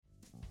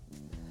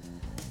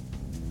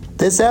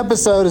This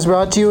episode is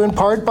brought to you in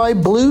part by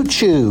Blue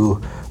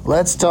Chew.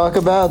 Let's talk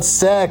about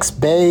sex,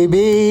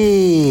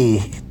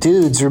 baby.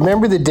 Dudes,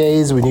 remember the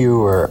days when you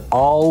were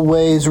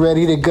always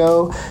ready to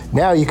go?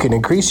 Now you can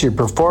increase your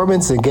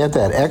performance and get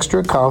that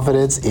extra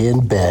confidence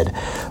in bed.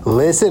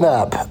 Listen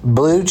up,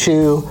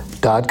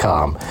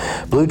 BlueChew.com.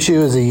 Blue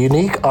Chew is a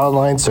unique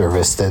online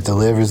service that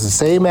delivers the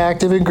same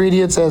active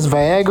ingredients as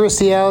Viagra,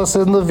 Cialis,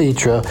 and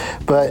Levitra,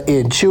 but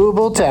in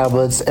chewable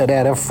tablets and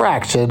at a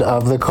fraction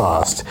of the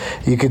cost.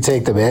 You can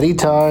take them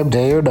anytime,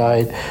 day or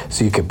night,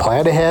 so you can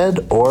plan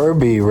ahead or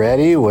be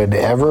ready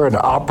whenever an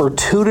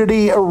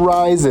opportunity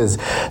arises.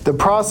 The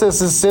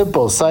process is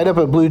simple. Sign up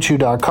at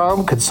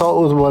BlueChew.com,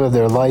 consult with one of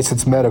their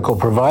licensed medical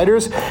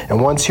providers, and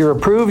once you're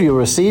approved, you'll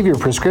receive your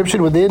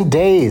prescription within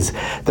days.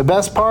 The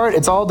best part,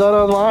 it's all done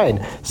online,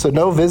 so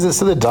no visits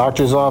to the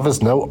doctor's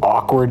office, no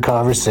awkward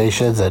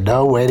conversations, and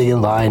no waiting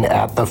in line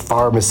at the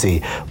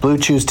pharmacy. Blue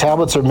Chew's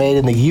tablets are made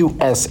in the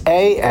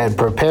USA and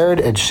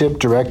prepared and shipped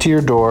direct to your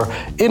door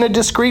in a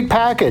discreet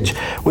package.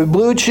 With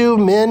Blue Chew,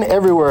 men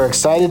everywhere are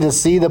excited to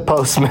see the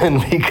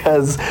postman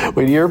because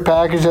when your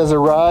package has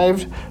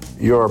arrived,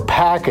 your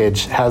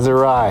package has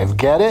arrived.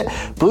 Get it?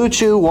 Blue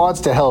Chew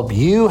wants to help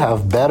you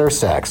have better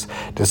sex.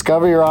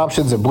 Discover your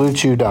options at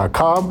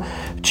BlueChew.com.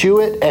 Chew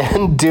it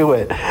and do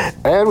it.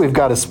 And we've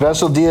got a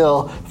special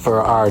deal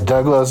for our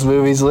Douglas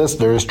Movies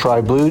listeners.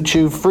 Try Blue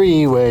Chew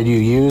free when you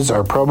use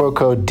our promo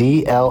code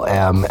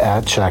DLM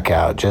at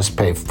checkout. Just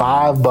pay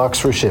 $5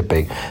 for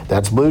shipping.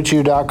 That's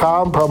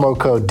BlueChew.com, promo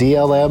code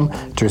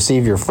DLM to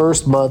receive your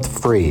first month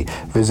free.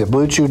 Visit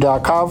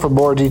BlueChew.com for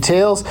more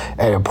details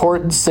and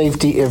important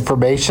safety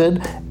information.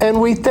 And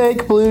we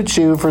thank Blue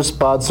Chew for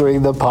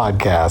sponsoring the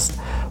podcast.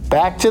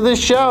 Back to the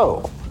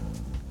show.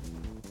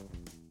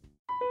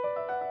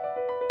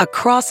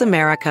 Across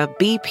America,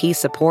 BP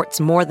supports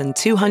more than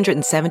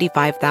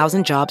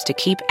 275,000 jobs to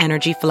keep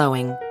energy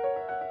flowing.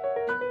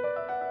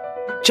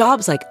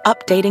 Jobs like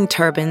updating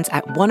turbines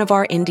at one of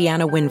our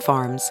Indiana wind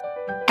farms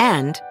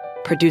and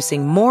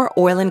producing more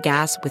oil and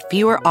gas with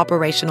fewer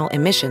operational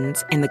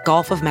emissions in the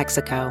Gulf of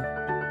Mexico.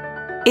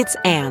 It's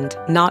and,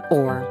 not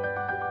or.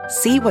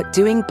 See what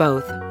doing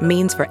both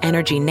means for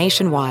energy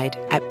nationwide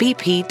at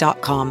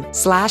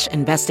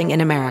bp.com/investing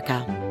in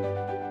America.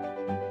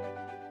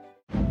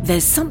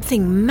 There's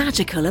something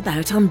magical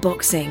about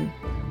unboxing.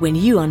 When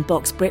you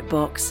unbox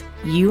BritBox,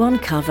 you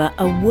uncover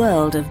a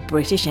world of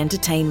British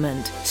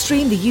entertainment.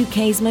 Stream the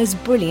UK's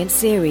most brilliant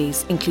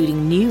series,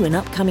 including new and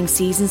upcoming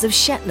seasons of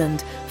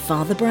Shetland,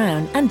 Father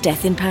Brown and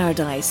Death in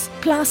Paradise.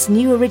 Plus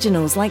new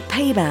originals like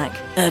Payback,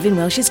 Irving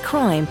Welsh's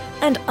Crime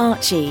and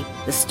Archie,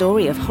 the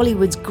story of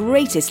Hollywood's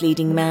greatest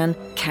leading man,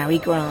 Cary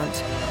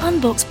Grant.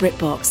 Unbox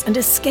BritBox and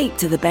escape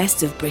to the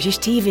best of British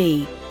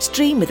TV.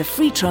 Stream with a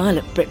free trial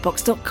at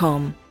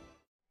BritBox.com.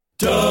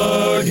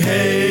 Doug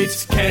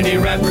hates candy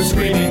wrappers,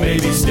 screaming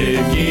baby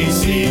sticky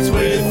seeds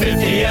with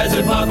 50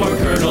 acid popcorn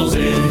kernels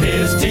in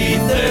his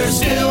teeth. There's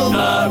still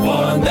not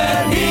one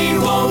that he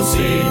won't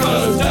see,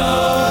 'cause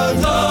Doug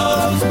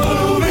loves movies.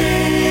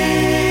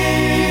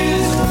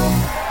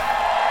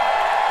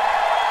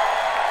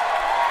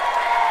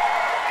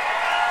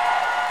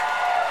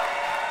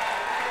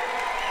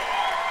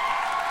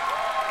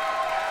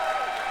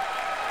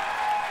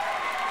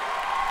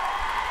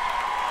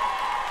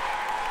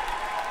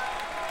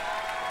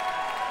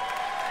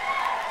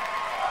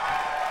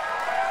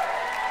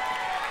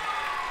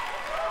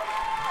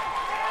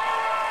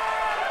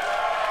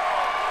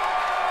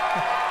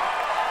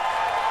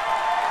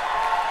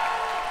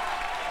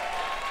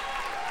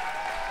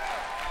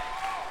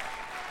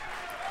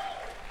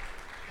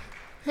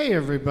 Hey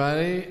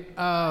everybody,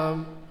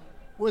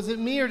 was it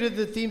me or did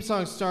the theme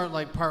song start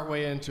like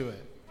partway into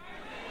it?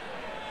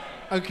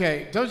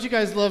 Okay, don't you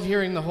guys love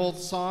hearing the whole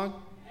song?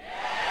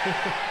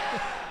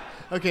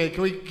 Okay,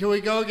 can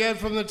we go again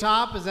from the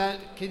top?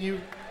 Can you?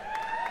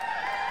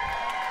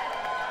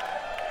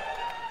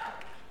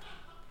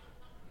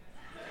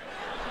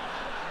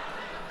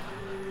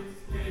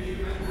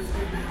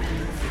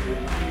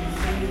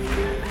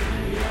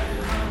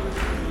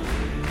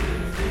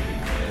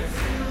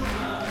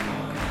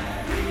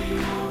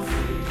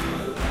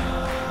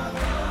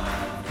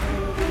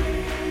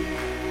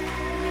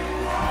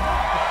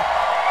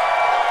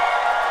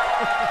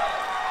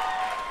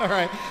 All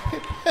right.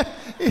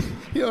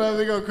 You don't have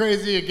to go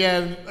crazy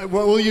again.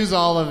 We'll use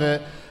all of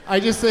it. I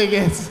just think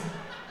it's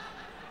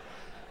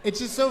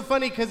just so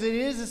funny because it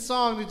is a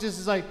song that just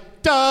is like,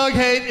 Doug,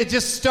 hey, it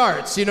just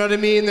starts. You know what I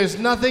mean? There's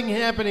nothing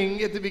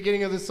happening at the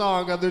beginning of the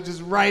song. They're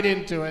just right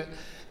into it.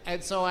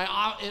 And so it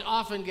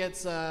often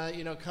gets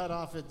cut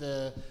off at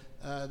the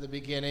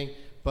beginning.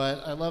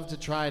 But I love to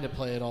try to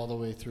play it all the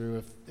way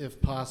through if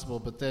possible.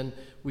 But then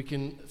we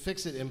can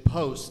fix it in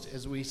post,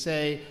 as we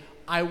say.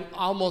 I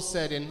almost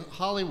said in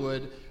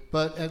Hollywood,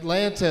 but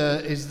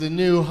Atlanta is the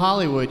new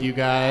Hollywood, you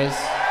guys.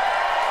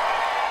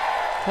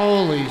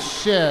 Holy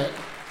shit.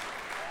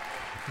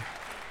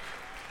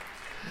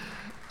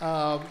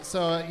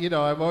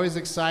 I'm always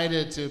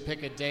excited to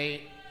pick a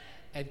date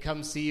and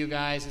come see you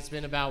guys. It's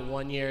been about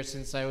 1 year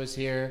since I was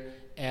here,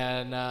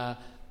 and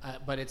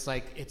but it's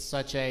like it's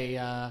such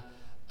a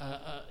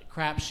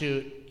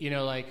crapshoot,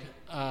 like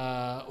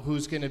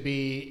who's going to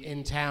be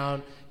in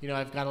town.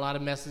 I've got a lot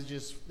of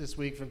messages this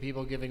week from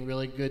people giving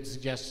really good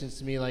suggestions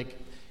to me, like,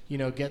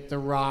 get The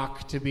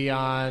Rock to be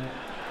on,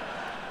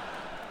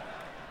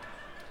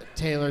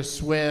 Taylor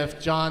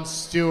Swift, Jon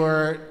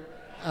Stewart.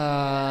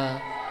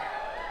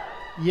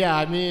 Yeah,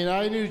 I mean,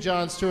 I knew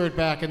Jon Stewart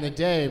back in the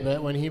day,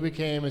 but when he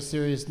became a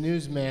serious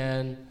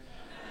newsman,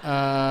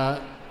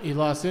 he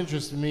lost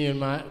interest in me and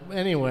my...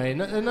 Anyway,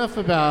 enough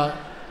about...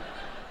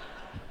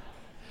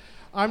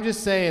 I'm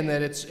just saying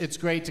that it's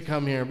great to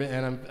come here,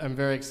 and I'm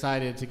very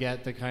excited to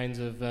get the kinds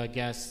of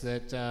guests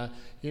that,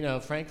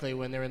 frankly,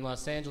 when they're in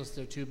Los Angeles,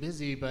 they're too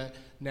busy, but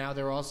now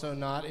they're also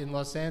not in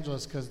Los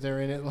Angeles because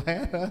they're in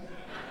Atlanta.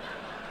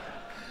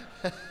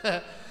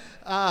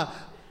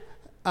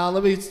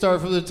 Let me start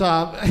from the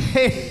top.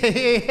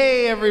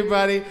 Hey,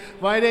 everybody.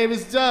 My name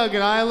is Doug,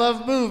 and I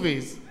love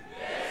movies.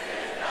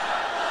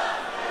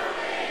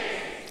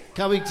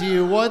 Coming to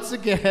you once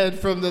again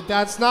from the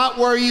That's Not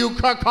Where You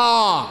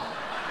Caw.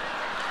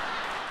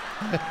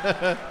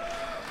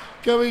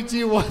 Coming to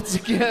you once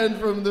again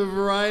from the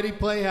Variety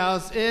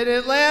Playhouse in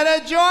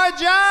Atlanta,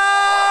 Georgia.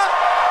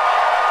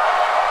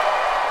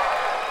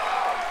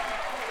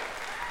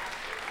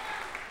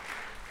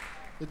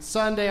 It's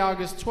Sunday,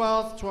 August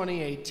 12th,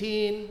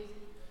 2018.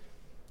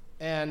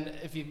 And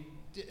if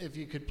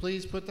you could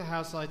please put the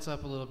house lights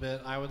up a little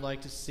bit, I would like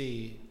to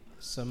see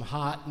some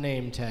hot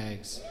name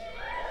tags.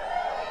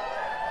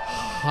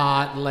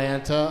 Hot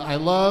Atlanta. I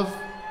love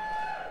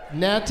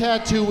Nat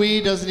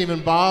Tattooee doesn't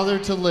even bother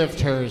to lift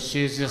hers.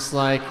 She's just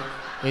like,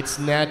 it's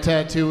Nat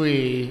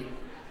Tattooee.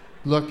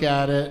 Look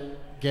at it,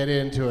 get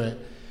into it.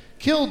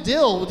 Kill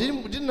Dill,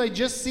 didn't I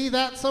just see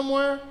that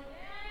somewhere?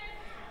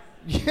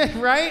 Yeah,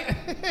 right?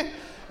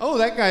 Oh,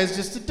 that guy's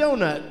just a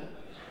donut.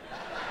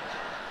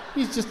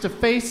 He's just a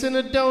face in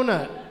a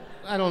donut.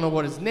 I don't know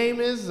what his name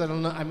is. I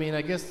don't know. I mean,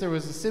 I guess there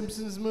was a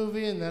Simpsons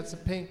movie, and that's a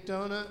pink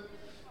donut.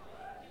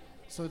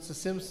 So it's a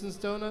Simpsons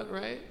donut,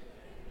 right?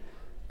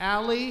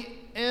 Allie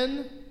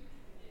N.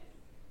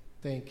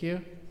 Thank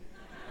you.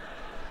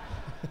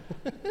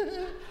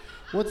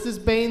 What's this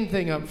Bane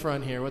thing up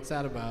front here? What's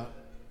that about?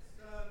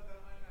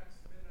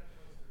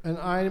 An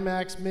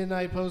IMAX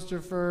midnight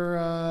poster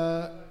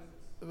for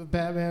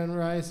Batman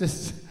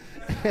Rises.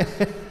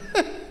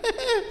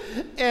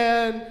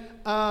 And,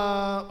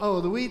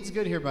 the weed's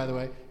good here, by the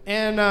way.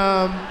 And,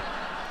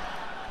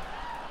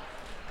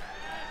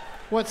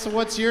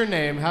 what's your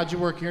name? How'd you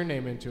work your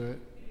name into it?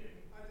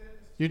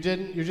 You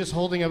didn't? You're just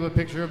holding up a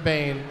picture of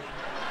Bane.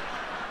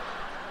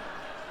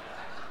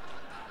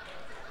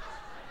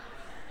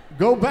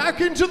 Go back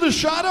into the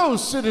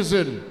shadows,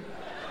 citizen.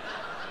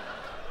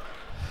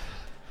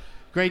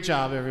 Great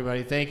job,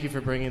 everybody. Thank you for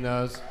bringing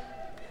those.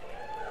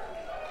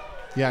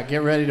 Yeah,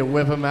 get ready to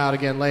whip them out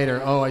again later.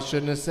 Oh, I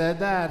shouldn't have said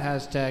that.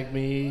 Hashtag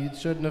me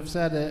shouldn't have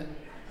said it.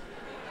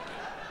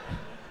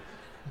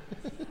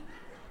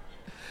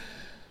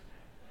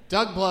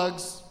 Doug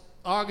Plugs,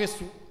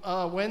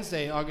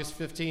 Wednesday, August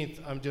 15th,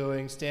 I'm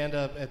doing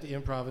stand-up at the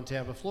Improv in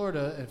Tampa,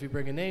 Florida. And if you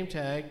bring a name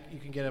tag, you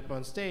can get up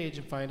on stage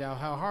and find out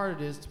how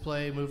hard it is to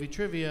play movie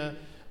trivia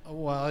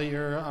while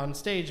you're on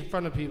stage in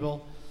front of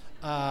people.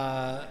 It's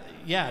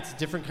a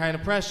different kind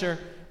of pressure,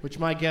 which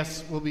my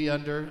guests will be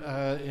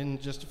under in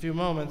just a few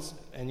moments,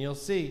 and you'll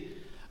see.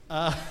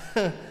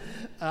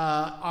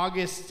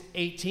 August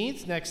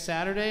 18th, next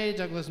Saturday,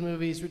 Douglas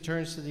Movies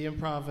returns to the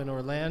Improv in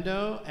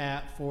Orlando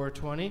at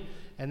 4:20.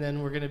 And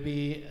then we're going to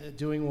be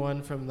doing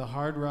one from the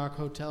Hard Rock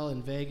Hotel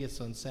in Vegas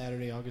on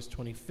Saturday, August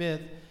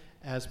 25th,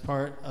 as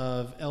part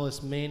of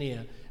Ellis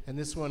Mania. And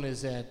this one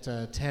is at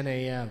 10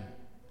 a.m.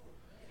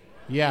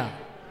 Yeah.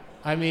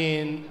 I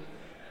mean,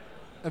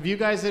 of you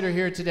guys that are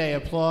here today,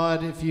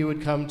 applaud if you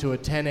would come to a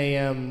 10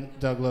 a.m.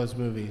 Douglas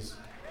Movies.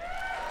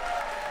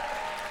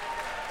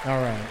 All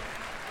right.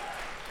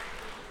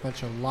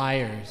 Bunch of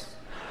liars.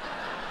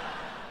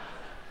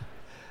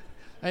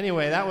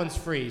 Anyway, that one's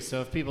free, so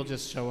if people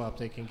just show up,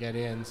 they can get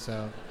in,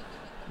 so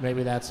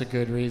maybe that's a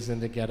good reason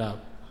to get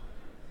up.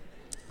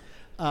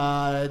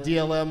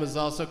 DLM is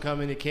also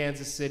coming to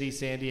Kansas City,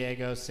 San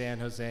Diego, San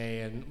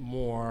Jose, and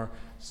more.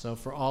 So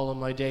for all of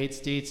my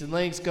dates, deets, and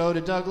links, go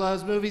to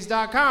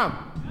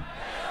douglovesmovies.com.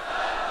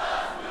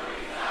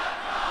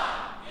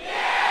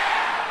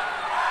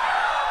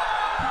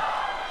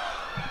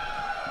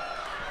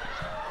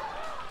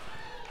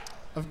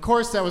 Of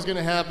course that was going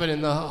to happen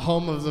in the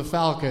home of the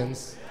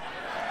Falcons.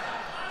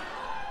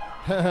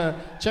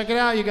 Check it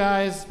out, you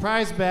guys.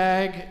 Prize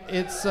bag.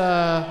 It's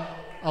a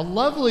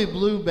lovely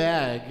blue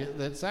bag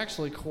that's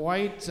actually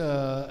quite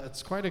a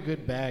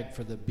good bag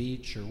for the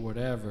beach or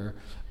whatever.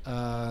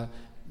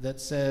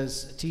 That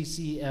says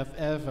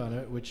TCFF on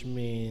it, which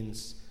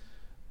means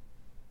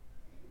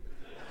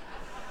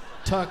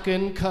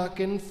tuckin',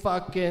 cuckin',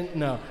 fuckin'.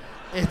 No,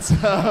 it's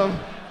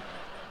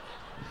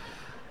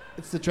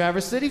the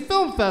Traverse City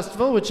Film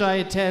Festival, which I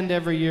attend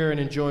every year and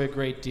enjoy a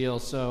great deal.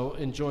 So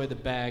enjoy the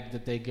bag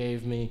that they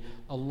gave me,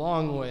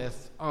 along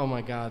with, oh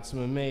my God, some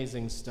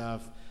amazing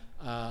stuff.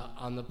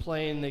 On the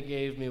plane, they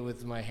gave me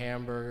with my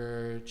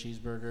hamburger,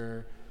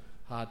 cheeseburger,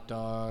 hot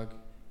dog.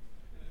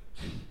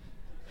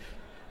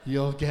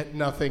 You'll get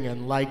nothing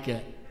and like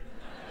it.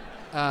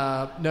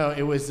 No,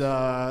 it was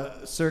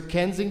Sir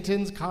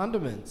Kensington's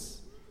Condiments.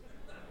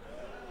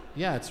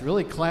 Yeah, it's a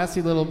really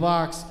classy little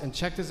box. And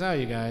check this out,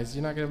 you guys.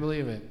 You're not going to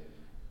believe it.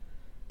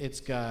 It's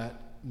got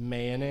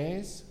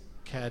mayonnaise,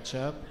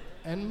 ketchup,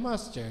 and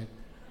mustard.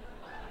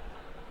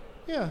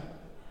 Yeah,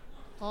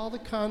 all the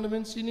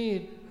condiments you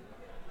need.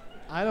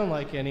 I don't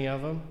like any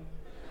of them.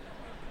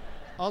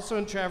 Also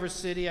in Traverse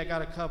City, I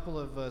got a couple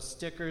of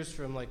stickers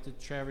from like the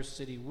Traverse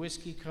City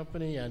Whiskey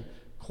Company and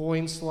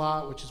Coin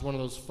Slot, which is one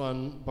of those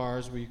fun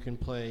bars where you can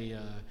play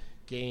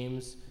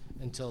games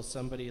until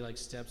somebody like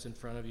steps in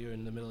front of you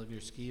in the middle of your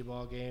skee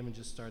ball game and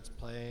just starts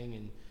playing,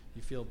 and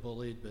you feel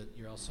bullied, but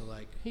you're also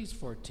like, he's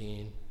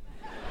 14.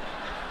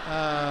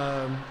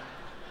 A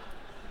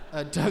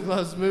Doug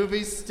Loves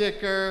Movies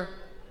sticker.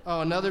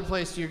 Oh, another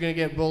place you're going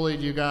to get bullied,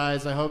 you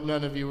guys. I hope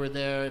none of you were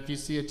there. If you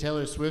see a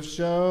Taylor Swift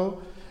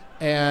show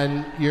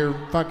and your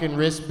fucking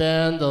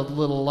wristband, the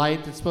little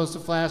light that's supposed to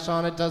flash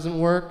on it doesn't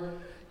work,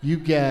 you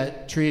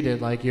get treated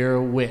like you're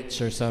a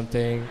witch or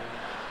something.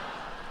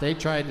 They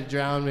tried to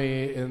drown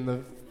me in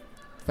the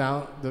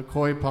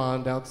koi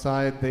pond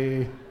outside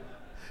the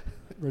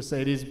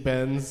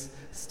Mercedes-Benz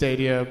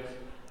Stadium.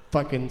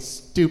 Fucking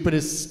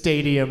stupidest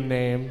stadium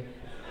name.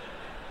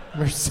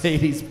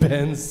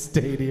 Mercedes-Benz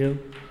Stadium.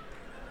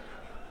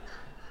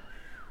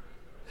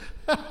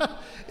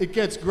 It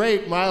gets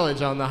great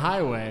mileage on the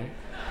highway.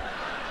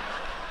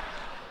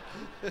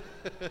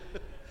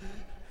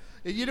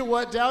 You know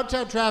what?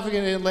 Downtown traffic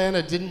in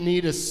Atlanta didn't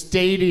need a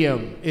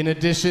stadium in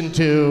addition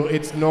to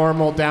its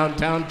normal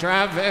downtown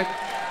traffic.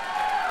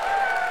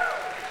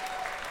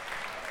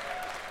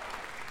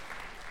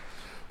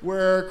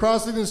 Where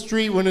crossing the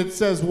street when it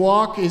says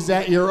walk is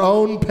at your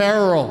own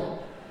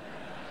peril.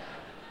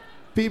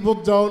 People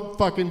don't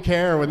fucking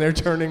care when they're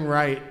turning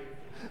right.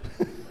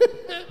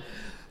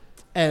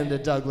 And a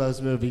Doug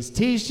Loves Movies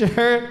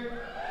t-shirt.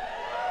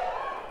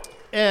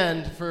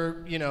 And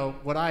for, you know,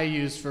 what I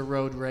use for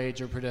road rage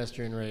or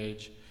pedestrian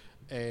rage,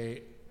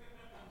 a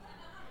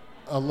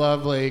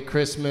lovely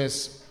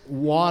Christmas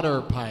water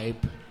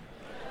pipe.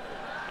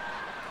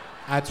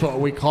 That's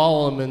what we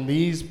call them in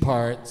these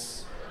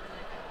parts.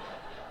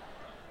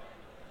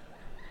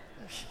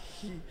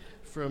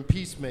 From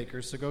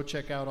Peacemaker, so go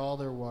check out all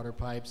their water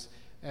pipes.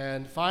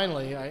 And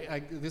finally,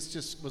 this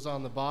just was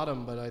on the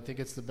bottom, but I think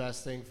it's the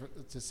best thing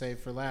to save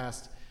for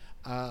last.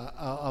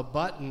 A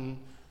button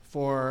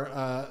for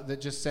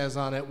that just says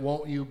on it,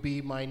 "Won't you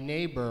be my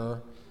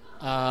neighbor?"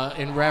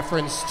 In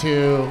reference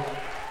to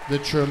the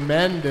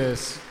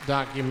tremendous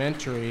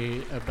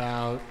documentary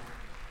about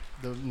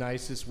the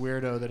nicest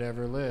weirdo that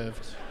ever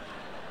lived.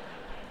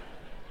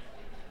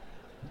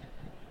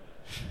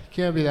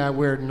 Can't be that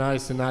weird and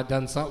nice and not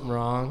done something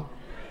wrong,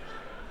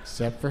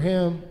 except for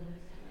him.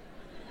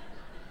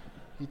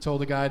 He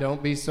told the guy,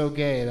 "Don't be so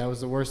gay." That was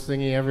the worst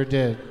thing he ever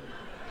did.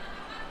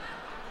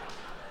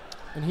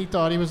 And he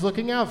thought he was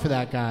looking out for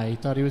that guy. He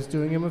thought he was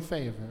doing him a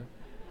favor.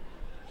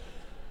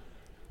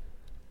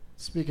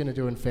 Speaking of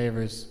doing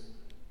favors,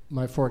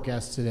 my 4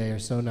 guests today are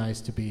so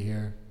nice to be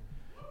here.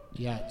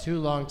 Yeah, 2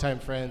 longtime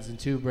friends and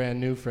 2 brand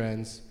new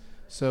friends.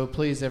 So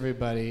please,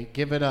 everybody,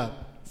 give it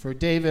up for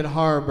David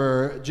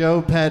Harbour,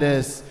 Joe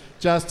Pettis,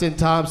 Justin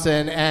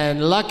Thompson,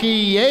 and Lucky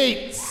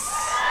Yates.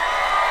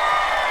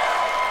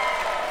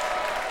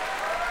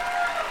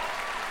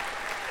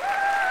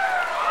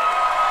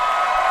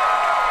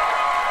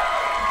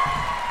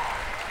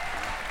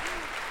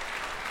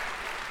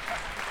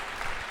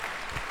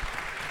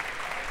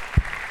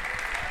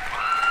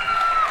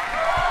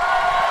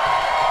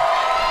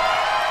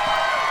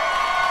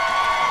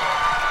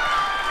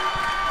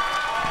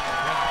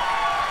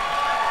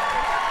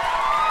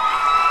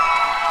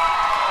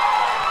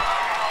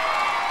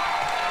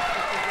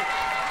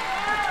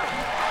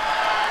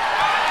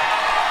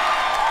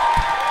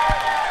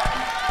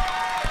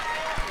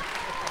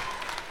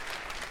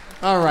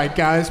 All right,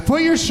 guys,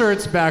 put your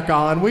shirts back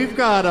on. We've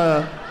got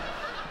a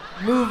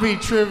movie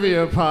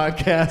trivia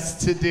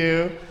podcast to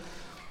do.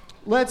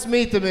 Let's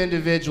meet them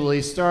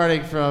individually,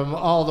 starting from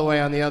all the way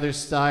on the other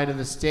side of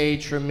the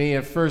stage from me,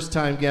 a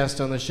first-time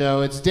guest on the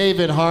show. It's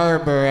David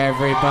Harbour,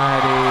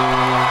 everybody.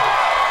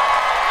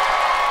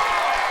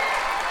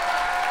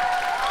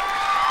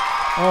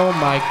 Oh,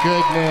 my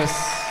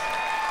goodness.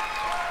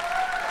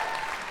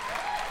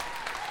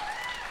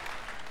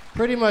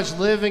 Pretty much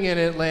living in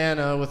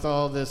Atlanta with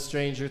all this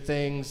Stranger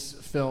Things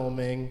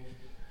filming,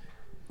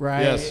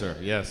 right? Yes, sir.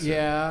 Yes, sir.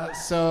 Yeah.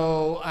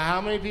 So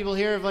how many people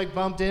here have like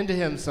bumped into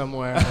him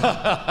somewhere?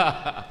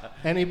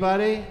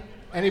 Anybody?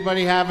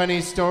 Anybody have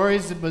any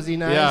stories? Was he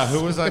nice? Yeah,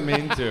 who was I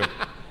mean to?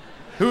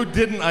 Who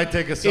didn't I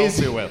take a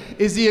selfie with?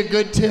 Is he a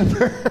good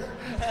tipper?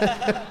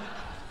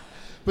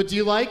 But do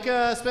you like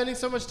spending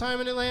so much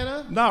time in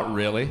Atlanta? Not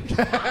really.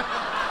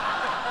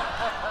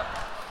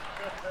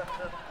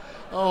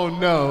 Oh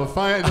no,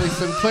 finally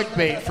some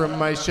clickbait from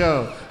my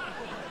show.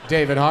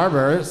 David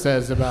Harbour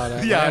says about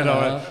it. Yeah, I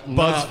know.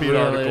 Not BuzzFeed really.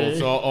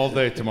 articles all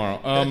day tomorrow.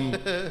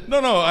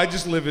 No, I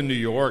just live in New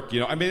York.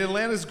 I mean,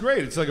 Atlanta's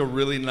great. It's like a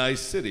really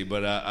nice city,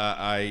 but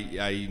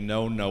I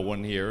know no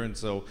one here, and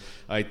so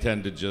I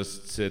tend to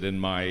just sit in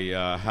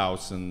my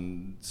house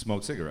and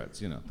smoke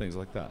cigarettes, things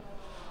like that.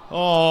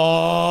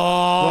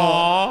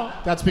 Well,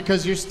 that's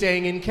because you're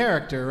staying in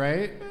character,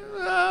 right?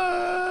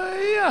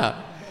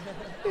 Yeah,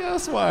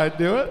 that's why I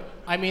do it.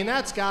 I mean,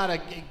 that's gotta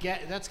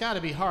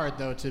be hard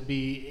though to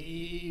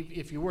be.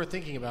 If you were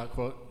thinking about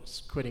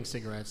quitting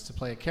cigarettes, to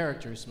play a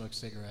character who smokes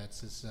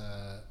cigarettes is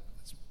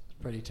it's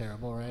pretty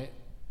terrible, right?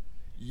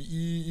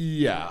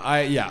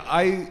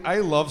 I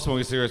love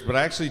smoking cigarettes, but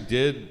I actually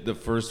did the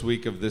first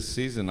week of this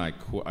season. I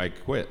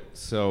quit.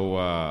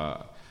 So.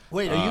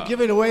 Wait, are you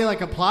giving away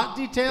like a plot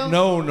detail?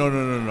 No.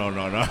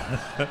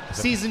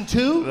 Season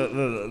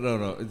 2?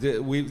 No.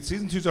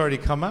 Season 2's already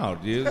come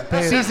out. Wait,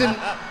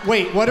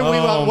 what are we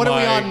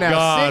on now?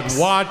 God, 6?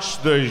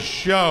 Watch the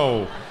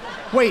show.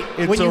 Wait,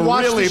 it's when you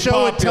watch the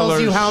show, it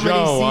tells you how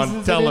many seasons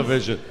on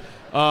television.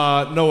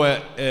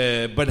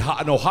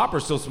 Hopper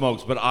still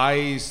smokes, but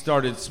I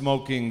started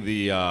smoking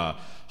the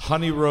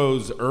Honey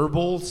Rose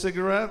herbal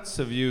cigarettes.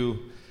 Have you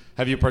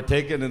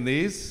partaken in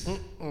these?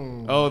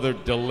 Mm-mm. Oh, they're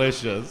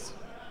delicious.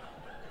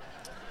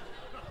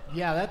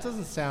 Yeah, that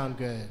doesn't sound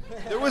good.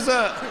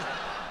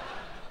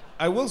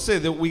 I will say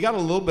that we got a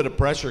little bit of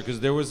pressure because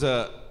there was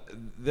a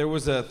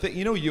thing.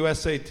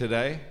 USA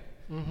Today.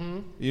 Mm-hmm.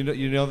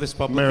 You know this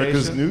publication?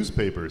 America's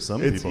newspaper. Some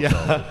people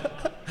call it.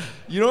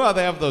 You know how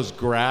they have those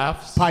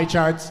graphs? Pie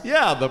charts.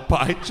 Yeah, the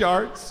pie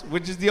charts,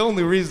 which is the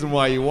only reason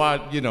why you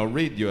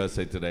read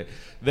USA Today.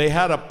 They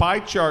had a pie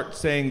chart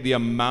saying the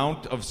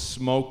amount of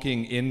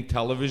smoking in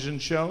television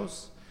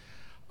shows.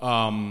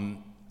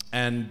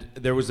 And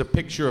there was a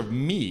picture of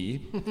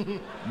me,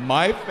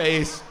 my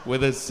face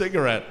with a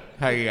cigarette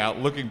hanging out,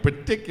 looking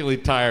particularly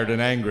tired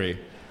and angry.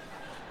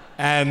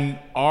 And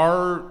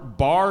our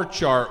bar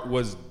chart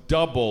was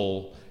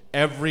double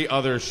every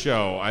other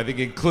show, I think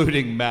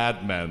including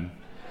Mad Men.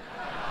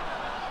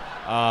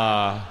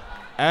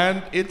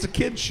 And it's a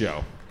kid's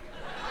show.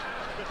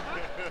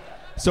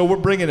 So we're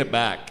bringing it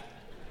back.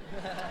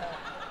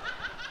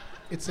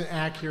 It's an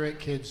accurate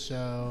kids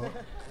show,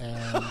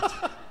 and...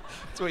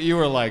 That's what you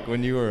were like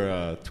when you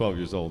were 12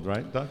 years old,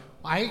 right, Doug?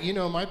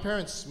 My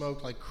parents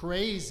smoked like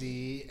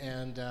crazy,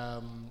 and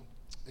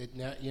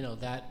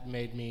that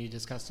made me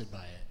disgusted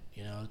by it.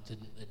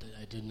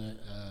 It didn't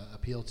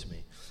appeal to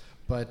me.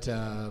 But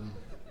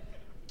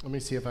let me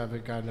see if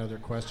I've got another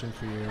question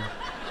for you.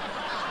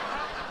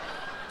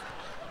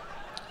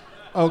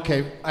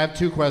 Okay, I have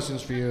 2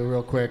 questions for you,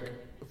 real quick.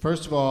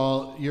 First of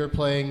all, you're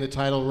playing the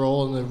title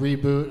role in the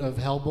reboot of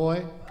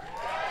Hellboy.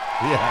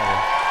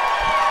 Yeah.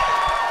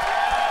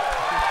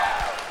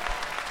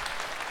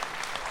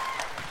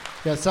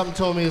 Yeah, something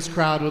told me this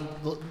crowd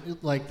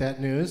would like that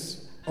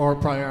news, or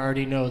probably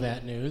already know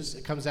that news.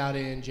 It comes out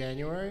in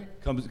January?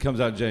 Comes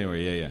out in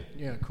January, yeah.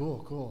 Yeah,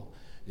 cool.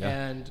 Yeah.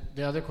 And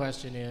the other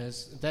question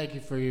is, thank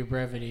you for your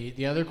brevity.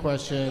 The other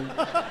question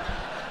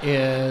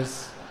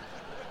is...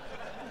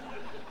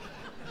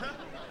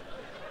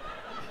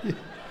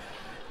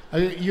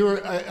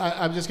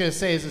 I'm just going to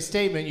say as a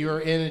statement, you were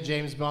in a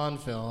James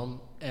Bond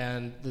film,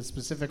 and the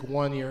specific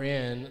one you're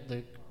in,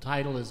 the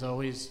title is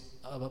always...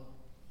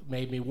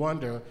 made me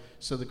wonder.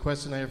 So the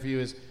question I have for you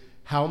is,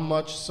 how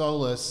much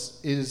solace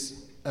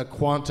is a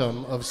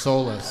quantum of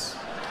solace?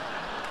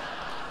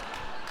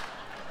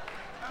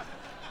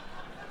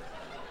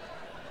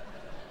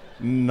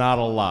 Not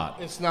a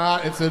lot. It's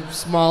not. It's a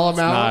small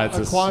amount.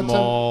 It's a quantum.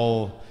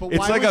 Small. But it's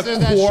why like was a there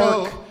that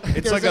quark. show?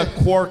 It's like a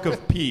quark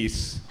of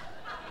peace.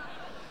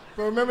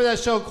 But remember that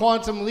show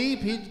Quantum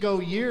Leap? He'd go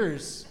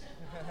years.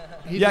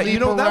 He'd Yeah, leap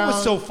that around.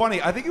 was so funny.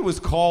 I think it was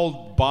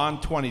called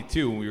Bond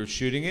 22 when we were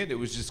shooting it. It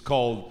was just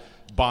called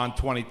Bond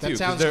 22. That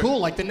sounds cool.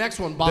 Like the next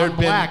one, Bond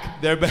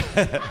Black. There'd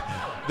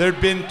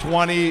been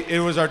 20. It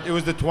was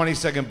the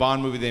 22nd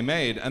Bond movie they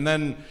made, and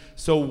then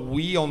so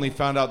we only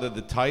found out that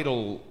the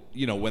title,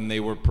 when they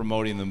were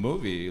promoting the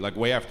movie, like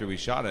way after we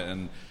shot it.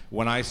 And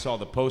when I saw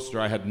the poster,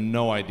 I had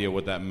no idea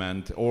what that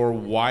meant or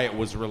why it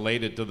was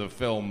related to the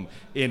film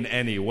in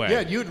any way. Yeah,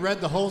 you'd read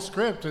the whole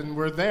script and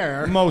were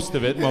there. Most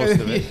of it.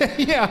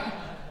 Yeah.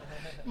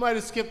 Might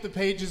have skipped the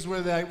pages where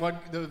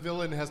the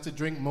villain has to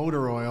drink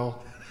motor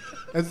oil.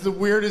 That's the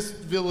weirdest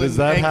villain Does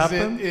that exit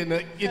happen?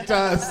 It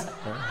does.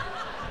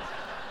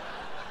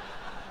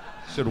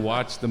 Should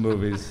watch the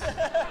movies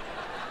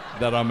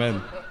that I'm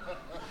in.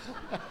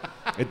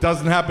 It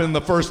doesn't happen in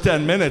the first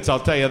 10 minutes, I'll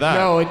tell you that.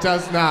 No, it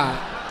does not.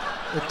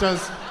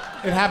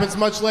 It happens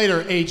much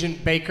later,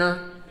 Agent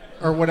Baker,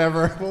 or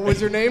whatever. What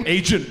was your name?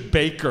 Agent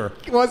Baker.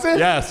 Was it?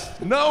 Yes.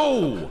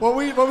 No. What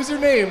was your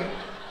name?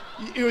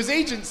 It was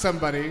Agent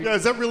somebody. Yeah,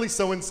 is that really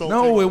so insulting?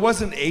 No, it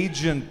wasn't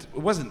Agent.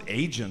 It wasn't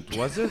Agent,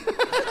 was it?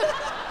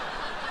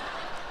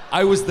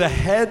 I was the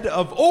head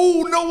of...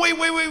 Oh, no,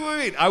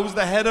 wait. I was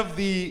the head of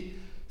the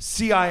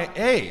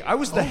CIA. I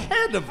was the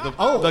head of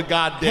the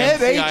goddamn head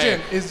CIA.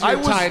 agent is your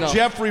title. I was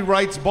Jeffrey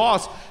Wright's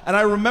boss, and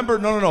I remember.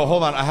 No,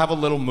 hold on. I have a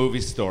little movie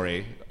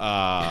story.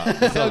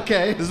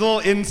 Okay. There's a little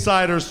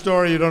insider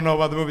story you don't know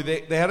about the movie.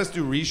 They had us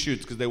do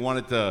reshoots because they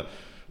wanted to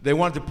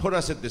put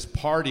us at this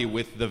party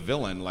with the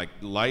villain, like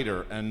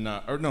Leiter, and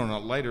or no,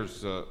 not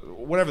Leiter's,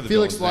 whatever the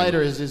Felix villain's Leiter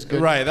name is his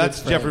good. Right, that's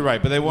good friend. Jeffrey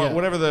Wright. But they want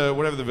Yeah.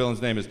 whatever the villain's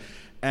name is.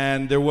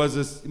 And there was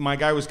this. My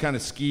guy was kind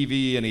of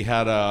skeevy, and he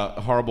had a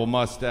horrible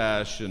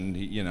mustache, and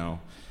he,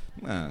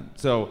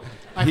 so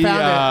I he.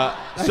 found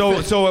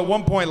it. So at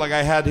one point, like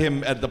I had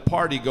him at the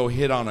party go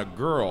hit on a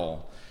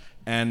girl,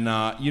 and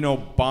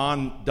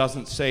Bond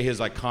doesn't say his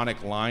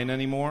iconic line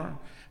anymore.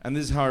 And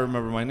this is how I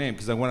remember my name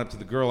because I went up to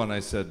the girl and I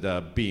said,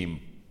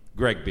 Beam,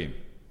 Greg Beam.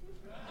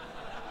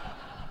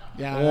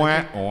 Yeah.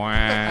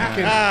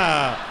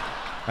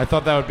 I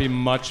thought that would be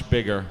much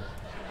bigger.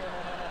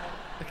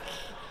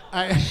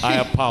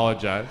 I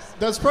apologize.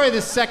 That's probably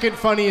the second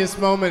funniest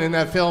moment in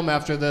that film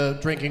after the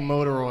drinking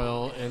motor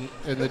oil in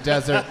the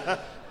desert.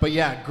 But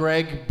yeah,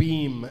 Greg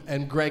Beam,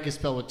 and Greg is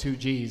spelled with 2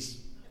 G's.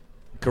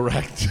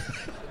 Correct.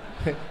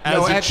 No,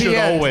 As it should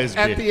always be.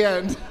 At the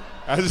end.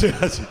 As it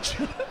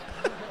should.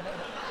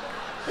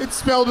 It's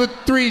spelled with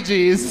 3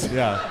 G's.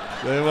 Yeah.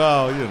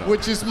 Well,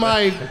 Which is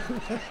my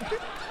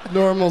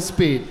normal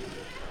speed.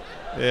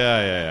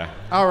 Yeah.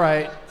 All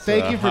right.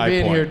 Thank you for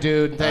being here,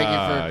 dude.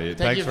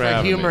 Thank you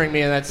for humoring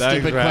me in that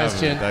stupid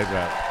question. Thanks for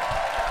having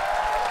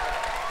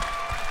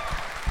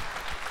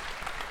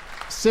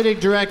me. Sitting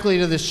directly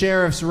to the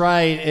sheriff's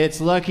right,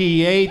 it's Lucky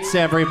Yates,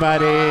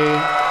 everybody.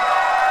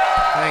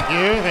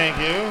 Thank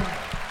you.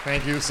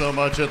 Thank you so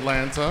much,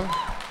 Atlanta.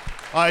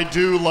 I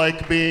do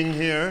like being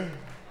here.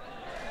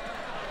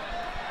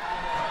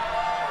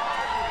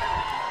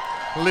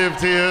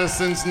 Lived here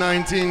since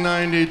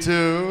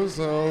 1992,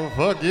 so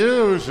fuck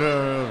you,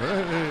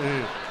 Sheriff.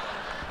 Hey.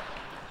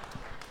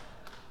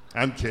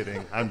 I'm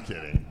kidding.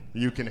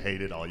 You can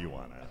hate it all you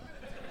want.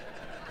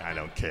 I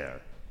don't care.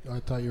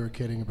 I thought you were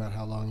kidding about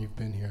how long you've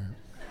been here.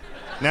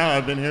 No,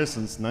 I've been here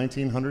since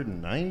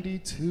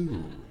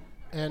 1992.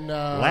 And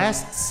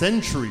last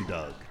century,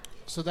 Doug.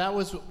 So that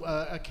was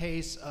a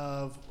case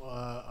of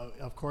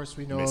course,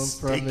 we know him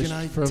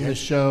Mistaken from the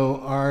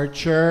show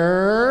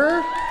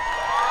Archer.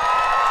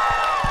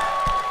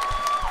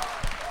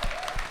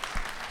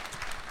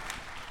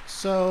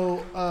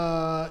 So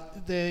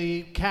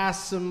they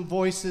cast some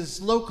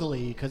voices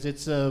locally because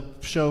it's a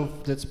show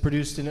that's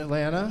produced in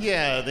Atlanta.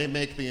 Yeah, they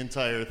make the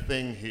entire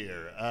thing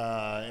here.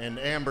 And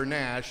Amber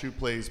Nash, who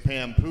plays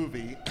Pam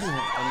Poovey,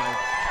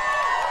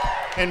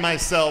 and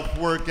myself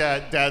work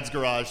at Dad's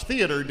Garage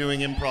Theater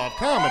doing improv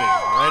comedy.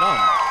 Right on.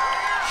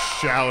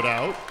 Shout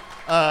out.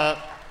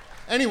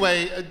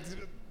 Anyway,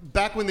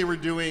 back when they were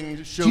doing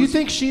shows... Do you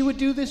think she would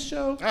do this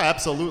show? Oh,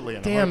 absolutely.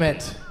 Damn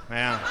it.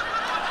 Yeah.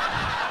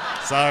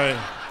 Sorry.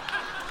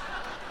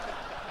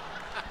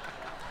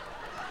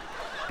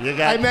 You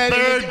got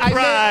third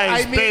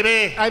prize,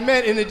 baby. I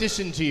meant in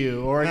addition to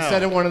you, or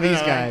instead of one of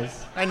these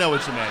guys. I know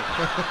what you meant.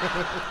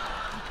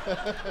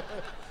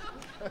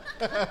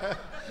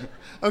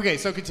 Okay,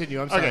 so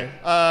continue. I'm sorry. Okay.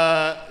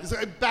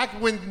 So back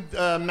when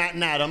Matt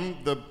and Adam,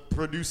 the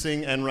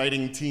producing and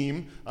writing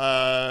team,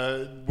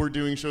 were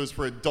doing shows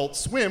for Adult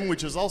Swim,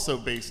 which is also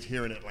based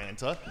here in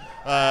Atlanta.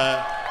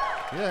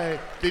 Yeah,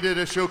 they did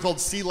a show called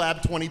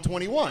C-Lab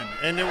 2021,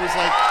 and it was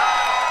like...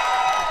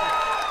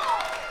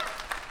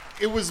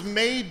 It was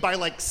made by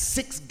like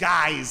 6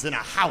 guys in a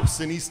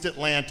house in East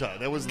Atlanta.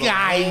 That was the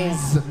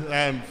guys.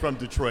 I'm from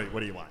Detroit. What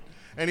do you want?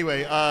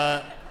 Anyway,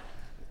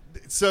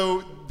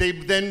 so they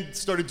then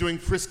started doing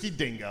Frisky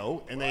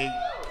Dingo, and they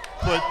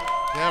put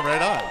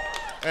right on.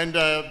 And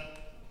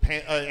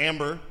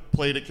Amber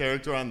played a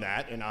character on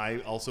that, and I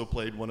also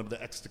played one of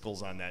the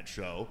Exticles on that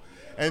show.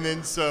 And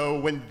then so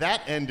when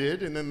that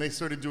ended, and then they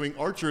started doing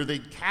Archer, they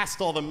cast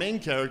all the main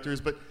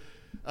characters, but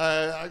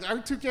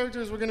our 2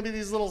 characters were going to be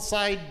these little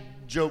side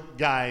joke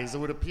guys that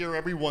would appear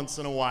every once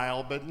in a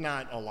while, but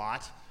not a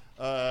lot.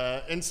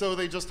 And so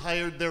they just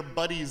hired their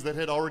buddies that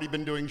had already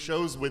been doing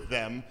shows with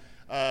them,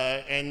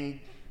 and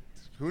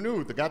who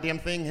knew? The goddamn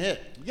thing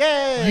hit.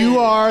 Yay! You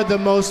are the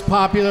most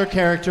popular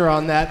character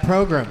on that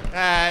program.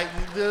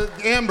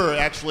 Amber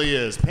actually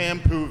is.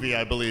 Pam Poovey,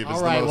 I believe, is All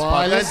the right, most well,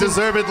 popular. I listened-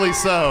 Deservedly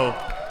so.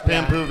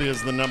 Pam Poovey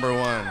is the number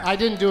 1. I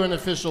didn't do an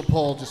official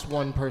poll, just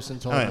one person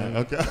told me.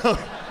 Okay.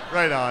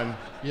 Right on.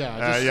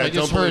 Yeah, I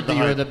just heard that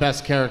you were the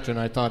best character, and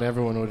I thought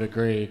everyone would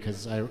agree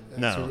because it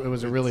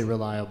was a really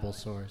reliable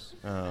source.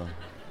 Oh.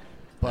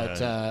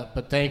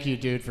 But thank you,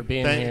 dude, for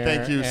being here.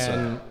 Thank you,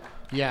 sir.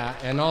 Yeah,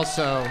 and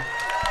also,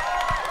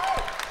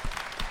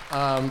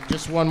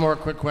 just one more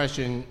quick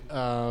question.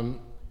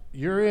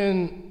 You're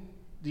in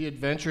The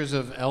Adventures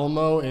of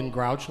Elmo in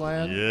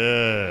Grouchland?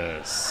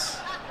 Yes.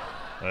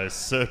 I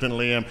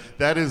certainly am.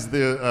 That is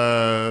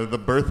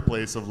the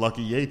birthplace of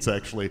Lucky Yates,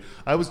 actually.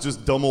 I was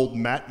just dumb old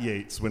Matt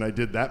Yates when I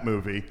did that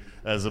movie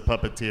as a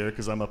puppeteer,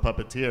 because I'm a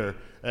puppeteer.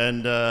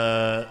 And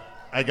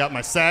I got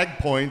my SAG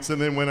points,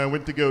 and then when I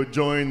went to go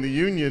join the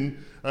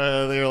union,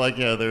 They were like,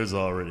 yeah, there's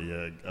already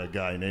a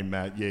guy named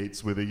Matt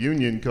Yates with a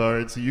union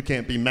card, so you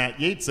can't be Matt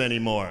Yates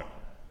anymore.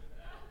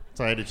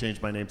 So I had to change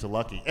my name to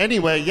Lucky.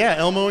 Anyway, yeah,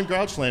 Elmo and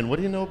Grouchland. What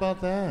do you know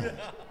about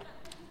that?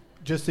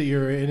 Just that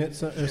you're in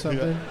it or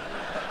something?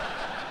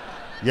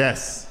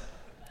 Yes.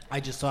 I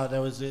just thought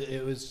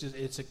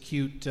it's a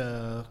cute,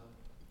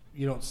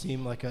 you don't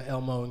seem like a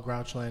Elmo and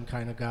Grouchland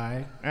kind of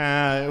guy.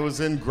 It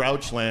was in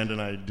Grouchland,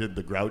 and I did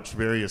the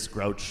various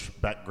Grouch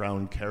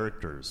background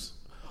characters.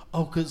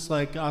 Oh, because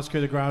like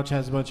Oscar the Grouch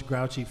has a bunch of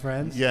grouchy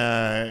friends?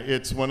 Yeah,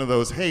 it's one of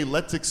those, hey,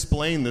 let's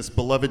explain this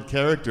beloved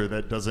character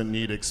that doesn't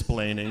need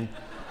explaining.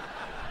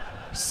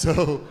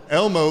 So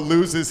Elmo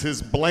loses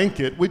his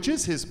blanket, which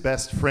is his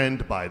best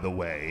friend, by the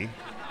way.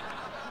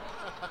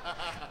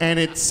 And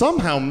it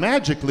somehow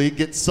magically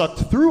gets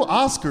sucked through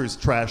Oscar's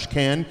trash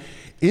can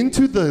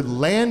into the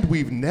land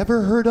we've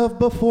never heard of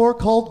before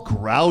called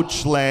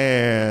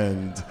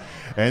Grouchland.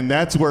 And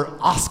that's where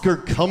Oscar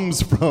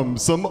comes from,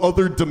 some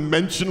other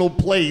dimensional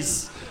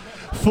place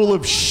full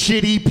of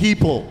shitty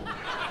people.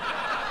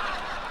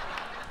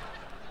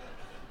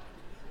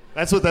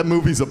 That's what that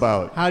movie's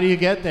about. How do you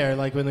get there?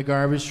 Like when the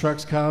garbage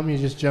trucks come, you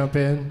just jump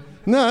in?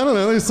 No, I don't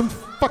know. There's some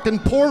fucking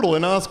portal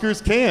in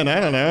Oscar's can. I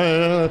don't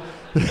know.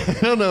 I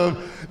don't know.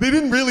 They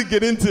didn't really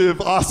get into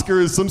if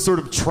Oscar is some sort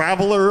of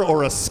traveler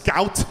or a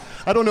scout.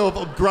 I don't know if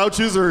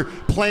Grouches are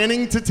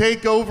planning to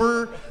take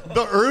over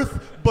the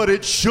Earth, but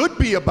it should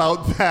be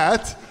about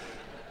that.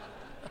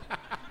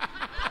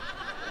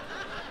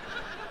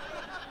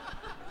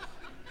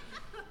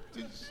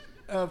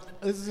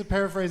 This is a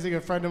paraphrasing.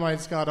 A friend of mine,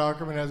 Scott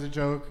Aukerman, has a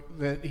joke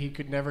that he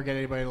could never get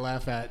anybody to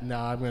laugh at. No,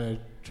 I'm going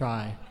to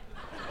try.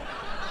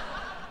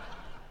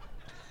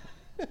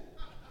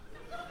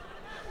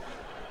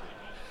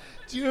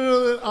 Do you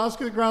know that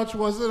Oscar the Grouch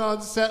wasn't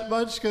on set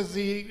much because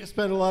he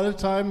spent a lot of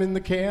time in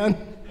the can?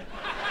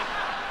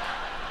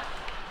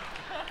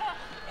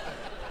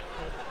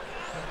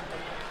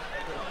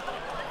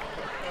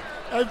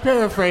 I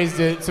paraphrased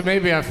it, so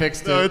maybe I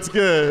fixed it. No, it's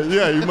good.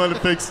 Yeah, you might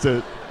have fixed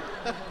it.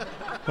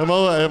 I'm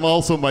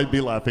also might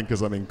be laughing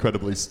because I'm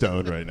incredibly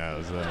stoned right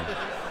now. So.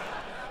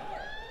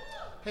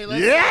 Hey,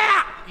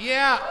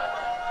 Yeah!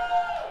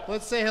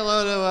 Let's say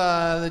hello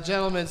to the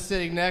gentleman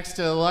sitting next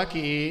to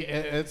Lucky.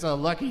 It's a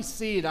lucky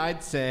seat,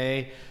 I'd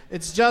say.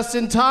 It's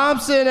Justin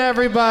Thompson,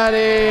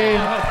 everybody.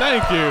 Oh,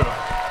 thank you.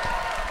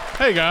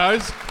 Hey,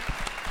 guys.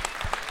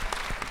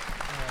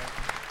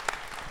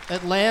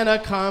 Atlanta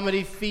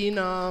comedy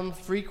phenom,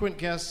 frequent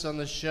guests on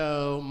the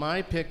show.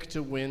 My pick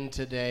to win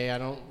today. I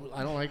don't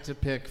like to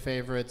pick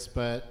favorites,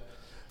 but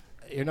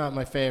you're not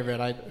my favorite.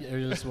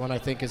 You're just one I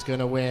think is going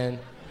to win.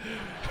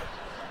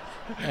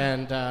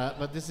 And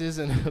but this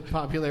isn't a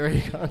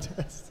popularity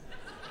contest.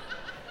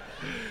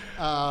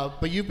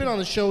 But you've been on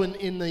the show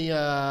in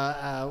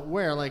the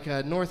where, like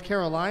North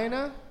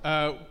Carolina?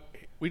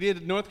 We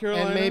did North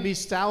Carolina. And maybe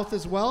South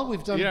as well.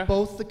 We've done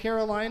both the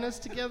Carolinas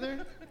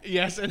together.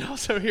 Yes, and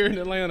also here in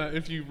Atlanta,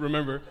 if you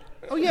remember.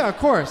 Oh yeah, of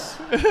course.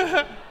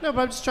 No, but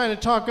I'm just trying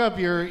to talk up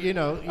your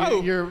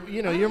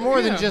you're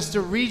more than just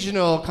a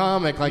regional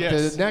comic like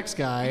the next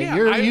guy.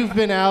 Yeah, You've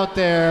been out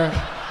there.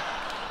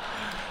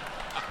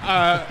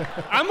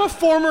 I'm a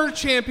former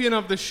champion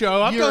of the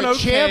show. I've done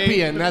okay. You're a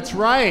champion, that's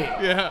right.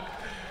 Yeah.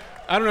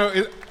 I don't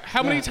know.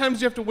 How many times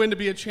do you have to win to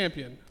be a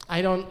champion?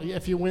 I don't.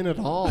 If you win at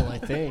all, I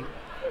think.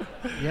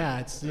 Yeah,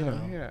 it's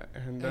Yeah,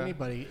 and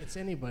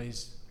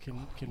anybody's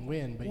can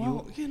win, but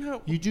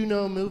you do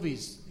know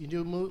movies.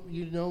 You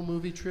know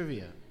movie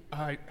trivia.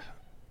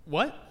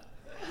 What?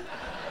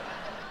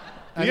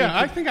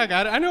 I think I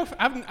got it.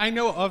 I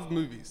know of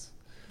movies.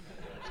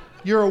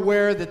 You're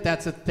aware that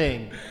that's a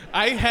thing.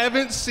 I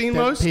haven't seen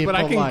most, but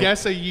I can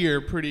guess a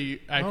year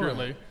pretty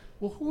accurately. Right.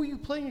 Well, who were you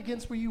playing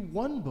against where you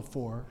won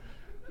before?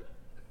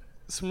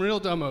 Some real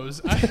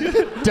dumbos.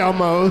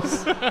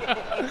 Dumbos.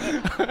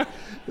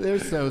 They're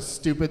so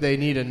stupid they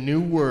need a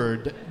new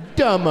word.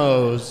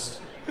 Dumbos.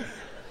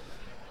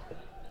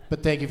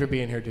 But thank you for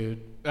being here,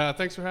 dude.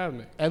 Thanks for having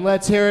me. And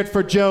let's hear it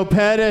for Joe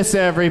Pettis,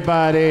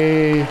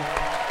 everybody.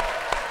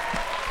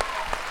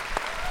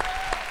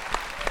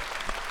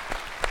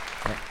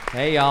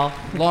 Hey, y'all.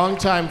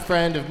 Longtime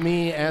friend of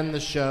me and the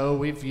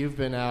show. You've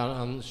been out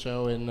on the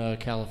show in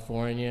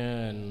California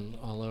and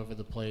all over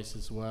the place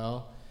as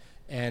well.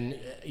 And,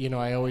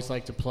 I always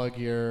like to plug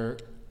your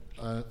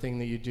thing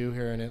that you do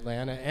here in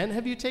Atlanta. And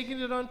have you taken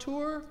it on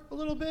tour a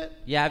little bit?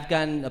 Yeah, I've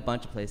gone a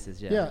bunch of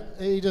places, yeah. Yeah,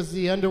 he does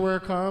the Underwear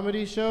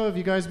Comedy Show. Have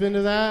you guys been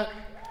to that?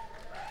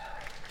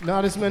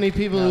 Not as many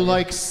people who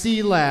like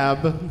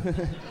C-Lab,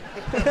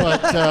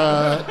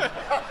 but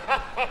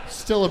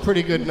still a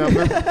pretty good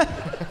number.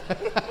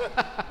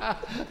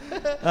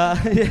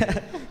 Yeah.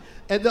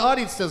 And the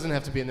audience doesn't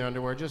have to be in their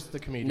underwear, just the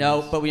comedians.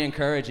 No, but we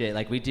encourage it.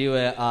 Like, we do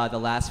it the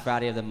last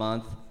Friday of the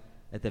month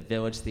at the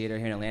Village Theater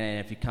here in Atlanta, and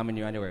if you come in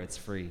your underwear, it's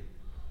free.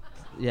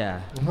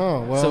 Yeah.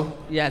 Oh, well. So,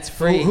 yeah, it's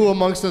free. Who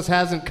amongst us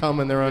hasn't come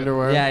in their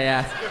underwear?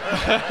 Yeah.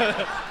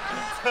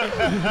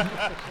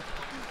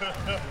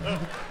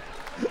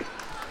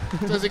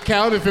 Does it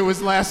count if it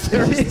was last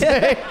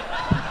Thursday?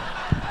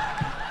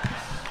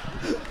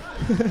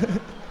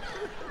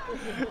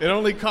 It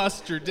only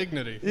costs your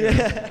dignity.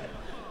 Yeah.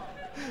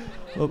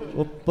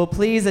 Well,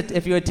 please,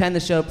 if you attend the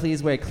show,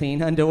 please wear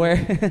clean underwear.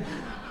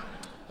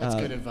 That's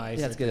good advice.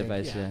 Yeah, that's good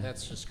advice, yeah.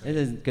 That's just great. It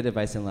is good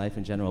advice in life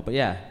in general, but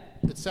yeah.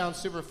 It sounds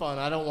super fun.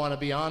 I don't want to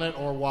be on it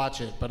or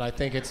watch it, but I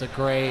think it's a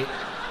great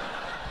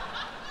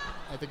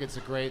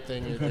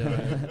thing you're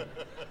doing.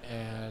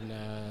 And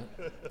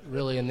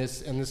really, in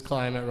this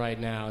climate right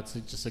now, it's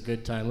just a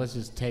good time. Let's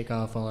just take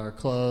off all our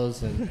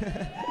clothes and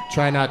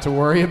try not to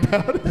worry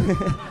about it.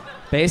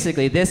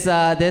 Basically, this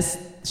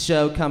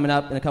show coming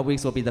up in a couple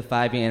weeks will be the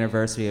 5-year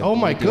anniversary of. Oh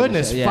my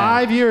goodness! Yeah.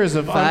 5 years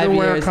of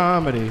underwear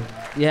comedy.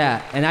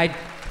 Yeah, and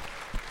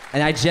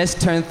I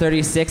just turned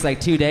 36 like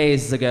 2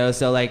 days ago,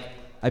 so like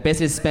I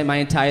basically spent my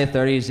entire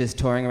 30s just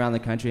touring around the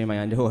country in my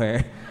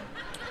underwear.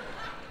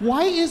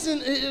 Why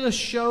isn't it a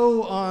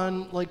show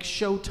on like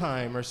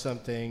Showtime or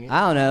something?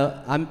 I don't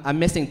know. I'm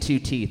missing 2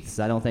 teeth,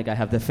 so I don't think I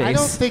have the face. I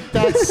don't think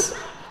that's.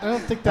 I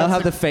don't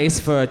have the face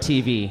for a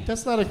TV.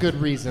 That's not a good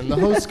reason. The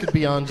host could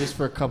be on just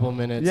for a couple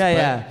minutes.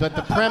 Yeah. But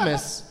the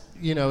premise,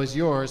 is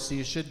yours, so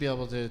you should be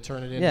able to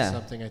turn it into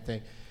something, I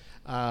think.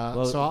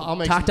 So I'll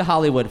make talk to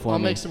Hollywood for me. I'll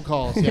make some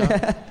calls.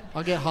 Yeah,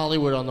 I'll get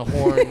Hollywood on the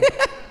horn.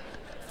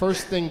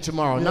 First thing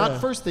tomorrow. Yeah.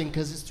 Not first thing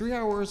because it's 3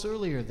 hours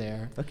earlier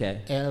there.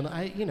 Okay. And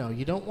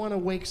you don't want to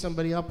wake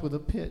somebody up with a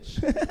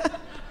pitch.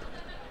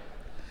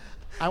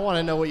 I want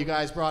to know what you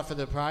guys brought for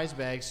the prize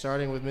bag,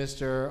 starting with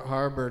Mr.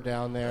 Harbour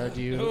down there.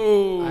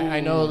 I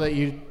know that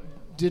you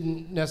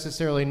didn't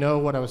necessarily know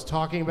what I was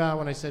talking about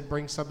when I said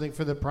bring something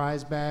for the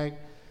prize bag.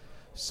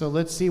 So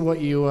let's see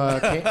what you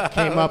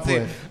came up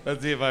with.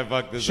 Let's see if I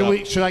fuck this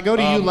up. Should I go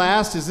to you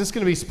last? Is this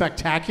going to be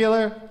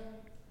spectacular?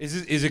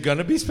 Is it going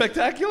to be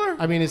spectacular?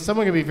 I mean, is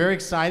someone going to be very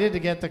excited to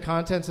get the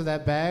contents of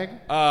that bag?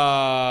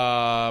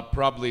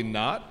 Probably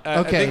not.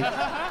 Okay.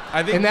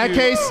 I think in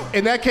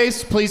that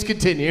case, please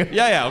continue.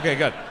 Yeah. Okay,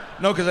 good.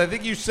 No, because I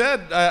think you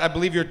said, I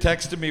believe your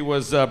text to me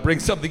was, bring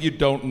something you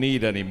don't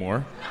need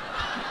anymore.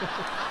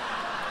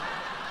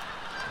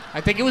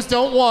 I think it was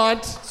don't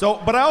want.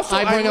 So, but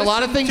I bring a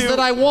lot of things that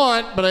I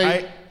want,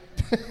 but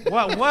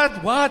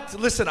What?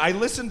 Listen, I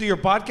listened to your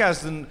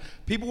podcast, and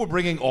people were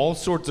bringing all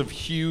sorts of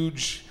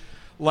huge,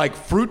 like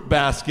fruit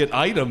basket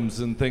items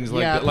and things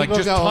like that, like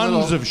just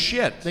tons of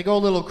shit. They go a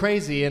little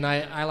crazy, and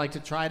I like to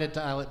try to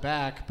dial it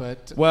back,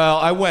 but. Well,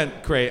 I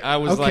went crazy. I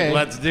was like,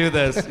 let's do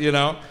this,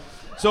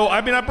 So, I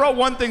mean, I brought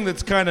one thing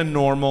that's kind of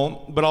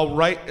normal, but I'll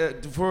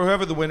write, for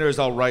whoever the winner is,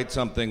 I'll write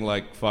something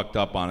like fucked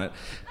up on it.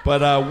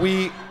 But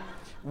we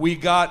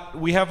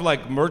have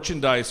like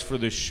merchandise for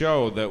the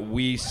show that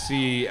we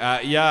see,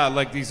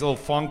 like these little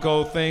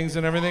Funko things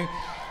and everything.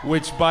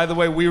 Which, by the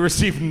way, we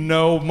receive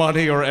no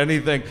money or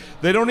anything.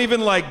 They don't even,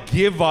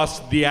 give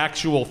us the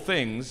actual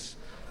things.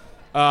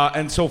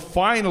 And so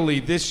finally,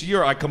 this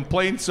year, I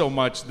complained so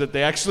much that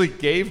they actually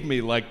gave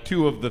me,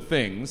 2 of the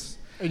things.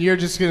 And you're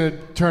just going to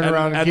turn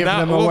around and give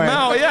them away. Well,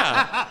 now,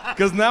 yeah.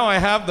 Because now I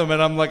have them,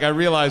 and I'm like, I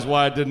realize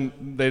why they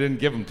didn't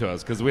give them to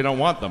us, because we don't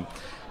want them.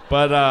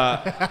 But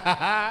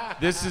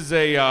this is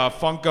a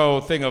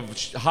Funko thing of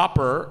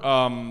Hopper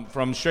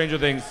from Stranger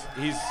Things.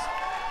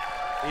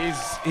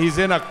 He's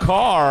in a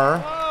car,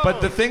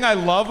 but the thing I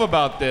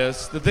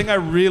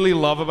really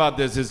love about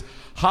this is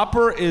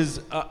Hopper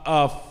is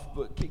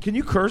can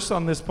you curse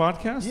on this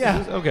podcast?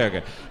 Yeah.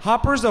 Okay.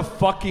 Hopper's a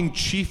fucking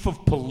chief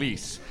of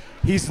police.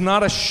 He's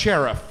not a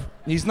sheriff.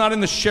 He's not in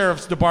the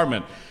sheriff's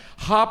department.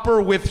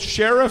 Hopper with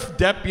sheriff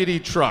deputy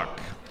truck.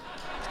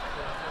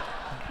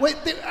 Wait,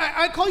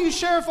 I call you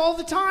sheriff all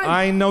the time.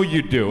 I know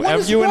you do. What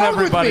is you wrong and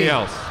everybody with me?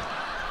 else.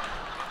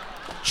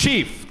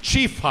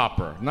 Chief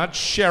Hopper, not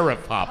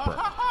Sheriff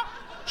Hopper.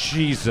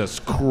 Jesus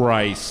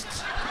Christ.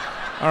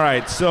 All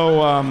right,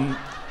 so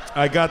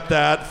I got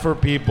that for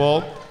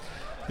people.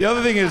 The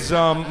other thing is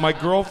my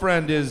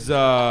girlfriend is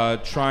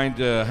trying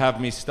to have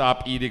me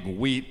stop eating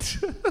wheat.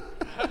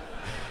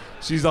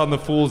 She's on the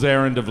fool's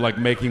errand of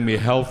making me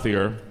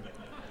healthier.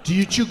 Do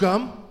you chew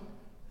gum?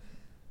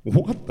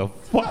 What the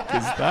fuck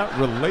is that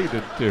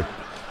related to?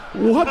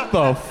 What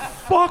the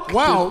fuck?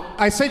 Wow,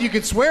 I said you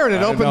could swear and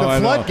it opened the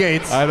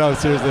floodgates. I know,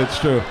 seriously, it's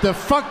true. The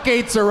fuck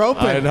gates are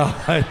open. I know.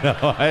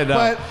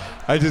 But,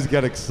 I just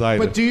get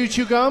excited. But do you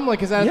chew gum?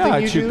 Is that a thing you do? Yeah,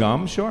 I chew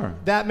gum, sure.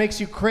 That makes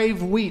you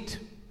crave wheat.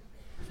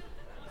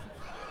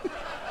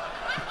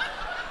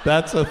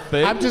 That's a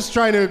thing? I'm just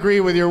trying to agree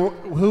with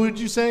who did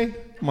you say?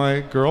 My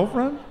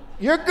girlfriend?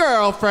 Your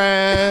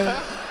girlfriend.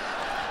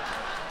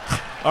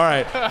 All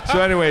right,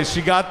 so anyway,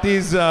 she got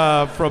these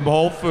from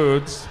Whole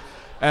Foods,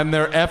 and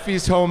they're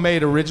Effie's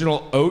homemade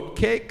original oat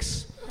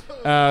cakes.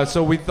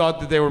 So we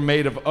thought that they were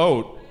made of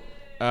oat.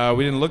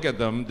 We didn't look at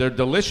them. They're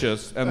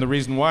delicious, and the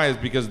reason why is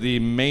because the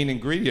main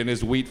ingredient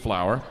is wheat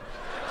flour.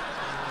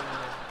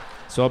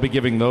 So I'll be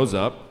giving those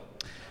up.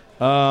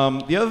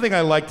 The other thing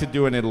I like to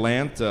do in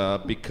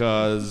Atlanta,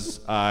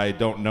 because I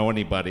don't know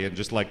anybody and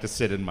just like to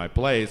sit in my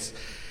place,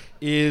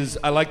 is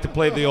I like to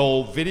play the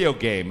old video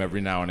game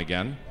every now and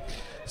again.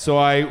 So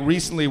I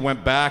recently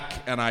went back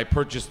and I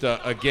purchased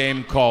a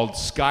game called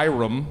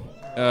Skyrim.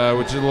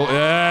 which is a little,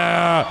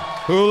 yeah.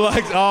 Who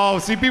likes? Oh,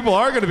 see, people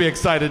are going to be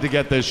excited to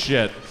get this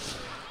shit.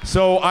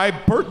 So I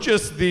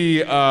purchased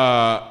the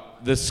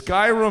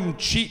Skyrim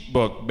cheat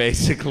book,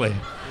 basically,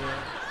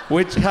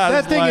 which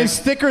has that thing is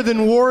thicker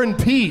than War and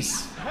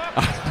Peace.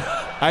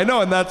 I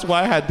know, and that's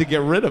why I had to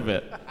get rid of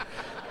it.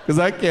 Because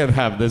I can't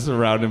have this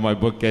around in my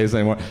bookcase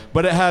anymore.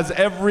 But it has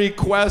every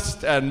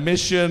quest and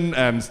mission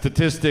and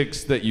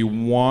statistics that you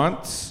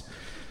want.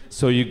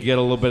 So you get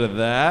a little bit of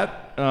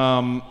that.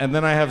 And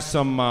then I have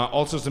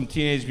also some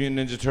Teenage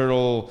Mutant Ninja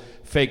Turtle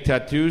fake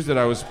tattoos that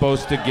I was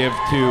supposed to give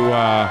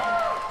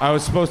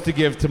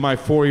to my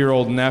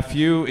 4-year-old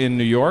nephew in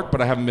New York, but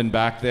I haven't been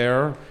back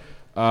there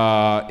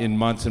in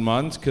months and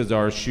months because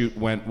our shoot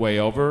went way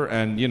over,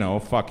 and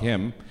fuck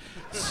him.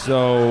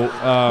 So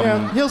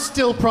yeah, he'll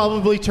still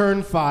probably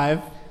turn 5.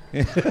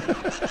 Is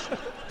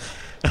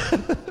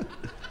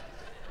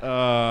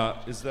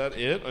that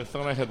it? I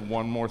thought I had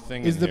one more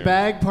thing. Is the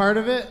bag part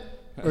of it,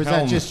 or is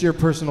that just your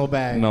personal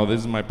bag? No,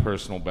 this is my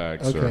personal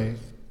bag, okay. Sir.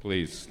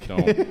 Please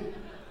don't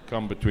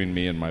come between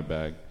me and my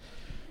bag.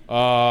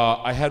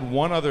 I had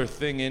one other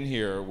thing in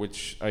here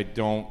which I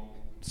don't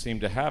seem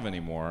to have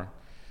anymore.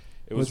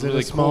 It was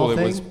really cool.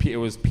 Thing? It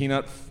was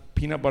peanut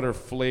butter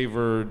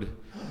flavored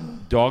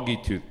doggy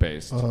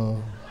toothpaste,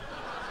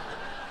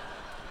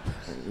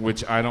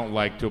 which I don't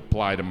like to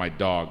apply to my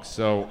dog.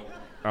 So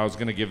I was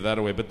going to give that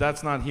away, but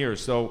that's not here.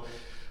 So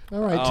all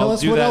right, tell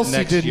us what else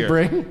you didn't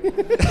bring.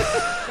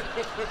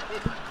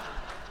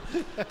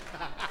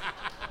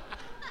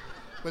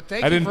 But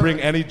I didn't bring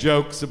any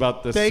jokes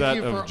about the set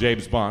of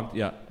James Bond.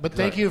 Yeah. But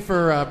thank you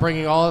for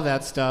bringing all of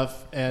that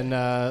stuff, and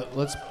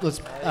let's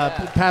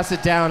pass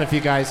it down if you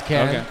guys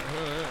can. Okay.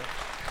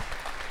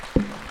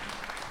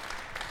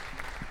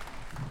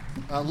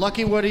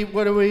 Lucky, what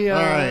do we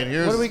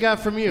got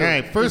from you? All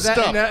right, first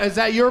up. Is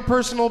that your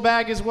personal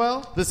bag as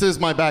well? This is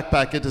my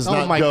backpack. It does not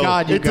go. Oh my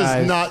God, you guys. It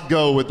does not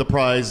go with the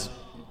prize.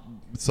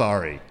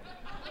 Sorry.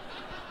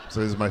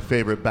 So this is my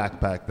favorite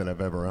backpack that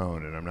I've ever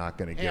owned, and I'm not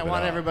going to give it up. I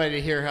want everybody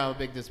to hear how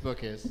big this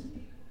book is.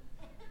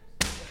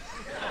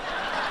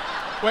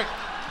 Wait.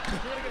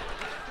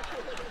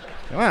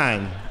 Come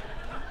on.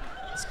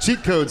 It's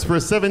cheat codes for a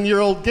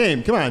 7-year-old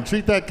game. Come on,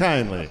 treat that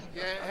kindly.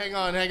 Yeah, hang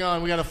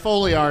on. We got a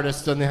Foley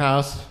artist in the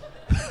house.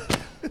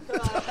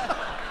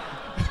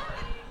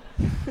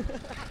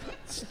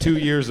 It's 2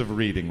 years of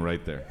reading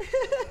right there.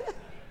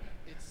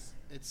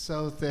 It's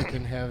so thick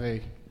and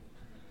heavy.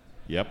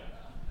 Yep.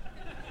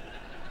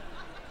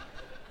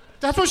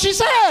 That's what she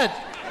said!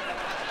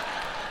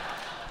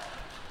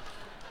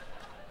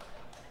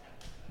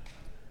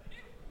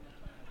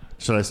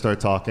 Should I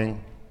start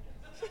talking?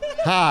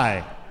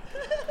 Hi.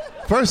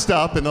 First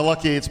up in the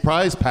Lucky Yates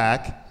prize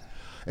pack,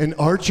 an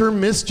Archer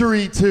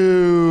mystery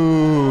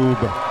tube.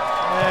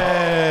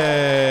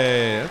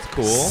 Hey, that's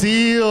cool.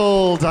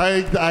 Sealed.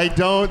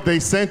 They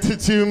sent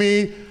it to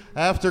me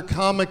after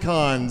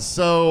Comic-Con,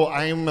 so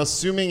I'm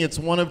assuming it's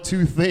one of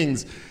two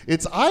things.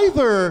 It's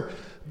either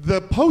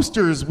the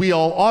posters we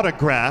all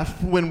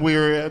autograph when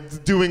we're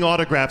doing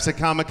autographs at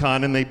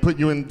Comic-Con, and they put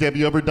you in. Have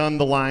you ever done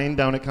the line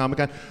down at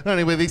Comic-Con?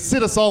 Anyway, they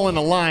sit us all in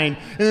a line,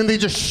 and then they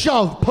just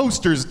shove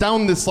posters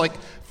down this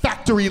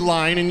factory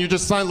line, and you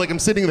just sign I'm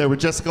sitting there with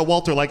Jessica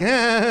Walter,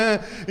 and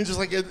just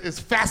as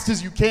fast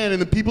as you can,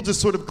 and then people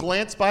just sort of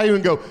glance by you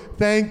and go,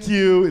 "Thank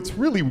you." It's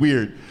really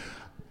weird.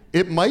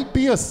 It might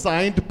be a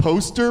signed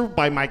poster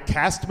by my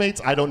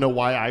castmates. I don't know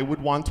why I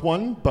would want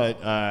one,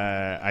 but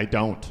I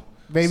don't.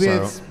 Maybe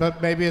it's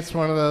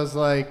one of those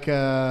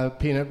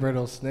peanut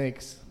brittle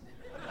snakes.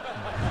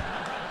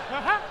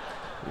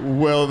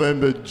 Well, then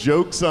the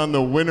joke's on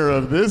the winner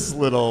of this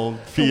little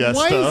fiesta.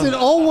 Why is it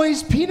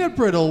always peanut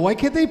brittle? Why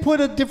can't they put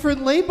a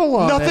different label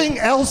on Nothing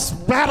else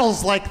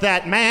rattles like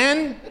that,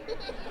 man.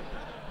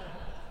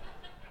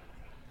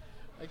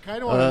 I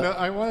kind of want to know.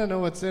 I want to know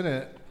what's in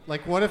it.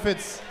 What if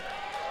it's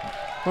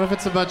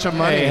a bunch of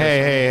money?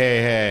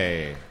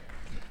 Hey.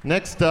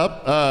 Next up,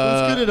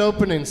 who's good at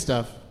opening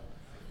stuff?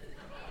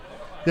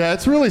 Yeah,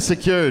 it's really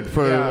secured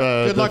for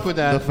good luck with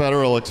that. The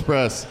Federal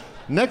Express.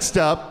 Next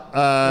up,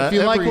 if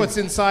you like what's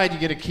inside, you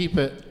get to keep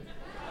it.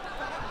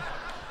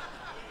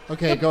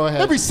 Okay, go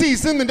ahead. Every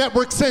season, the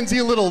network sends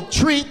you a little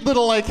treat,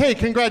 hey,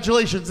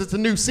 congratulations, it's a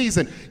new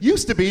season.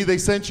 Used to be they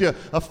sent you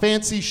a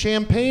fancy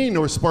champagne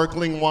or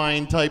sparkling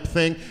wine type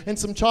thing and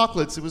some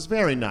chocolates. It was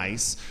very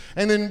nice.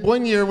 And then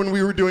one year when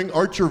we were doing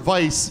Archer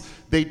Vice,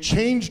 they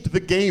changed the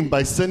game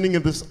by sending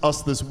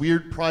us this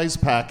weird prize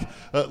pack,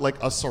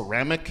 a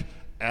ceramic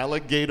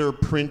alligator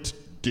print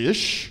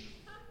dish.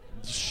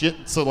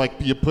 Shit, so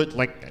you put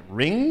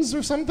rings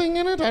or something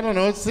in it? I don't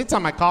know. It sits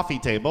on my coffee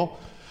table.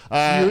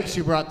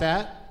 She brought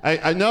that?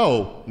 I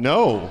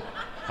no.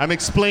 I'm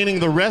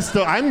explaining the rest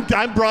of.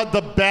 I brought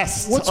the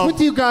best. What's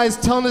with you guys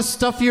telling us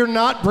stuff you're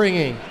not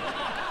bringing?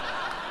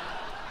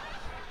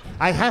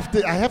 I have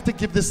to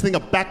give this thing a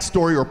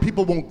backstory, or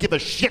people won't give a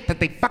shit that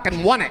they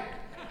fucking won it.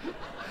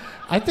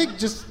 I think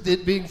just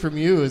it being from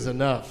you is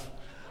enough.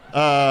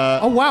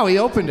 Oh wow, he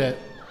opened it.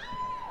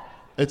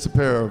 It's a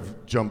pair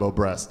of jumbo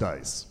brass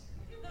dice.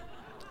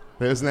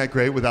 Isn't that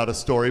great without a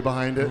story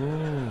behind it?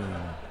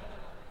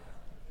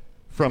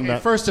 From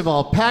that. First of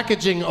all,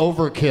 packaging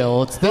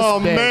overkill. It's this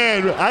big.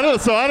 Man, I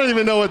don't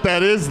even know what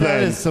that is.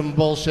 That is some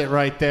bullshit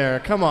right there.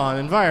 Come on,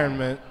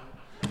 environment.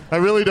 I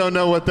really don't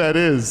know what that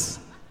is.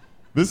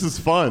 This is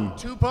fun.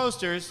 2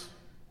 posters.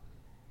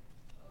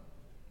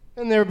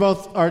 And they're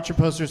both Archer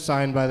posters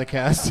signed by the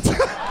cast.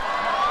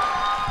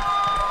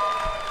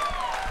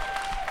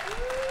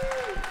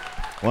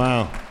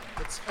 Wow.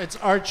 It's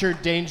Archer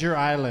Danger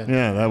Island.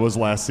 Yeah, that was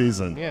last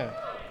season. Yeah.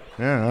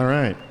 Yeah, all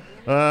right.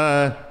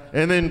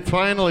 And then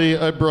finally,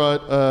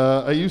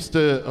 I used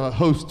to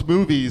host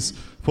movies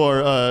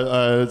for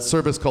a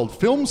service called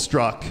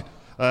Filmstruck,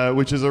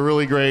 which is a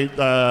really great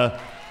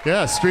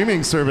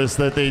streaming service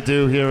that they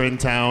do here in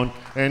town.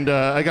 And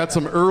I got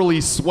some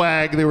early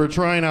swag. They were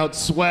trying out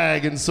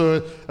swag, and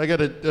so I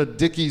got a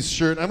Dickies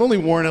shirt. I've only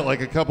worn it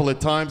like a couple of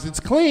times. It's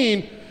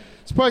clean.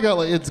 It's probably got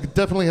it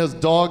definitely has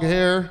dog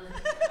hair.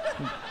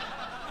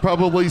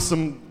 Probably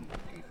some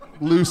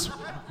loose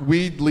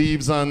weed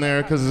leaves on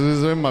there because it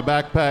was in my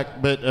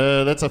backpack, but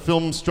that's a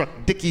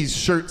Filmstruck Dickies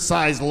shirt,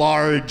 size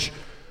large.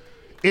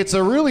 It's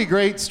a really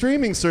great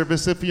streaming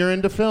service if you're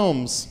into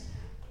films.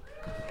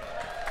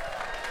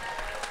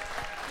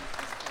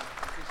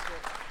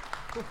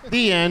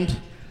 The end.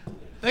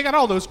 They got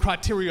all those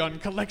Criterion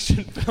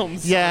Collection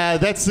films. Yeah,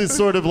 that's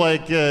sort of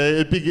like,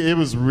 it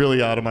was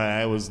really out of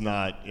I was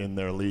not in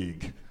their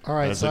league. All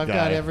right, so I've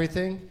got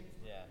everything?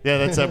 Yeah,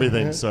 that's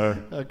everything,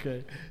 sir.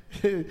 Okay.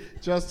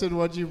 Justin,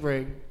 what'd you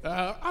bring?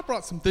 I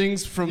brought some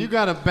things from... You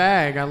got a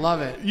bag. I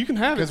love it. You can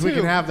have it, too. Because we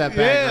can have that bag,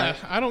 Yeah,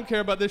 right? I don't care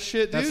about this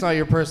shit, dude. That's not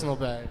your personal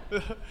bag.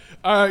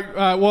 All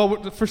right,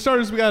 well, for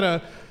starters, we got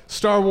a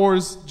Star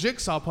Wars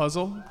jigsaw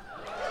puzzle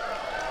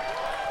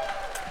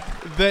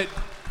that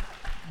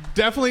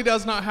definitely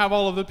does not have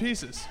all of the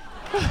pieces.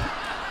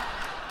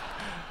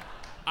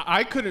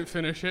 I couldn't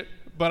finish it,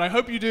 but I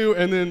hope you do,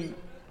 and then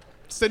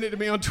send it to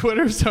me on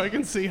Twitter so I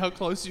can see how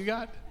close you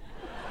got.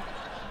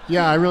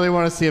 Yeah, I really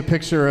want to see a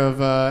picture of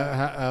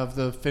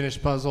the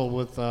finished puzzle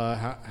with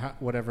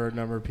whatever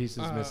number of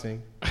pieces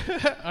missing.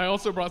 I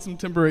also brought some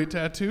Timber 8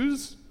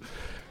 tattoos.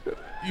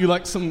 You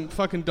like some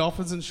fucking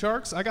dolphins and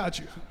sharks? I got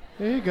you.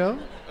 There you go.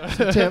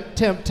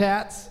 Temp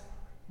tats.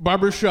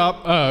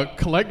 Barbershop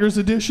collector's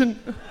edition.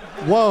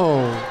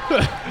 Whoa.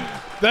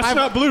 That's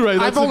not Blu-ray.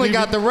 That's I've only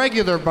got the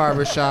regular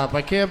barbershop.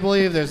 I can't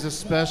believe there's a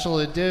special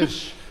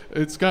edition.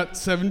 It's got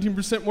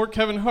 17% more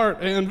Kevin Hart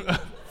and...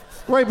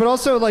 Right, but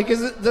also, like,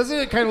 doesn't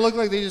it kind of look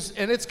like they just...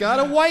 And it's got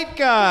a white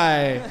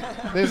guy.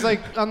 There's, like,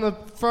 on the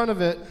front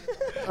of it.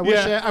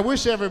 I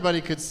wish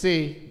everybody could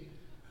see.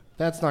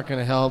 That's not going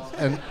to help.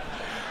 And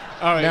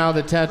all right, now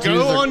the tattoos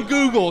go on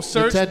Google,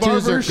 search the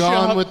tattoos barbershop.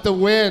 are gone with the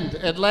wind.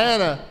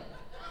 Atlanta.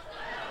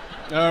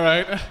 All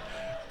right.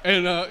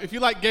 And if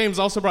you like games,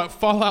 I also brought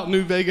Fallout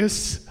New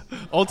Vegas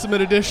Ultimate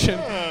Edition.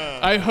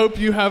 I hope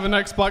you have an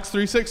Xbox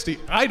 360.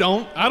 I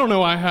don't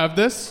know I have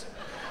this.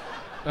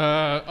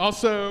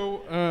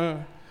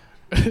 Also,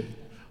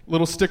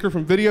 little sticker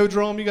from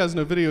Videodrome. You guys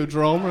know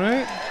Videodrome,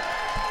 right?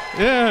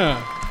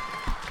 Yeah.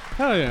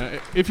 Hell yeah.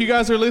 If you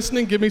guys are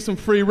listening, give me some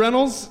free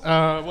rentals.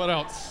 What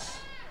else?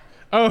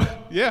 Oh,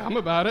 yeah, I'm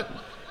about it.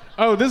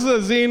 Oh, this is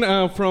a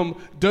zine from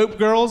Dope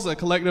Girls, a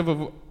collective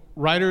of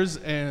writers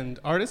and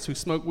artists who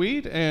smoke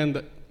weed,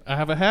 and I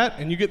have a hat,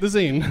 and you get the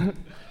zine.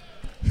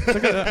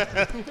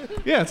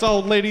 Yeah, it's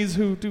all ladies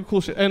who do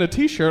cool shit. And a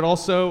t-shirt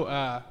also.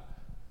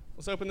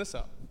 Let's open this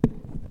up.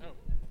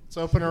 Let's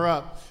open her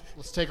up.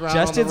 Let's take her out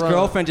Justin's on the road.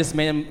 girlfriend just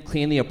made him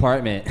clean the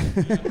apartment.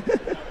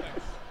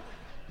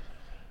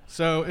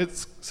 So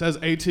it says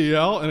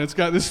ATL, and it's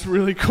got this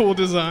really cool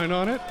design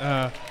on it.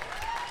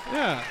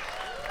 Yeah.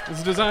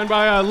 It's designed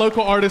by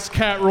local artists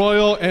Cat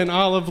Royal and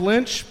Olive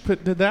Lynch.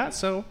 Did that,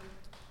 so...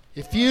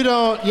 If you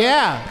don't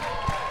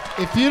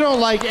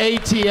like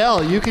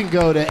ATL, you can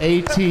go to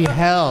AT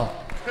Hell.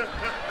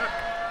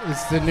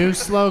 It's the new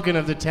slogan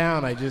of the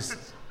town.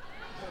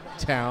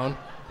 Town.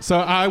 So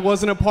I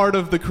wasn't a part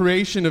of the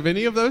creation of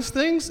any of those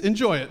things.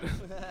 Enjoy it.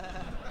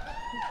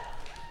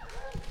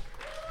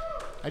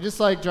 I just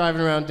like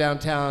driving around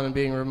downtown and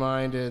being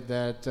reminded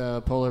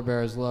that polar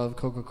bears love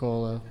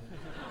Coca-Cola.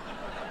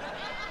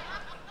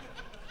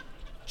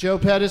 Joe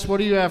Pettis, what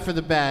do you have for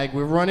the bag?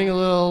 We're running a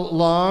little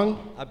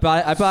long. I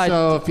bought.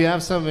 So if you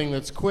have something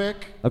that's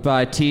quick. I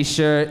bought a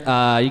t-shirt.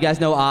 You guys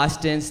know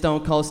Austin,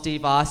 Stone Cold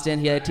Steve Austin.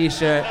 He had a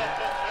t-shirt.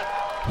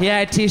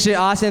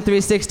 Austin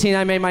 316.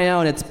 I made my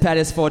own. It's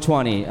Pettis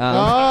 420.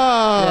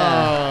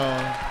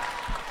 Yeah.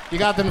 You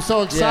got them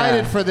so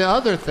excited for the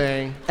other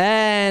thing.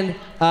 And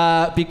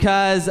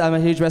because I'm a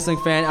huge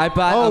wrestling fan, I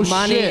bought a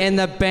Money in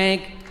the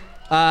Bank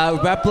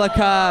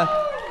replica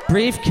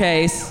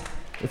briefcase.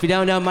 If you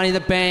don't know, Money in the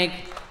Bank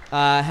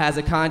has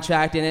a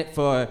contract in it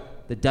for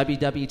the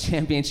WWE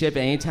Championship.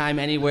 Anytime,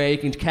 anywhere, you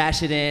can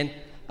cash it in.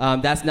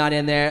 That's not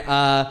in there.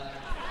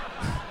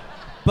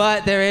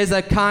 But there is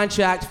a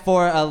contract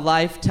for a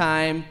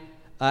lifetime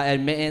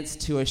admittance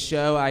to a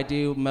show I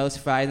do most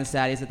Fridays and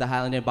Saturdays at the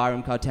Highland Inn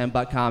Ballroom called 10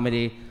 Buck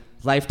Comedy.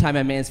 Lifetime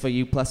admittance for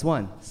you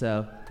 +1.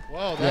 So.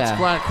 Whoa, that's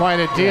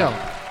quite a deal.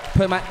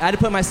 I had to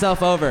put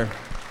myself over.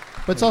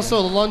 But it's also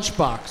a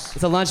lunchbox.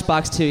 It's a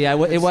lunchbox too. Yeah,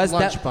 it was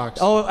lunchbox.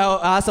 Oh,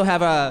 I also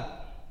have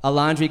a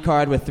laundry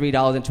card with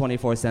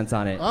 $3.24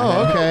 on it.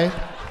 Oh, okay.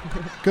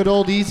 Good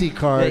old Easy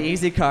Card. The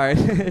Easy Card.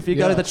 If you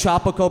go to the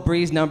Tropical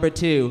Breeze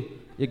 #2,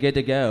 you're good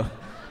to go.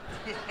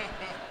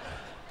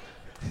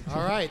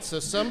 All right, so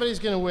somebody's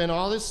going to win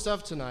all this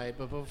stuff tonight,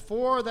 but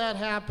before that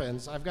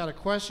happens, I've got a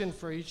question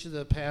for each of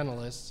the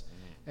panelists,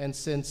 and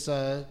since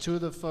two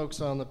of the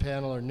folks on the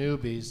panel are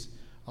newbies,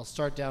 I'll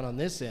start down on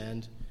this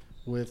end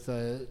with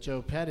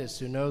Joe Pettis,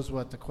 who knows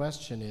what the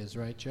question is,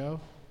 right, Joe?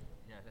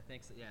 Yeah, I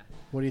think so, yeah.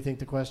 What do you think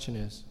the question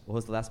is? What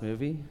was the last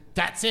movie?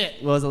 That's it.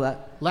 What was the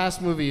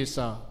last movie you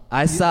saw?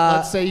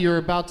 Let's say you're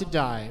about to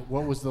die.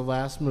 What was the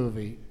last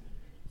movie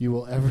you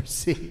will ever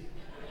see?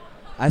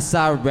 I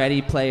saw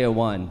Ready Player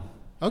One.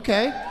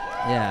 Okay.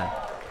 Yeah,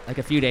 like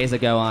a few days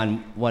ago on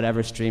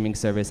whatever streaming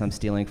service I'm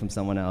stealing from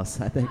someone else.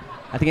 I think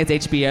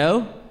it's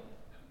HBO.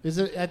 Is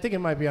it? I think it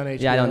might be on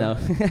HBO. Yeah, I don't know.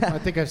 I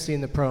think I've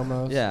seen the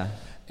promos. Yeah.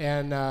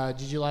 And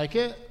did you like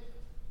it?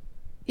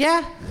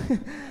 Yeah.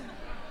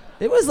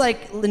 It was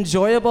like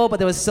enjoyable, but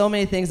there was so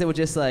many things that were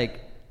just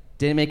like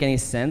didn't make any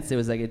sense. It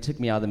was like it took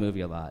me out of the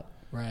movie a lot.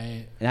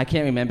 Right. And I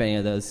can't remember any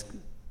of those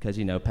because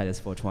Pettis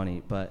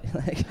 420. But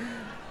like,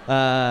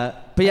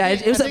 but yeah,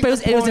 it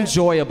was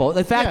enjoyable.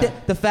 The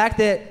fact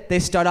that they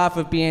start off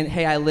with being,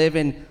 hey, I live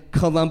in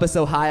Columbus,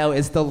 Ohio,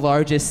 is the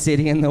largest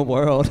city in the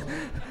world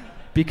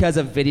because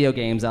of video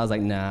games. I was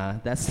like, nah,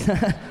 that's.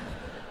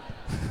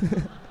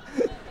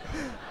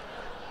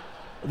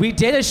 We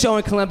did a show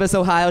in Columbus,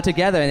 Ohio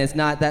together, and it's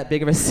not that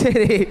big of a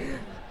city.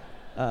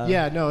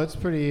 It's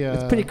pretty.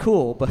 It's pretty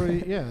cool, but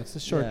it's a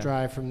short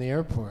drive from the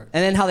airport.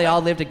 And then how they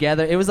all live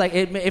together. It was like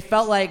it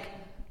felt like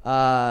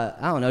I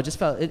don't know. It just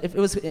felt it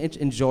was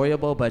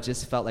enjoyable, but it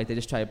just felt like they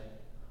just tried to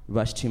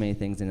rush too many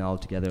things in all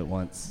together at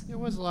once. There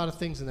was a lot of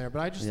things in there, but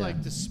I just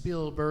like the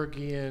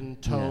Spielbergian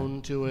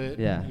tone to it.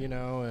 Yeah.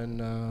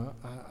 And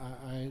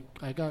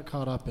I got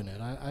caught up in it.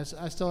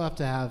 I still have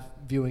to have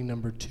viewing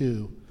number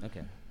 2.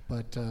 Okay.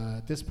 But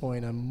at this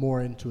point, I'm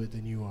more into it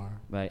than you are.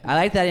 Right. I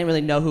like that I didn't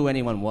really know who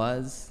anyone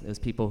was. It was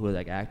people who were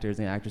like actors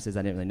and actresses.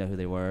 I didn't really know who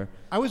they were.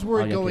 I was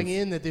worried going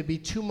in that there'd be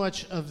too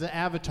much of the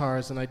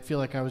avatars, and I'd feel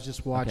like I was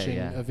just watching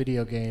a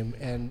video game.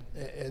 And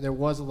there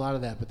was a lot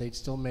of that, but they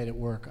still made it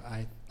work,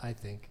 I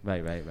think.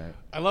 Right.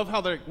 I love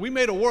how we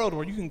made a world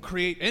where you can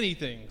create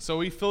anything. So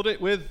we filled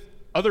it with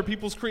other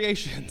people's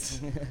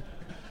creations.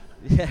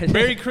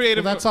 Very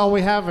creative. Well, that's all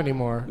we have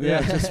anymore.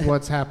 Yeah, just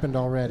what's happened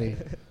already.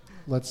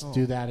 Let's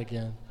do that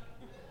again.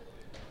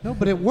 No,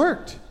 but it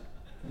worked.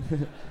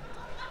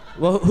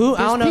 Well, I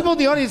don't know. People in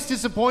the audience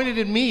disappointed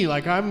in me,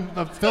 like I'm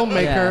a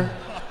filmmaker.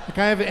 Like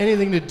I have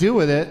anything to do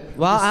with it.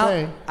 Well,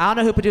 I don't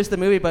know who produced the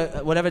movie,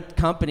 but whatever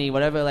company,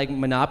 whatever like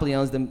monopoly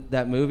owns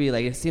that movie,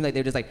 like it seemed like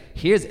they were just like,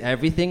 here's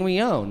everything we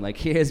own. Like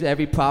here's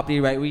every property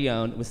right we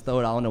own. Let's throw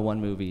it all into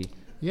one movie.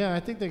 Yeah, I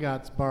think they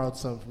borrowed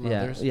some from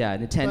others. Yeah,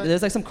 Nintendo.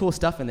 There's like some cool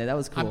stuff in there. That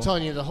was cool. I'm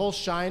telling you, the whole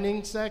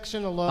Shining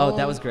section alone. Oh,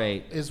 that was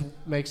great.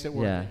 Makes it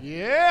work.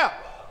 Yeah.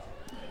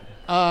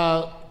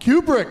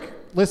 Kubrick.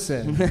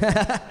 Listen,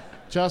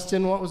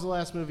 Justin, what was the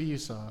last movie you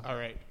saw? All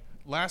right.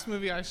 Last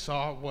movie I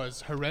saw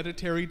was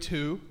Hereditary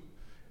 2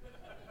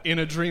 in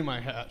a dream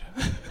I had.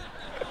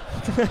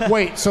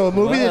 Wait, so a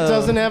movie that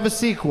doesn't have a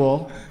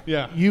sequel,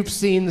 you've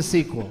seen the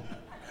sequel.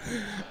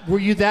 Were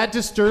you that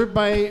disturbed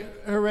by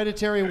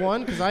Hereditary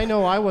 1? Because I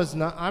know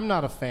I'm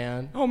not a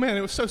fan. Oh man,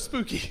 it was so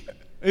spooky.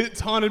 It's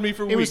haunted me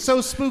for weeks. It was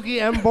so spooky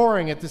and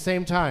boring at the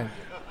same time.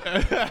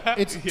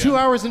 It's 2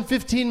 hours and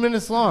 15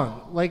 minutes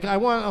long. Like, I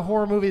want a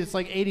horror movie that's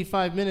like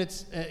 85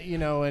 minutes,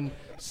 and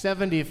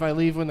 70 if I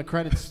leave when the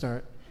credits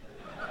start.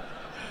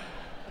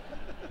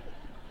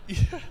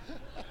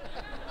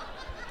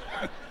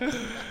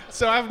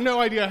 So I have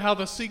no idea how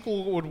the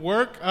sequel would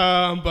work,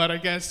 but I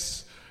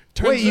guess...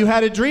 Wait, you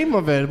had a dream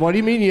of it. What do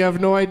you mean you have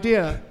no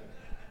idea?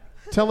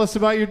 Tell us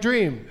about your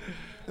dream.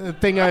 The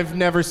thing I've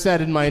never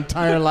said in my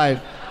entire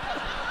life.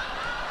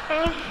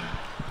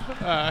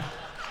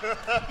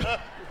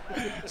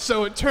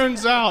 So it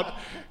turns out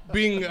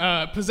being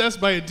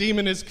possessed by a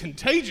demon is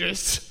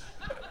contagious.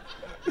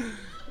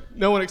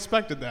 No one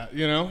expected that,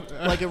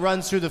 Like it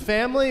runs through the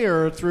family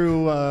or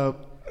through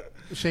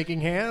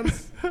shaking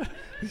hands?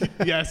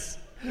 Yes.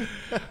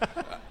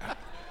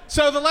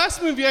 So the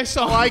last movie I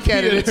saw I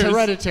get it. It's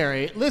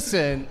Hereditary.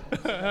 Listen,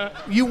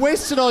 you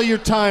wasted all your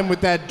time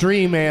with that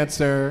dream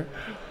answer.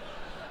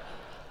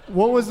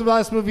 What was the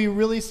last movie you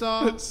really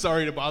saw?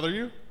 Sorry to bother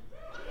you.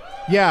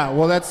 Yeah,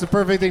 well, that's the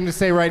perfect thing to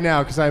say right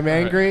now because I'm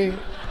angry. Right.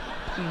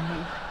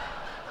 Mm-hmm.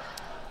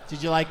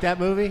 Did you like that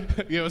movie?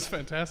 Yeah, it was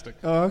fantastic.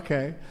 Oh,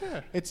 okay. Yeah.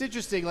 It's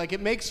interesting. Like,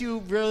 it makes you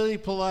really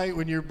polite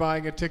when you're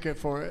buying a ticket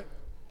for it.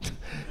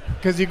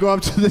 Because you go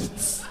up to the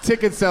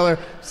ticket seller,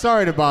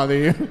 sorry to bother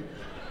you.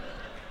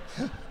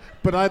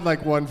 But I'd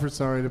like one for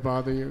sorry to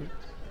bother you.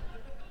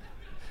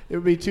 It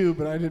would be 2,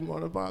 but I didn't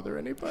want to bother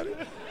anybody.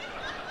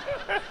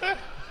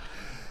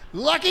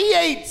 Lucky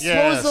Yates,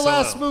 what was the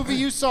last movie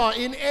you saw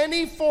in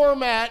any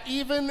format,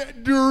 even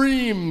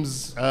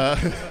dreams?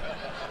 The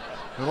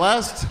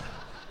last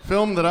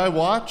film that I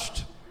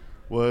watched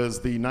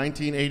was the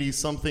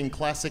 1980-something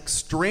classic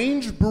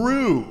Strange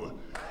Brew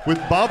with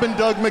Bob and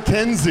Doug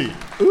McKenzie.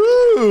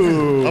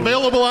 Ooh!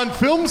 Available on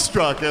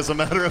Filmstruck, as a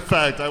matter of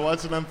fact. I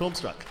watched it on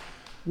Filmstruck.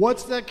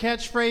 What's the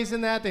catchphrase in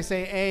that? They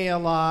say a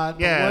lot.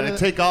 Yeah,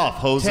 take off,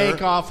 hoser.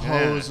 Take off,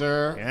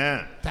 hoser.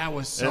 Yeah. That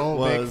was so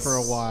big for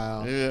a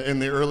while. In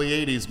the early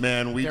 80s,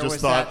 man, we There just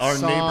was thought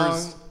that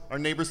our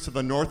neighbors to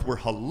the north were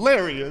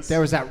hilarious. There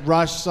was that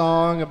Rush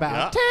song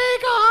about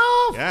take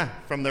off. Yeah,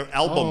 from their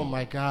album. Oh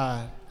my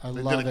God, They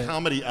love did a it.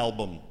 comedy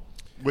album,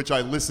 which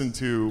I listened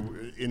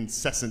to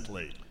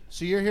incessantly.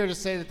 So you're here to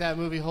say that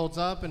movie holds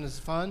up and is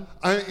fun?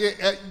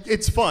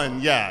 It's fun,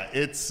 yeah.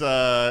 It's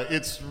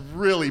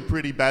really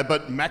pretty bad.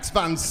 But Max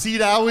von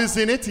Sydow is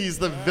in it. He's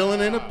the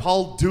villain in it.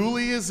 Paul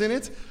Dooley is in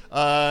it.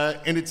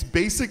 And it's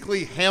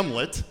basically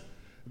Hamlet.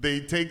 They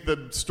take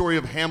the story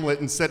of Hamlet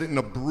and set it in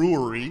a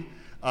brewery.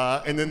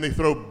 And then they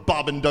throw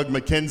Bob and Doug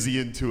McKenzie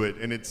into it.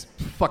 And it's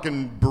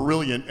fucking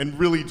brilliant and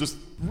really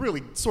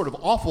sort of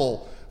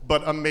awful,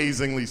 but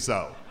amazingly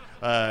so.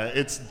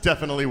 It's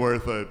definitely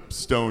worth a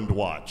stoned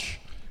watch.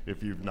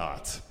 If you've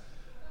not,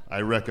 I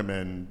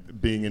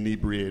recommend being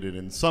inebriated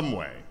in some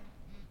way.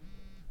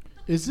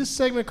 Is this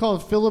segment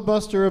called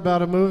Filibuster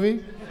About a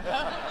Movie?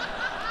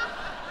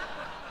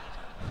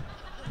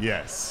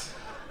 Yes.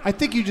 I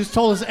think you just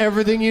told us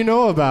everything you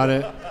know about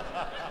it.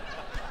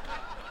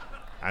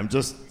 I'm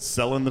just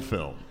selling the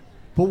film.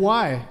 But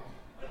why?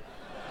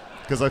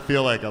 Because I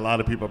feel like a lot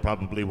of people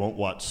probably won't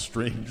watch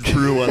Strange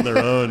Brew on their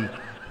own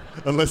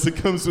unless it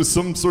comes with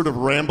some sort of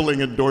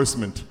rambling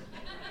endorsement.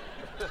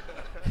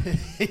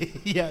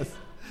 Yes.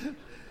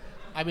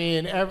 I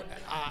mean,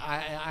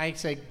 I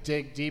say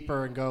dig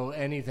deeper and go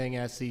anything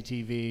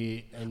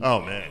SCTV. And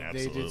oh, man,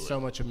 absolutely. They did so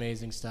much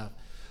amazing stuff.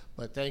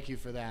 But thank you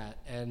for that.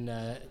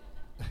 And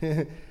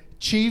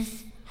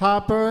Chief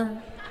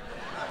Hopper.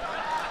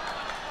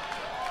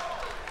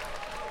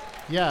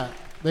 Yeah,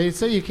 they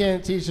say you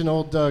can't teach an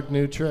old Doug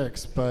new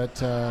tricks, but...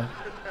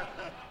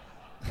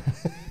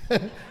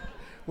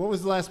 What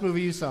was the last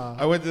movie you saw?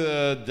 I went to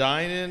the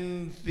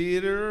Dine-In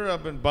Theater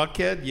up in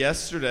Buckhead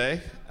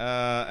yesterday,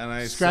 and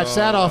I Scratch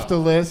that off the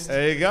list.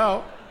 There you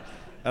go.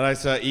 And I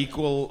saw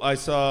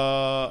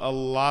a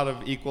lot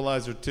of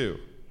Equalizer 2.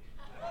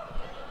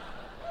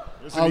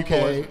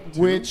 Okay,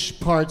 which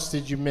parts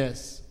did you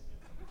miss?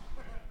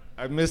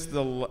 I missed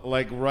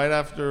right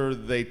after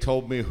they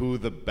told me who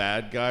the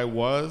bad guy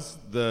was,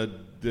 the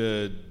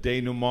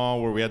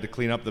denouement where we had to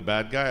clean up the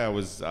bad guy.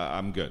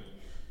 I'm good.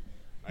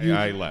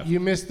 I left.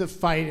 You missed the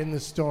fight in the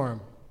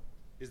storm.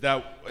 Is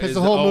that because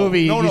the whole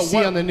movie you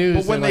see on the news?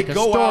 But when that, they a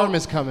go storm out,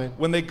 is coming.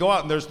 When they go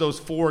out and there's those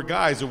 4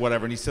 guys or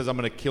whatever, and he says, "I'm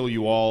going to kill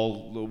you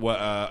all."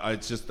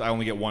 It's just I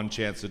only get one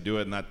chance to do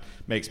it, and that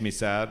makes me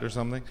sad or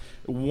something.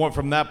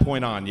 From that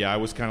point on, yeah, I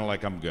was kind of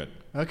like, I'm good.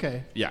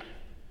 Okay. Yeah.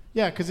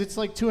 Yeah, because it's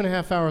like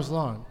 2.5 hours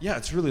long. Yeah,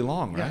 it's really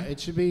long, right? Yeah, it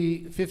should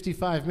be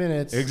 55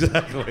 minutes.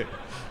 Exactly.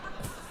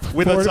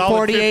 With a solid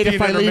 48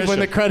 if I leave intermission. when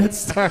the credits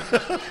start.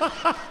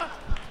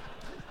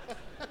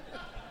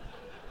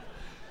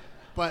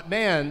 But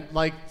man,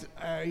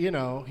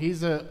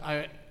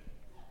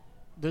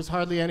 there's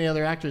hardly any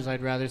other actors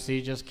I'd rather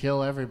see just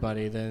kill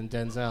everybody than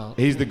Denzel.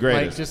 He's the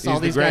greatest. Like, all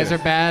these guys are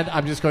bad.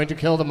 I'm just going to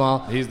kill them all.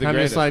 He's the I'm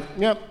greatest. just like,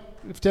 yep.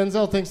 If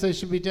Denzel thinks they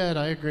should be dead,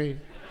 I agree.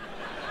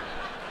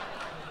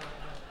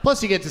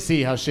 Plus, you get to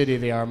see how shitty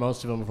they are,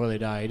 most of them, before they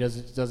die. He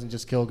doesn't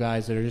just kill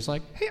guys that are just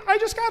like, hey, I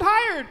just got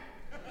hired.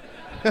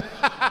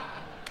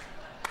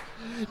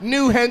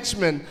 New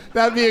henchman.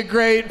 That'd be a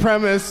great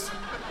premise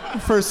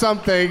for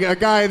something. A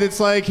guy that's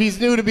like, he's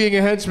new to being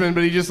a henchman,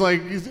 but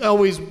he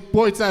always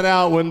points that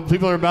out when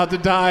people are about to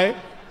die.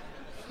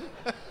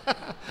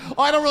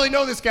 Oh, I don't really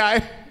know this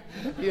guy.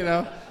 You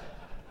know?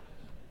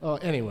 Oh,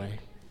 anyway.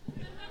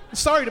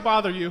 Sorry to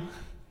bother you.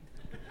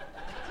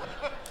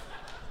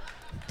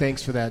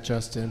 Thanks for that,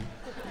 Justin.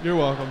 You're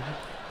welcome.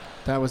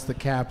 That was the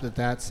cap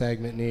that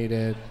segment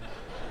needed.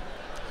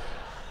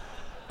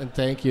 And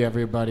thank you,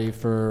 everybody,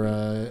 for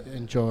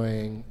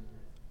enjoying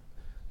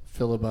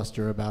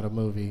Filibuster About a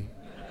Movie.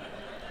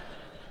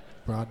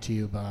 Brought to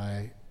you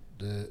by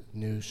the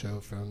new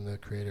show from the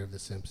creator of The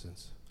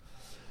Simpsons.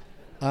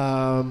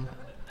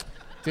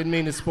 Didn't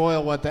mean to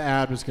spoil what the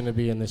ad was going to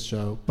be in this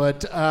show.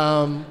 But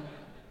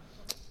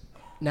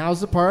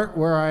now's the part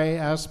where I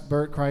ask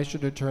Bert Kreischer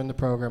to turn the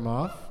program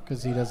off,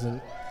 because he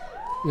doesn't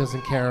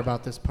care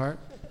about this part.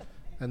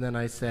 And then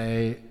I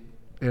say,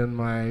 in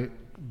my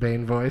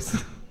Bane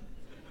voice,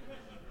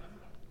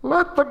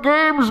 let the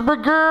games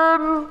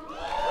begin!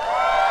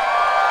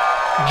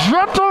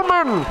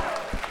 Gentlemen,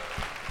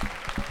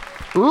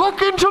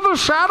 look into the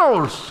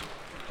shadows!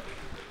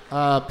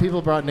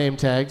 People brought name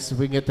tags. If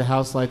we can get the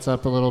house lights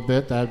up a little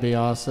bit, that'd be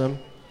awesome.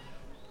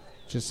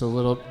 Just a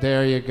little,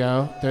 there you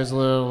go. There's a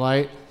little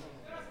light.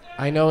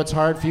 I know it's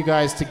hard for you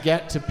guys to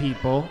get to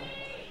people,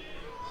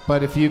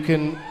 but if you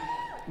can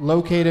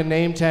locate a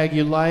name tag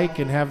you like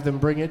and have them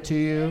bring it to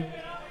you,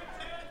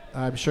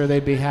 I'm sure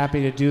they'd be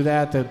happy to do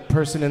that. The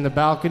person in the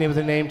balcony with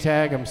a name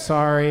tag, I'm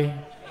sorry.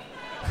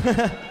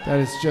 That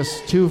is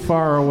just too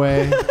far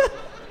away.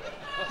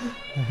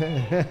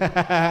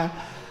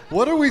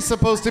 What are we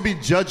supposed to be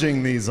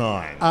judging these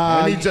on?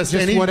 Just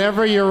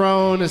whatever your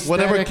own aesthetic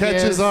whatever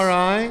catches is. our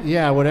eye?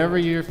 Yeah, whatever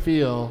you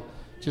feel.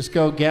 Just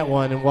go get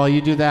one. And while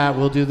you do that,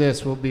 we'll do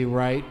this. We'll be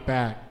right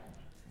back.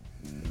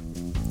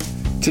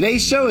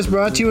 Today's show is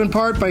brought to you in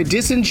part by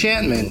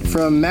Disenchantment.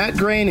 From Matt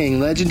Groening,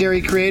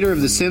 legendary creator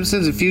of The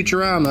Simpsons and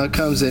Futurama,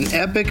 comes an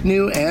epic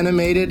new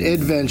animated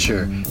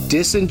adventure,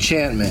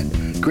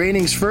 Disenchantment.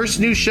 Groening's first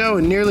new show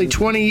in nearly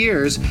 20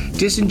 years,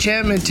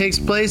 Disenchantment takes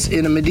place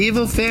in a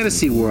medieval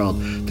fantasy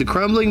world, the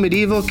crumbling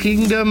medieval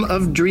kingdom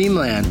of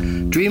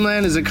Dreamland.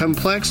 Dreamland is a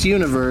complex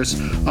universe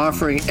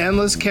offering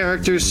endless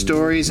characters,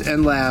 stories,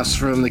 and laughs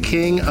from the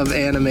king of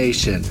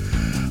animation.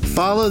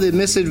 Follow the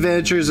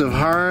misadventures of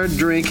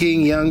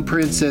hard-drinking young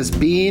Princess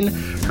Bean,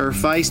 her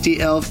feisty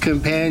elf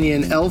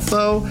companion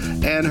Elfo,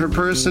 and her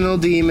personal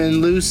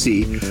demon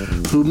Lucy,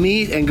 who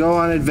meet and go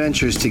on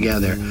adventures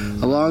together.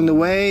 Along the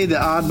way, the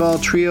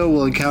oddball trio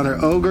will encounter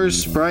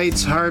ogres,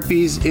 sprites,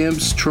 harpies,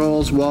 imps,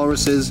 trolls,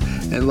 walruses,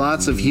 and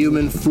lots of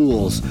human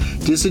fools.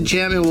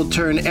 Disenchantment will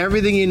turn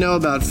everything you know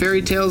about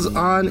fairy tales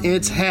on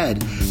its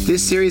head.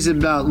 This series is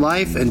about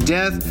life and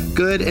death,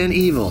 good and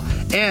evil,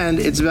 and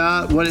it's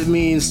about what it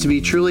means to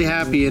be truly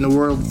happy in a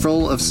world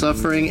full of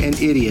suffering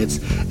and idiots,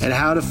 and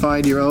how to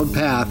find your own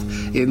path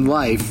in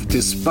life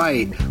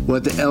despite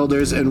what the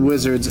elders and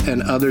wizards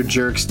and other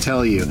jerks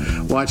tell you.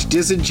 Watch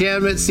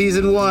Disenchantment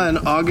Season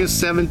 1, August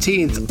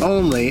 17th,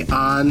 only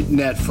on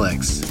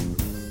Netflix.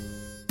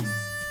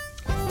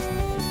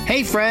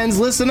 Hey friends,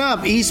 listen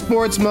up.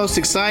 Esports' most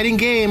exciting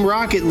game,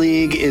 Rocket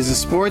League, is a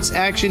sports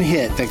action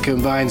hit that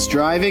combines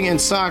driving and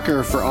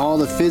soccer for all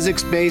the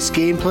physics-based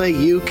gameplay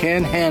you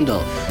can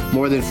handle.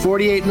 More than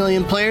 48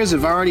 million players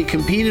have already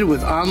competed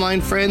with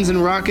online friends in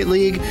Rocket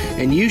League,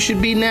 and you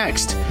should be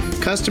next.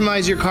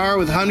 Customize your car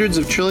with hundreds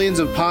of trillions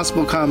of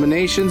possible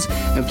combinations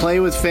and play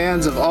with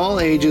fans of all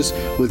ages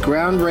with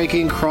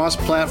groundbreaking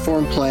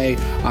cross-platform play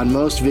on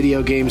most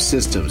video game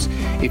systems.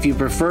 If you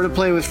prefer to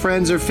play with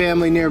friends or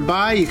family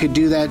nearby, you could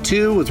do that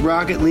too with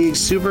Rocket League's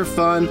super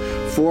fun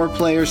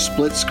 4-player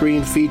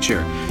split-screen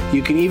feature.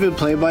 You can even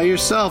play by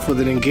yourself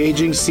with an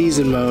engaging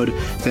season mode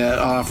that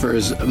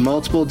offers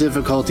multiple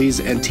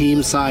difficulties and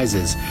team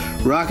sizes.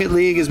 Rocket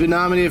League has been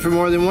nominated for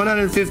more than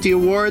 150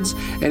 awards,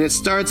 and it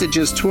starts at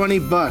just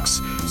 $20,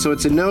 so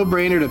it's a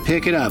no-brainer to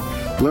pick it up.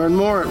 Learn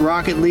more at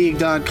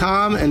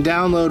RocketLeague.com and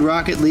download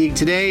Rocket League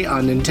today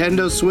on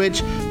Nintendo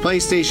Switch,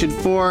 PlayStation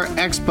 4,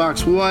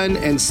 Xbox One,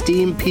 and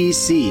Steam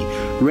PC.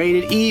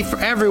 Rated E for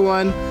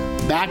everyone.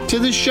 Back to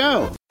the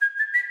show.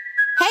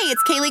 Hey,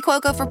 it's Kaylee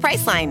Cuoco for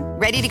Priceline.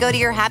 Ready to go to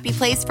your happy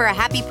place for a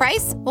happy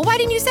price? Well, why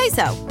didn't you say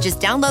so? Just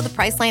download the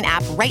Priceline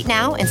app right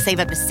now and save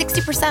up to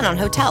 60% on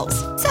hotels.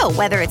 So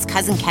whether it's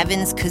Cousin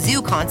Kevin's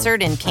Kazoo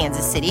Concert in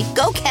Kansas City,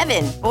 go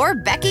Kevin, or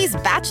Becky's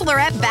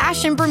Bachelorette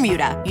Bash in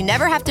Bermuda, you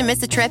never have to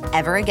miss a trip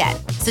ever again.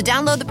 So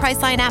download the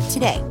Priceline app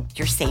today.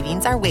 Your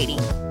savings are waiting.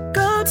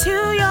 Go to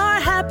your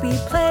happy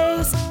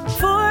place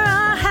for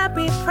a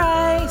happy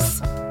price.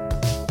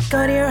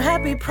 Go to your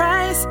happy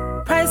price,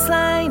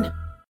 Priceline.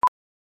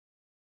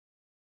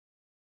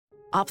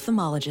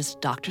 Ophthalmologist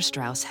Dr.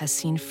 Strauss has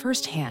seen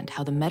firsthand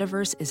how the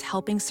metaverse is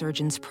helping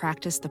surgeons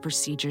practice the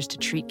procedures to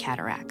treat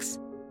cataracts.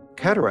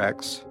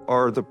 Cataracts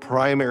are the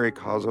primary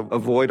cause of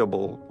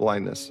avoidable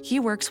blindness. He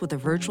works with a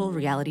virtual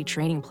reality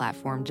training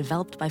platform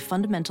developed by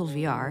Fundamental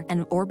VR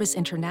and Orbis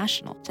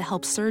International to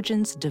help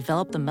surgeons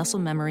develop the muscle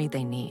memory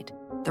they need.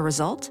 The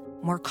result?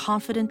 More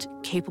confident,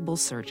 capable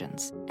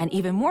surgeons. And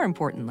even more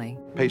importantly,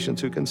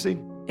 patients who can see.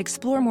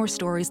 Explore more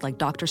stories like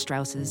Dr.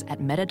 Strauss's at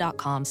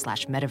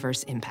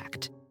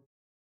meta.com/metaverseimpact.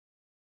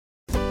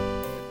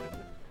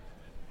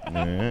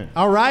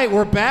 All right,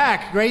 we're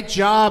back. Great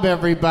job,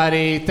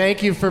 everybody.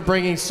 Thank you for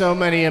bringing so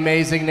many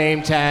amazing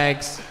name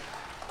tags.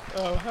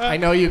 I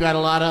know you got a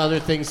lot of other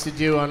things to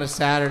do on a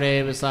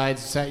Saturday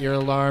besides set your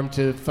alarm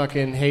to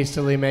fucking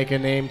hastily make a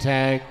name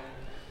tag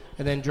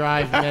and then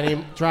drive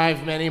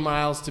many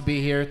miles to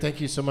be here.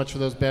 Thank you so much for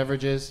those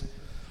beverages.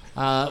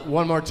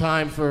 One more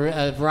time for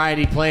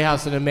Variety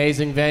Playhouse, an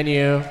amazing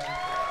venue.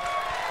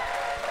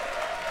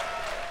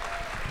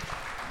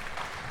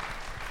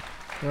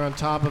 They're on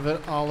top of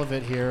it, all of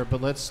it here, but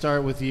let's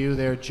start with you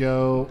there,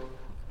 Joe.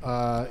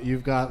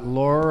 You've got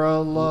Laura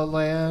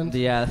Land.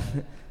 Yeah.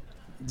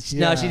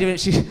 No, she didn't.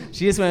 She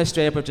just went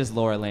straight up with just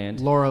Laura Land.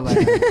 Laura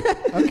Land.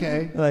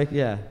 Okay. Like,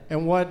 yeah.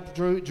 And what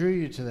drew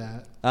you to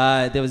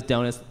that? There was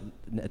donuts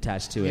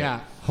attached to it. Yeah.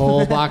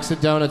 Whole box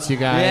of donuts, you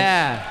guys.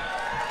 Yeah.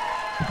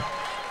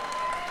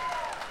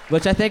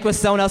 Which I think was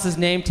someone else's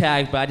name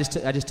tag, but I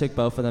just took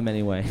both of them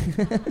anyway.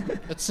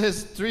 It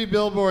says 3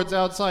 billboards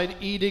outside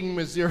Eating,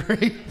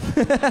 Missouri.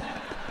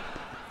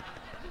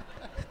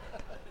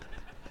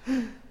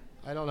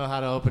 I don't know how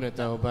to open it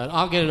though, but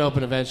I'll get it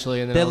open eventually.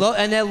 And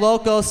then they're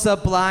local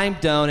Sublime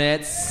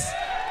Donuts.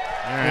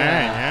 All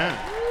right, yeah.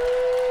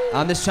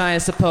 I'm just trying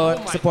to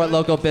support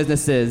local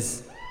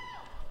businesses.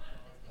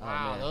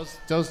 Wow,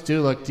 those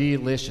do look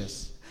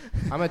delicious.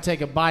 I'm gonna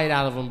take a bite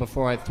out of them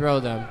before I throw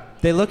them.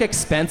 They look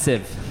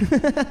expensive.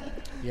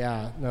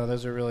 Yeah, no,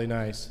 those are really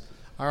nice.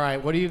 All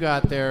right, what do you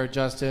got there,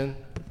 Justin?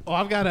 Oh,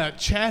 I've got a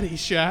Chatty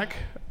Shack.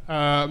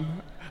 I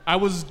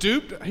was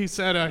duped. He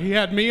said he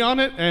had me on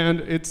it,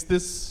 and it's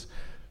this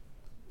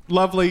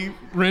lovely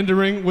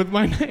rendering with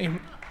my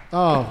name.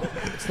 Oh,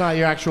 it's not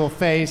your actual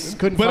face.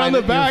 Couldn't but find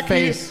on the back, your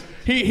face.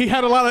 He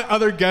had a lot of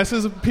other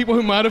guesses of people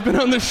who might have been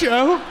on the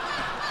show.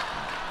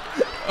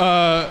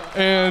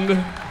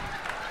 And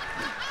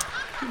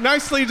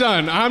nicely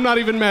done. I'm not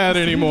even mad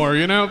anymore,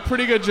 you know?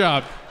 Pretty good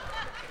job.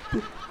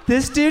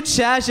 This dude,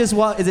 Chad, is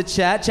it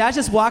Chad? Chad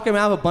just walking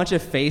around with a bunch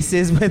of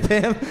faces with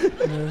him.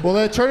 Well,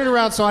 then turn it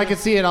around so I can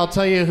see it. I'll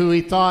tell you who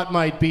he thought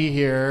might be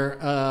here.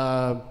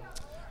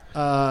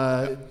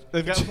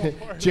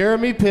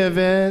 Jeremy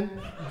Piven.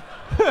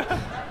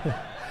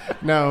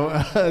 No,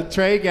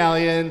 Trey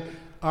Gallion,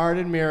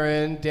 Arden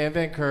Mirren, Dan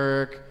Van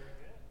Kirk.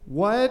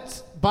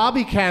 What?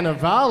 Bobby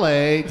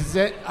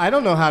Cannavale. I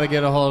don't know how to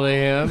get a hold of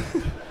him.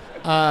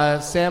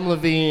 Sam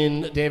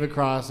Levine, David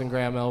Cross, and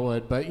Graham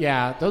Elwood. But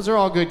yeah, those are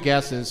all good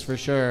guesses for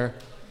sure.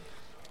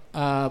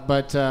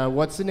 But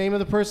what's the name of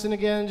the person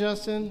again,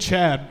 Justin?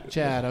 Chad.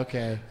 Chad,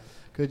 okay.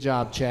 Good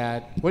job,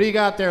 Chad. What do you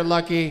got there,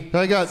 Lucky?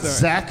 I got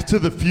Zach to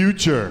the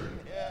Future.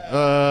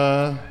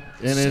 And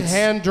it's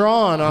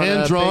hand-drawn on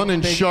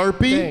in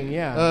Sharpie thing,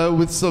 yeah.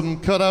 With some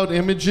cutout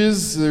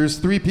images. There's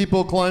 3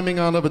 people climbing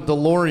out of a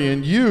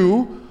DeLorean.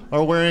 You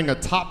are wearing a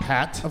top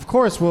hat. Of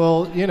course,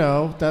 well, you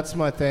know, that's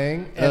my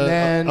thing. And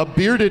then a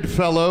bearded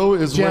fellow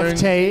is wearing... Jeff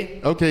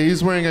Tate. Okay,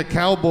 he's wearing a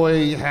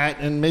cowboy hat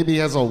and maybe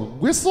has a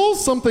whistle,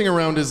 something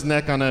around his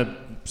neck on a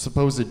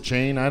supposed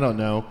chain. I don't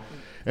know.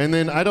 And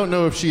then I don't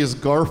know if she is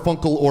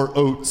Garfunkel or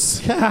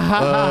Oates.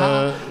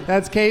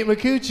 That's Kate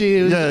Micucci,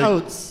 who's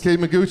Oates. Kate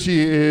Micucci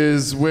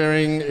is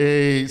wearing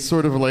a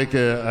sort of like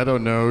a, I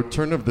don't know,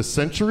 turn of the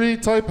century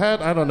type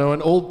hat. I don't know,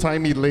 an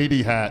old-timey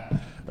lady hat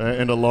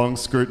and a long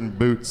skirt and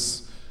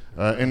boots.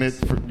 And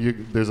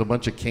there's a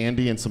bunch of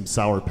candy and some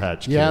Sour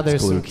Patch Kids. Yeah,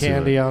 there's some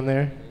candy on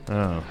there.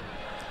 Oh.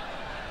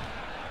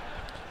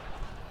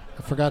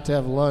 I forgot to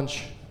have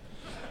lunch.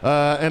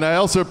 And I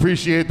also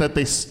appreciate that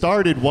they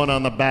started one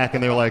on the back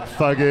and they were like,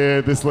 fuck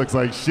it, this looks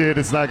like shit,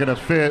 it's not gonna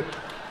fit.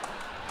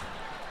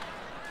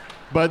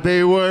 But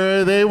they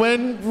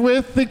went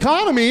with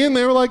economy and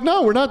they were like,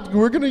 no,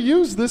 we're gonna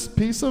use this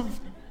piece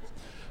of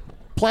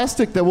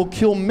plastic that will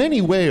kill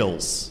many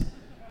whales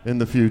in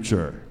the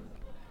future.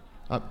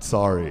 I'm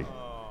sorry,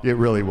 it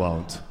really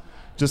won't.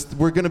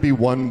 We're gonna be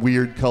one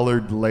weird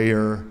colored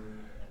layer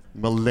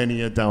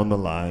millennia down the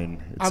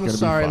line. I'm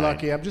sorry,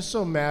 Lucky. I'm just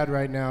so mad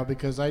right now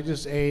because I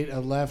just ate a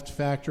left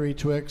factory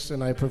Twix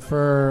and I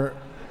prefer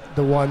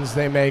the ones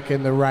they make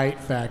in the right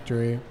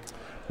factory.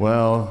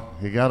 Well,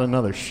 you got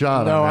another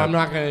shot. No, on that. I'm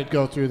not going to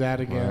go through that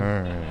again.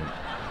 All right.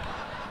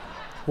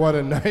 What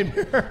a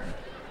nightmare.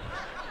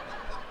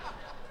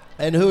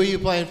 And who are you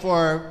playing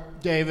for,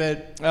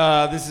 David?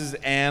 This is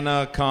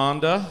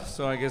Anaconda,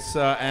 so I guess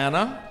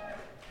Anna.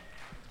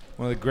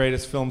 One of the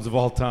greatest films of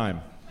all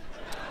time.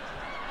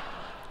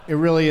 It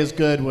really is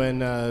good when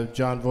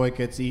John Voight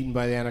gets eaten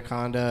by the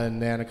anaconda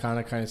and the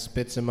anaconda kind of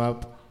spits him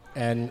up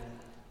and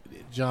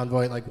John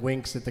Voight like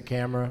winks at the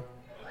camera.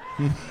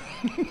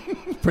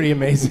 Pretty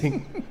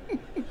amazing.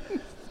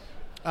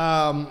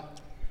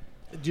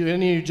 Do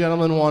any of you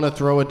gentlemen want to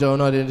throw a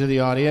donut into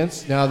the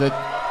audience? Now the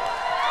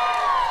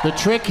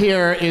trick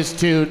here is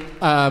to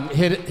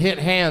hit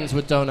hands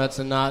with donuts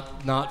and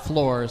not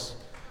floors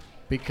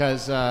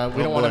because we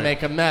don't want to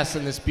make a mess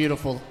in this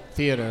beautiful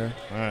theater.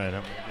 All right, I'm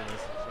gonna give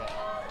this a shot.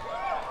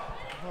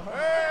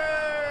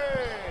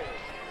 Hey!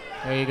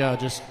 There you go.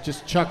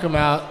 Just chuck them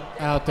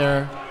out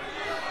there.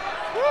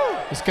 Woo!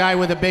 This guy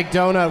with a big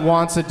donut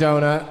wants a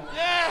donut.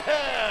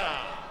 Yeah!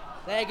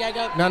 There you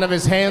go. None of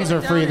his hands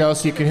are free though,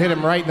 so you can hit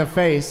him right in the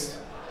face.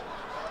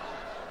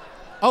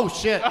 Oh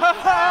shit! Oh!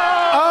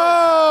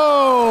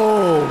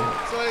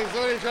 Somebody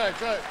try.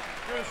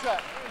 Give it a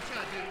shot.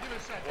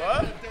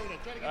 What?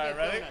 All right,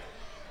 ready?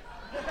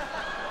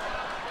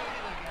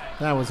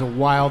 That was a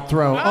wild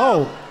throw.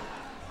 Oh!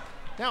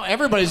 Now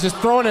everybody's just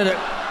throwing it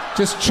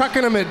just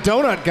chucking them at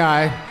donut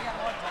guy.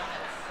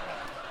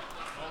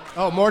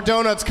 Oh, more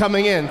donuts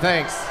coming in.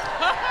 Thanks.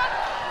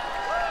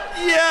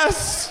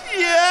 Yes!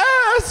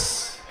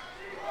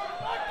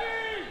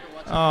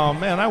 Oh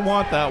man, I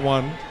want that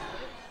one.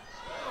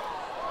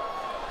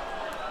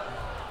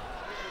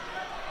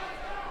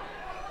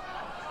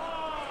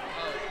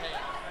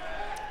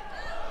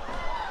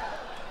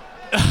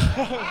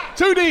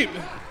 Too deep.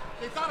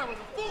 They thought I was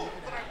a fool,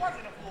 but I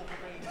wasn't a fool for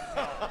being.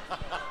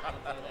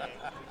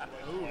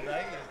 Ooh,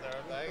 thank you.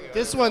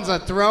 This one's a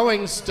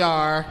throwing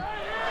star.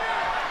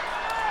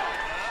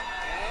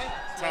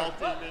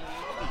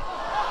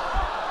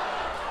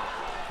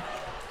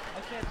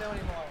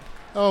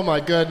 Oh my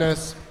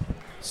goodness.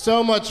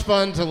 So much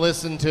fun to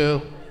listen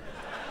to.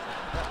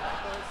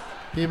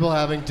 People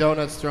having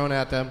donuts thrown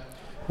at them.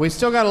 We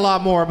still got a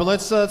lot more, but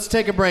let's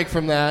take a break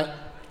from that.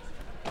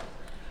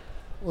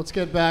 Let's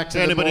get back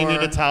to Anybody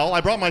need a towel?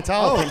 I brought my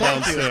towel from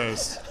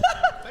downstairs.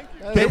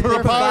 They were a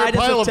Provide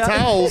us pile with of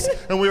towels,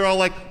 and we were all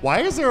like, why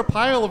is there a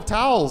pile of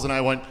towels? And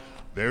I went,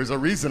 there's a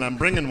reason I'm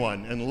bringing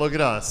one, and look at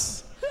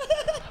us.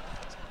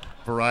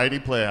 Variety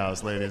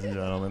Playhouse, ladies and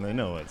gentlemen. They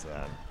know what's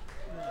that.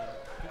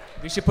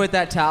 We should put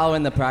that towel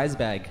in the prize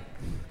bag.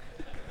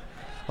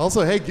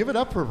 Also, hey, give it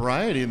up for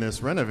Variety in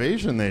this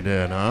renovation they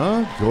did,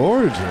 huh?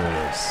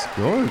 Gorgeous.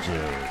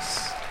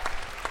 Gorgeous.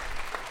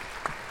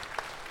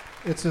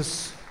 It's a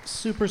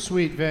super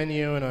sweet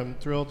venue, and I'm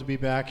thrilled to be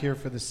back here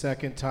for the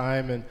second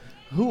time. And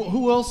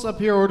who else up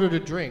here ordered a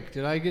drink?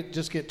 Did I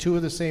just get two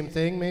of the same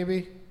thing,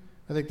 maybe?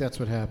 I think that's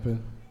what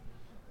happened.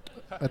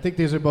 I think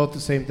these are both the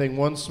same thing.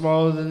 One's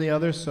smaller than the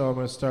other, so I'm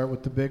going to start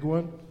with the big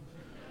one.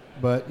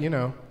 But,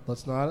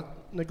 let's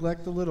not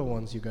neglect the little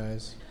ones, you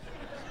guys.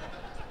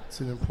 It's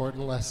an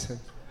important lesson.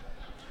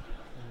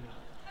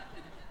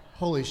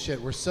 Holy shit,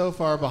 we're so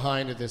far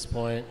behind at this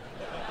point.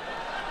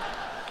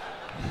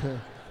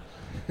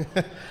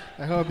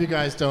 I hope you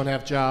guys don't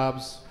have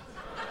jobs.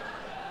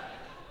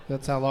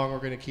 That's how long we're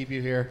going to keep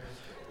you here.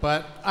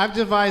 But I've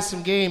devised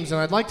some games,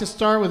 and I'd like to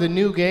start with a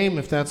new game,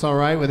 if that's all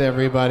right with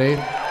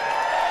everybody.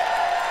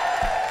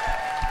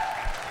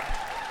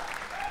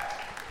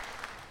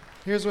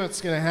 Here's what's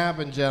going to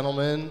happen,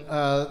 gentlemen.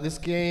 This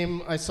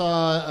game, I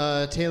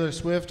saw Taylor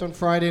Swift on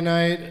Friday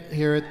night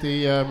here at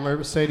the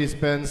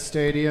Mercedes-Benz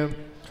Stadium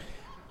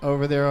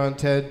over there on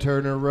Ted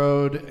Turner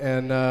Road.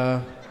 And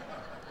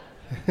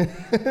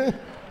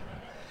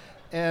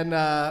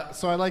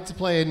so I like to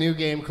play a new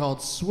game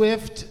called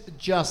Swift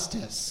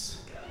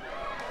Justice.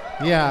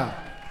 Yeah.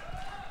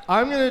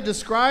 I'm going to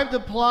describe the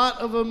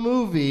plot of a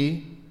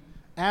movie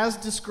as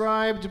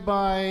described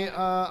by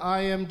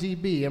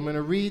IMDb. I'm going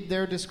to read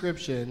their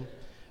description,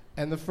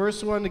 and the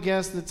first one to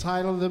guess the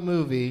title of the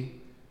movie,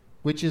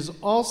 which is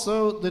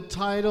also the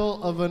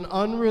title of an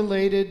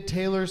unrelated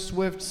Taylor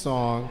Swift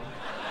song,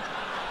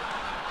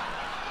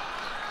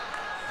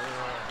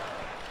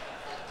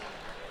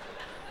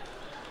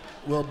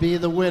 will be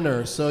the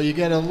winner. So you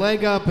get a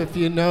leg up if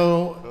you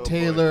know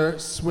Taylor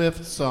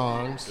Swift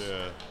songs.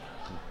 Yeah.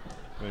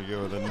 I'm gonna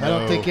go with a no. I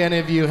don't think any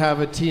of you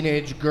have a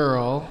teenage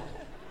girl.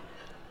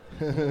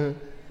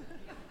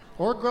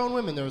 Or grown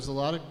women. There was a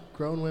lot of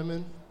grown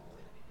women.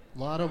 A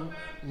lot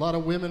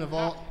of women of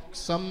all,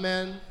 some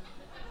men.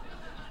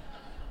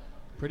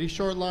 Pretty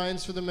short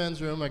lines for the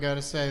men's room, I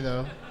gotta say,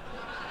 though. It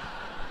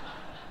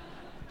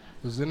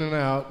was in and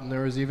out, and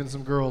there was even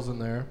some girls in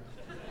there.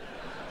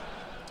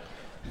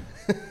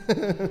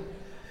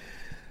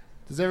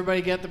 Does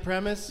everybody get the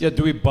premise? Yeah,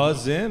 do we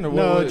buzz in? Or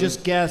No, what?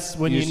 just guess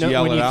when you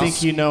out?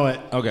 think you know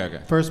it. Okay.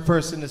 First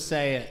person to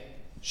say it.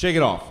 Shake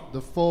it off.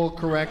 The full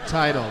correct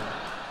title.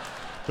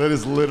 That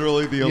is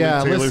literally the only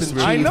Taylor listen,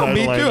 Swift I know, title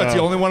me too. That's the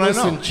only one I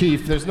know. Listen,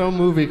 Chief, there's no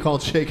movie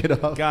called Shake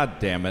It Off. God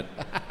damn it.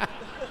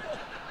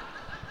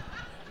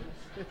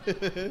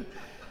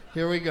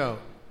 Here we go.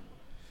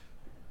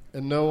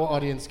 And no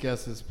audience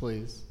guesses,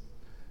 please.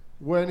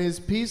 When his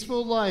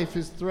peaceful life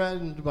is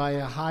threatened by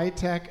a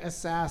high-tech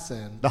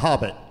assassin. The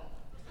Hobbit.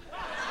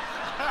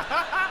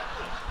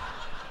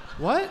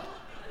 What?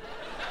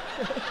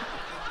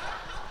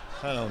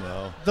 I don't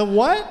know. The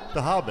what?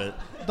 The Hobbit.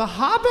 The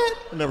Hobbit?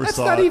 I never That's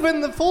saw not it.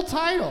 even the full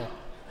title.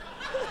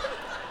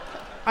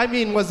 I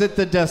mean, was it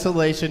The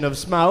Desolation of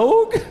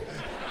Smaug? It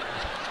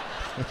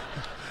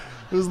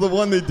was the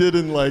one they did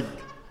in like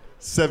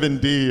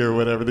 7D or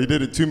whatever. They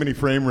did it too many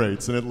frame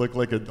rates, and it looked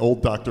like an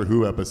old Doctor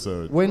Who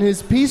episode. When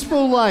his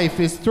peaceful life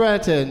is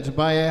threatened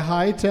by a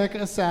high-tech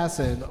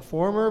assassin,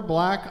 former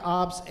Black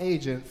Ops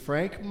agent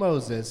Frank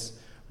Moses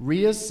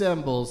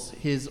reassembles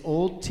his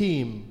old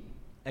team.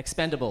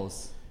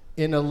 Expendables.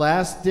 In a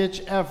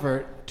last-ditch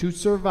effort to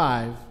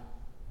survive.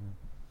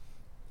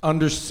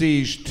 Under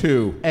Siege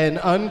 2. And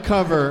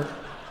uncover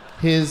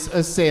his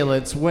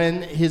assailants.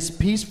 When his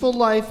peaceful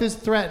life is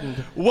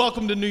threatened.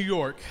 Welcome to New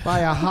York. By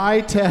a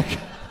high-tech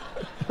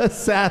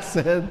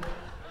assassin,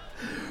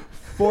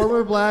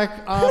 former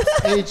Black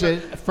Ops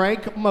agent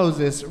Frank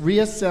Moses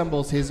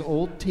reassembles his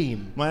old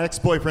team. My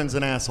ex-boyfriend's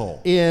an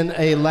asshole. In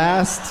a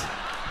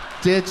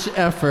last-ditch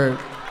effort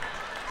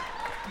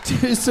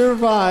to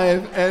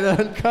survive and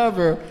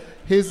uncover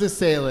his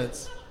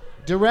assailants.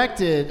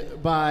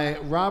 Directed by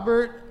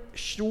Robert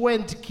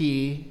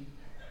Schwentke.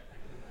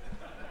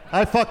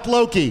 I fucked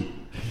Loki.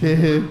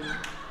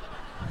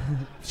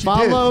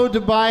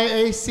 Followed by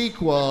a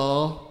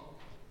sequel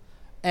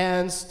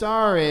and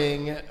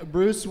starring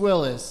Bruce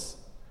Willis,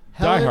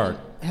 Die Hard.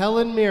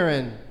 Helen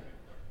Mirren,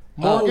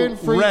 Morgan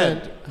Freeman.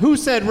 Red. Who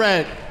said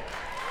Red?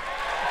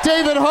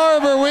 David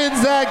Harbour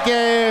wins that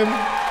game.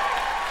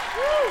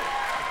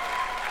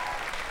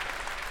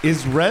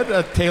 Is Red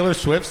a Taylor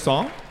Swift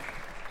song?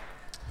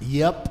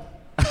 Yep.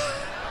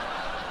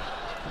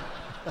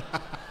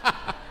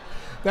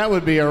 That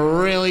would be a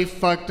really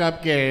fucked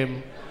up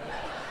game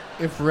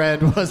if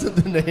Red wasn't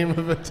the name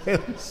of a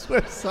Taylor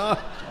Swift song.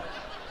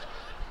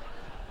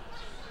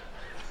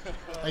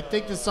 I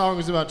think the song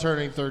was about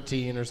turning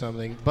 13 or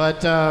something,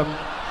 but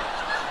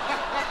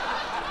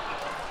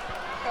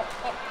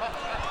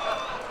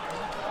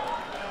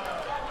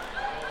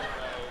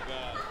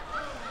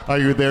Are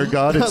you there,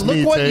 God? It's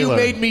me, look what Taylor. you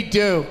made me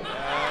do.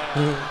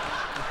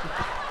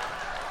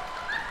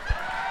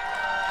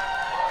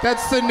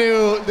 That's the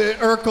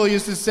Urkel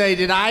used to say,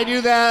 did I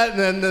do that?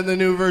 And then the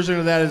new version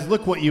of that is,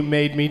 look what you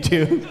made me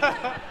do.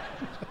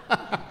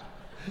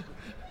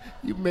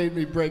 You made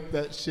me break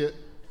that shit.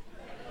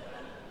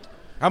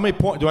 How many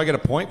points? Do I get a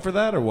point for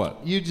that or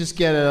what? You just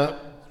get a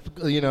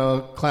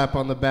clap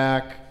on the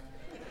back.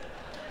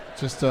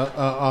 Just a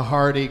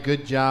hearty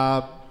good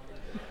job.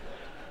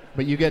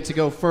 But you get to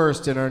go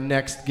first in our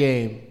next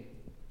game.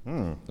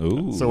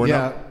 Ooh. So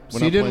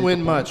you didn't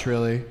win much,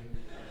 really.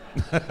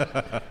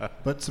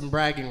 But some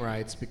bragging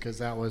rights, because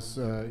that was,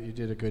 you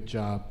did a good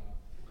job.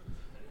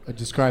 I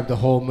described the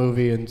whole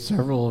movie and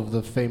several of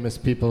the famous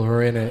people who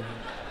are in it.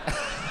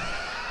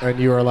 And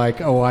you were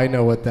like, oh, I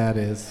know what that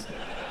is.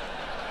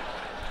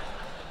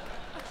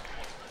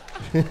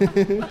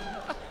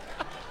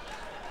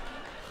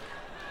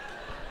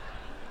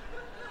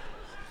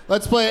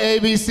 Let's play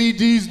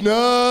ABCD's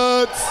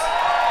Nuts.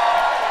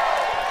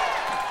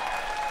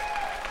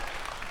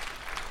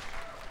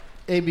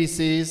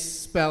 ABC's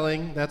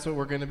spelling, that's what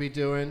we're going to be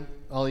doing.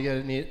 All you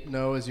got to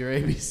know is your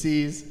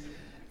ABCs.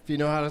 If you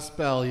know how to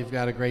spell, you've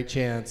got a great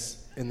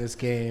chance in this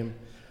game.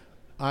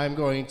 I'm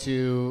going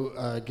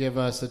to give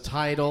us a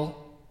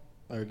title,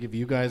 or give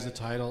you guys a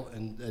title,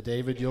 and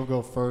David, you'll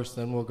go first,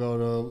 then we'll go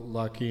to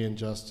Lucky and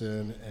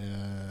Justin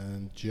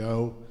and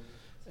Joe.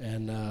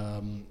 And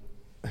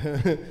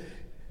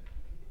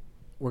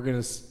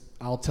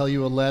I'll tell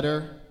you a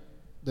letter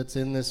that's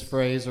in this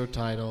phrase or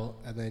title,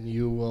 and then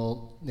you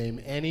will name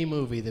any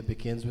movie that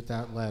begins with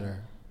that letter.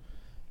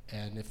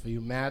 And if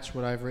you match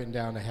what I've written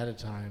down ahead of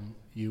time,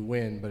 you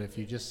win. But if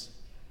you just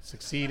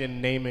succeed in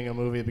naming a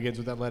movie that begins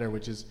with that letter,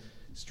 which is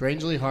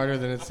strangely harder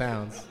than it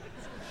sounds.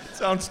 It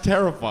sounds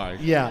terrifying.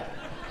 Yeah.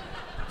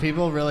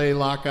 People really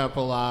lock up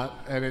a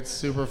lot, and it's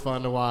super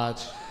fun to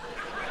watch.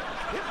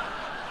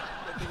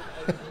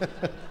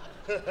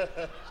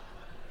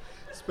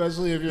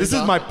 Especially if you're... This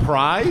is my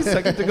prize?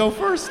 I get to go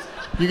first?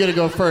 You get to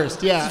go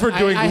first, yeah. This is for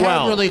doing I well.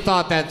 haven't really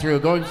thought that through.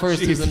 Going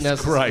first Jesus isn't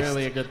necessarily Christ.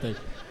 a good thing.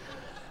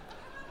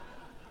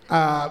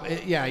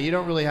 You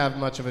don't really have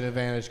much of an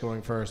advantage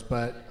going first,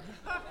 but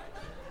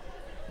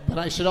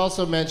I should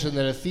also mention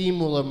that a theme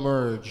will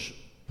emerge,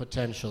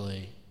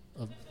 potentially.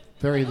 A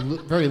very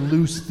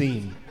loose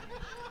theme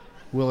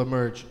will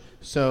emerge.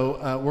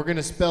 So we're going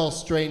to spell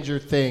Stranger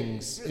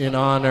Things in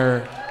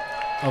honor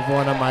of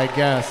one of my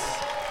guests.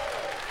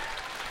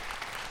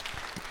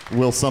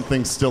 Will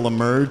something still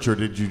emerge, or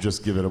did you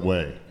just give it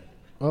away?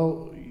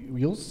 Oh,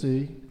 you'll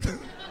see.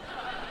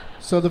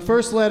 So the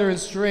first letter in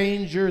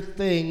Stranger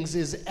Things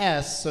is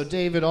S. So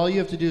David, all you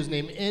have to do is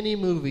name any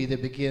movie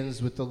that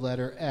begins with the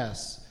letter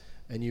S,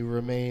 and you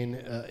remain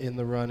in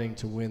the running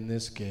to win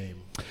this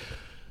game.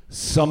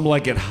 Some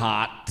Like It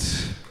Hot.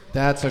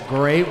 That's a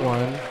great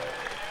one.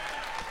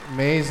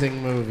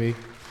 Amazing movie.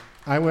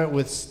 I went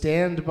with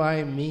Stand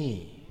By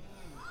Me.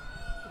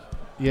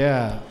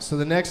 Yeah. So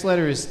the next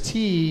letter is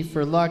T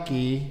for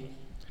Lucky.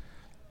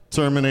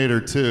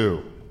 Terminator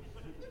 2.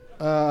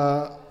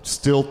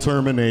 Still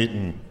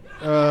terminating.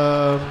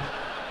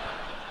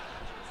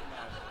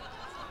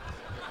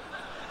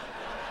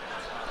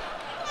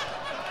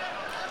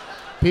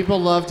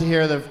 People love to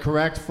hear the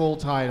correct full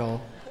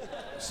title.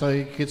 So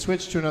you could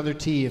switch to another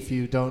T if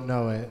you don't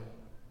know it.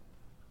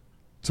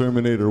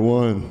 Terminator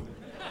 1.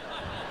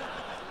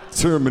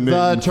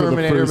 Terminator. The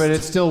Terminator, but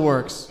it still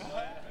works.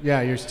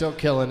 Yeah, you're still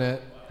killing it.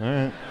 All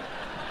right.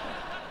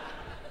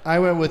 I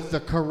went with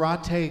the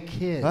Karate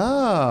Kid.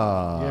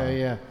 Ah.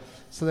 Yeah.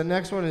 So the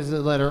next one is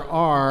the letter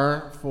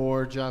R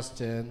for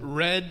Justin.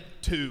 Red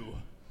 2.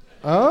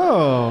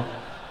 Oh.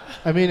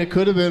 I mean, it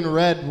could have been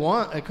Red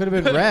 1. It could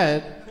have been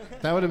Red.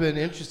 That would have been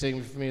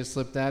interesting for me to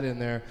slip that in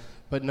there.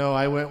 But no,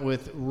 I went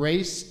with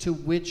Race to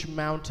Witch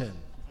Mountain.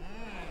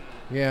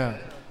 Yeah.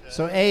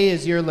 So A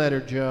is your letter,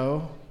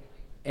 Joe.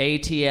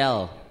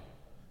 ATL.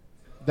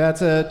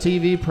 That's a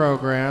TV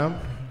program.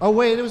 Oh,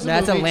 wait, it was a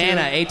That's movie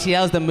Atlanta. too.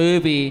 ATL's the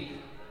movie.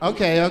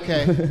 Okay.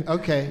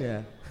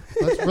 Yeah.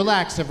 Let's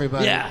relax,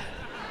 everybody. Yeah.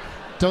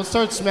 Don't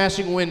start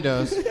smashing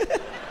windows.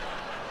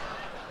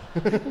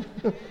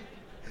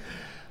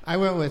 I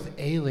went with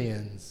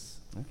Aliens.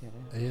 Okay.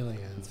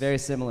 Aliens. It's very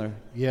similar.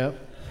 Yep.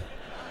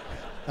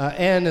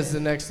 N is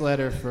the next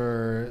letter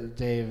for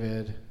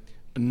David.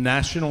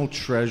 National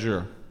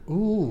Treasure.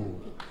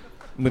 Ooh.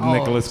 With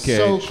Nicolas Cage.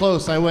 So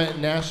close. I went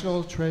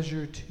National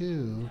Treasure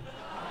 2.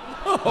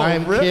 Oh,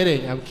 I'm really?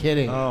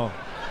 kidding. Oh.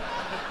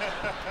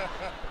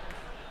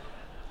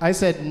 I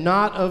said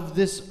Not of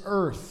This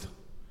Earth.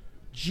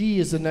 G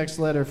is the next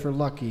letter for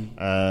Lucky.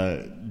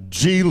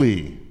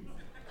 Geely.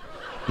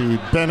 The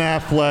Ben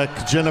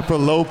Affleck, Jennifer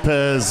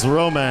Lopez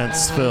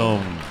romance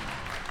film.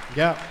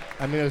 Yep.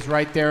 I mean, it was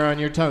right there on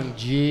your tongue.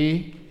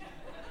 G.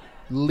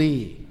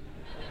 Lee.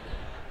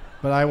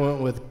 But I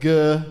went with G.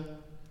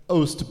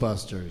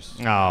 Oastbusters.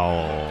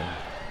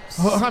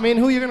 Oh. I mean,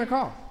 who are you going to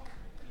call?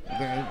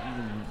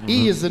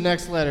 E is the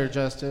next letter,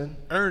 Justin.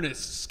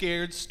 Ernest,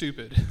 Scared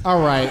Stupid.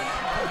 All right.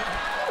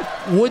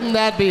 Wouldn't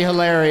that be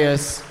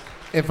hilarious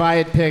if I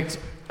had picked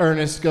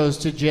Ernest Goes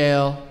to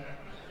Jail,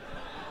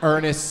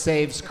 Ernest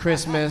Saves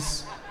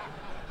Christmas,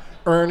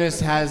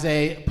 Ernest has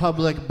a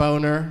public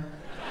boner.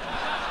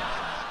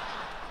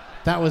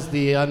 That was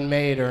the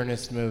unmade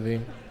Ernest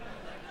movie.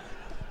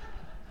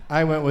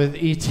 I went with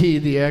E.T.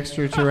 the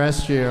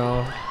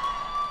Extraterrestrial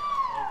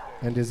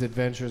and His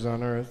Adventures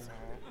on Earth.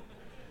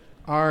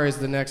 R is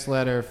the next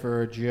letter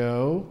for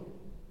Joe.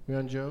 We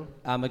on Joe?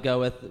 I'm gonna go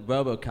with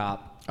RoboCop.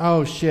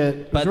 Oh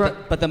shit! But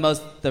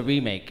the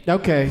remake.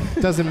 Okay,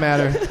 doesn't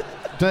matter.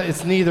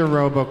 It's neither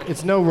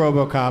It's no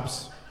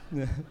RoboCops.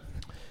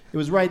 It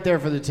was right there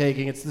for the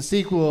taking. It's the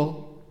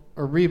sequel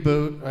or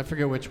reboot. I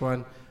forget which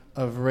one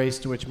of Race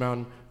to Witch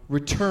Mountain.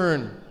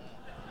 Return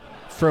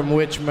from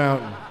Witch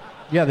Mountain.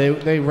 Yeah,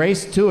 they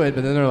raced to it,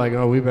 but then they're like,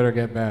 oh, we better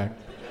get back.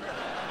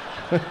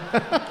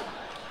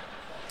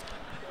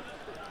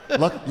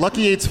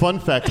 Lucky Yates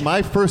fun fact,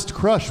 my first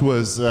crush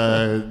was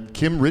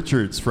Kim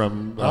Richards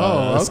from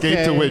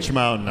Escape to Witch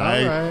Mountain. I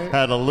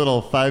had a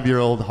little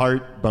 5-year-old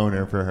heart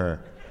boner for her.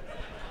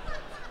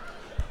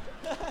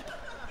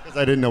 Because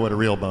I didn't know what a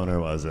real boner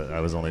was. I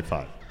was only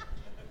 5.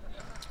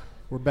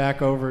 We're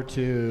back over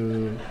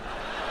to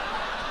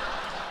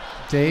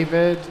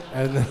David,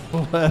 and the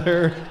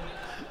letter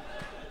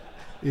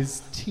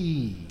is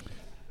T.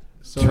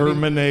 So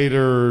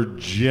Terminator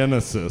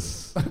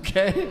Genesis.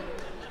 Okay.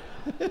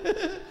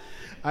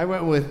 I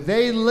went with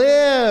They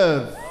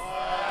Live.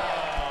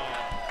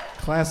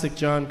 Classic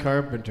John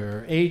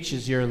Carpenter. H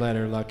is your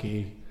letter,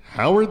 Lucky.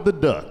 Howard the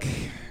Duck.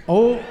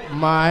 Oh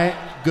my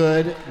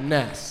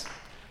goodness.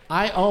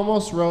 I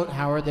almost wrote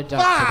Howard the Duck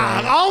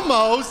today.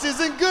 Almost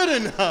isn't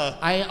good enough.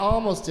 I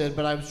almost did,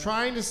 but I was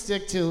trying to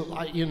stick to,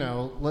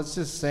 let's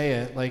just say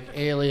it, like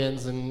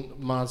aliens and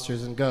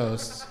monsters and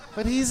ghosts.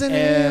 But he's an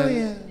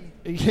alien.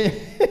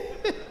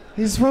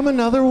 He's from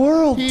another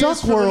world, He Duck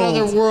is from World.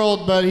 another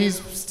world, but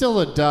he's still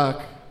a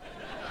duck.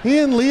 He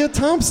and Leah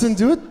Thompson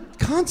do a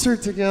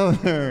concert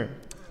together.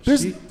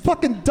 There's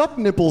fucking duck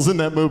nipples in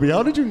that movie.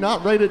 How did you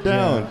not write it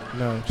down?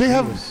 Yeah,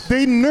 no,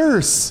 They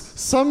nurse.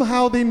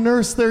 Somehow they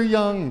nurse their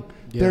young.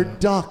 Yeah. They're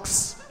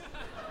ducks.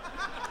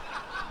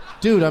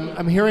 Dude,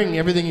 I'm hearing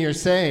everything you're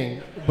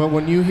saying, but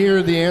when you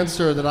hear the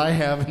answer that I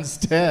have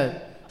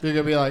instead, you're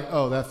gonna be like,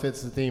 oh, that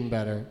fits the theme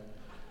better.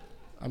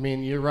 I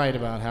mean, you're right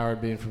about Howard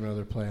being from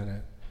another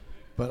planet,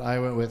 but I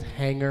went with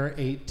Hangar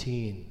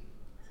 18.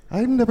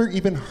 I've never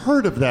even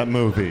heard of that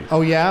movie. Oh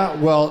yeah?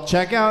 Well,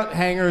 check out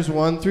Hangars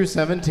 1 through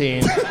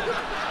 17.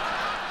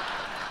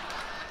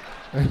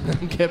 And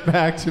then get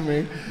back to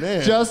me.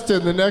 Man.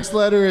 Justin, the next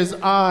letter is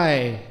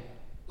I.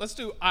 Let's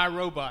do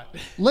iRobot.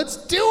 Let's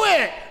do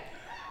it!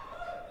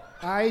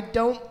 I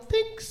don't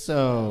think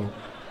so.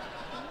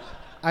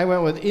 I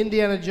went with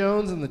Indiana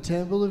Jones and the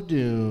Temple of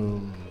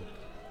Doom.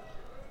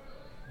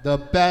 The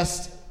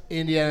best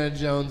Indiana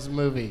Jones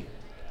movie.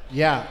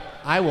 Yeah,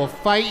 I will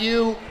fight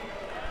you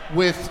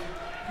with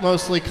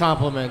mostly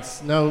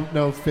compliments.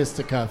 No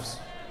fisticuffs.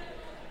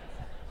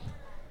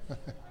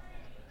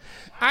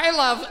 I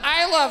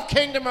love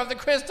Kingdom of the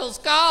Crystal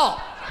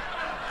Skull.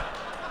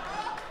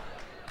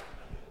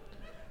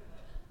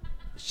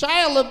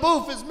 Shia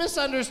LaBeouf is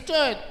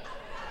misunderstood.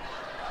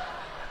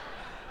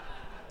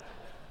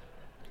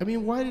 I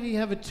mean, why did he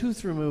have a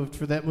tooth removed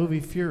for that movie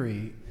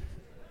Fury?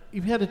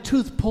 He had a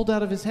tooth pulled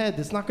out of his head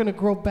that's not going to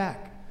grow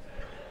back.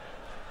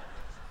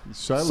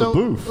 Shia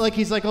LaBeouf. Like,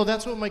 he's like, oh,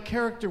 that's what my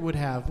character would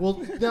have.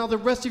 Well, now the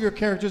rest of your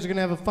characters are going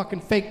to have a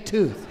fucking fake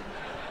tooth.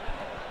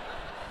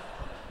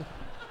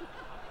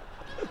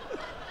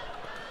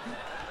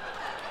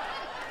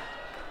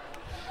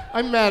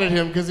 I'm mad at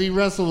him because he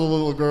wrestled a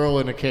little girl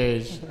in a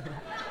cage.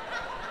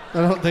 I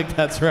don't think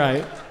that's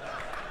right.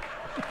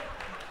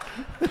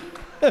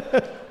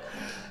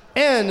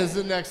 N is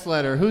the next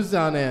letter. Who's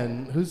on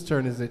N? Whose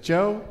turn is it?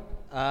 Joe?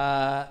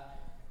 A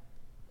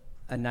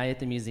Night at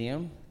the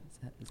Museum.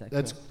 Is that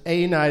That's cool?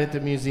 A Night at the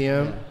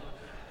Museum. Yeah.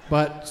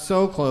 But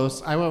so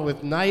close. I went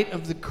with Night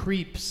of the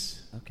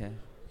Creeps. Okay.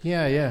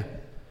 Yeah.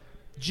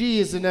 G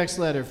is the next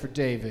letter for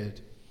David.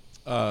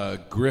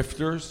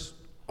 Grifters.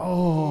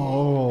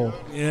 Oh.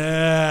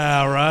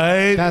 Yeah,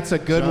 right? That's a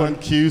good one.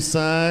 John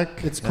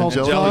Cusack. It's called The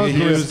Angelica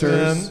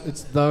Grifters. Houston.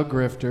 It's The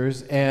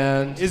Grifters.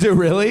 And Is it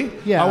really?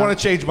 Yeah. I want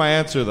to change my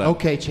answer then.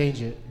 okay,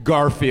 change it.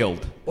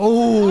 Garfield.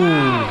 Oh.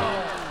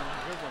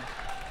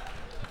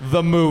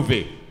 The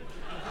movie.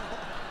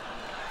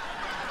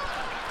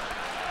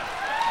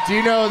 Do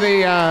you know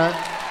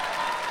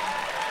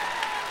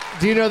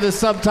the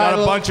subtitle?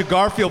 Got a bunch of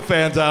Garfield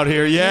fans out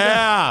here.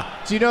 Yeah.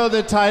 Do you know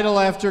the title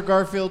after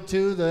Garfield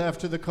 2,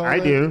 after the colon? I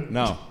do.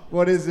 No.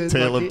 What is it?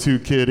 Tale Lucky? of Two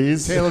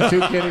Kitties. Tale of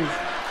Two Kitties.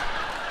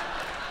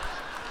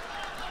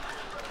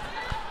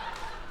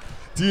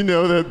 Do you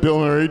know that Bill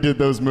Murray did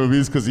those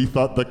movies because he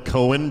thought the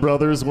Coen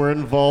brothers were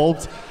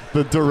involved?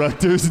 The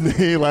director's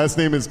last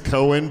name is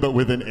Coen, but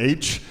with an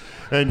H.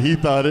 And he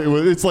thought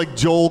it's like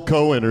Joel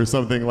Coen or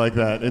something like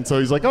that. And so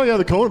he's like, oh yeah,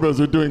 the Coen brothers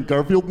are doing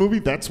Garfield movie?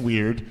 That's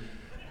weird.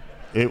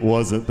 It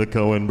wasn't the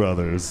Coen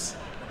brothers.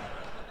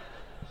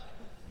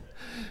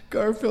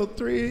 Garfield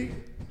 3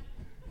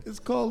 is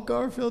called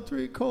Garfield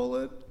 3,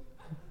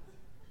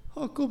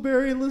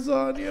 Huckleberry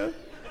Lasagna.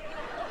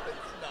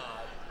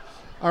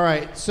 All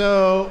right,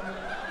 so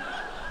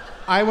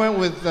I went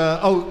with,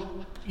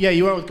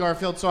 you went with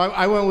Garfield, so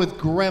I went with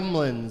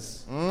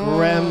Gremlins.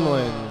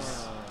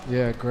 Gremlins.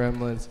 Yeah,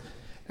 Gremlins.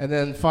 And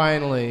then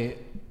finally,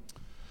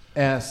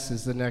 S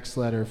is the next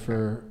letter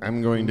for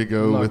I'm going to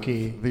go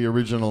Lucky. with the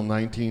original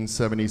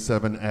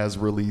 1977 as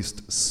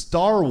released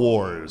Star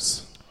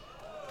Wars.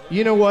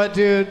 You know what,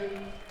 dude?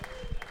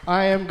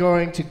 I am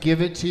going to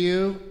give it to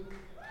you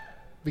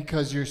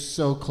because you're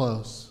so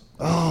close.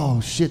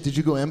 Oh, shit. Did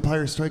you go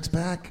Empire Strikes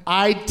Back?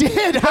 I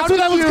did. That's what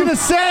I was going to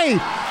say.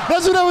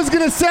 That's what I was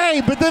going to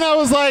say. But then I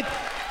was like,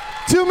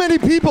 too many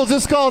people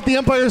just call it The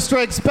Empire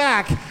Strikes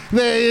Back.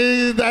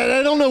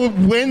 I don't know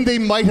when they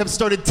might have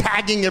started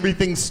tagging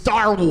everything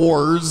Star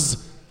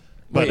Wars.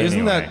 But Wait, isn't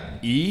anyway.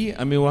 that E?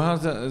 I mean, well,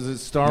 how's that? Is it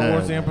Star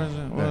Wars? The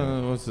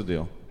Empire? What's the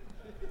deal?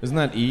 Isn't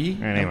that E?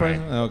 Anyway.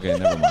 Okay,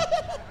 never mind.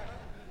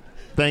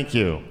 Thank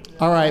you.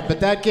 All right, but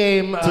that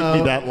game... Took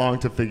me that long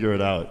to figure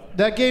it out.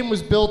 That game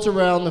was built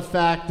around the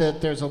fact that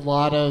there's a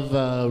lot of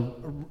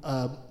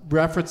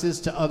references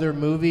to other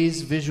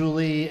movies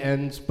visually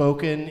and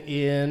spoken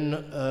in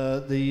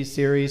the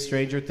series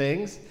Stranger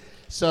Things.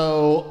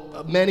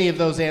 So many of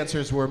those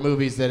answers were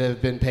movies that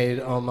have been paid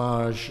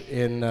homage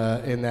in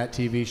that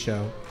TV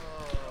show.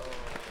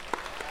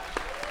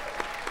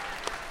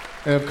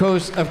 And of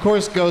course,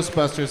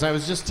 Ghostbusters. I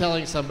was just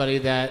telling somebody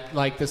that,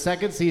 like, the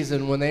second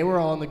season, when they were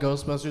all in the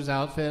Ghostbusters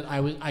outfit,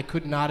 I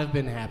could not have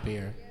been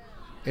happier.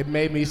 It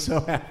made me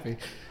so happy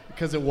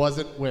because it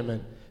wasn't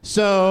women.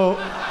 So,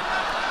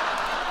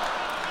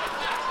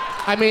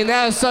 I mean,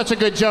 that was such a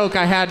good joke,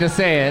 I had to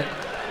say it.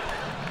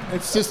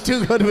 It's just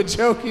too good of a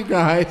joke, you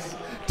guys.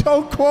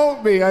 Don't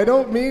quote me. I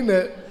don't mean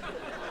it.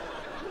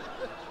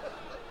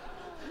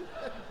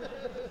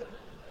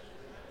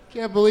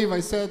 Can't believe I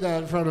said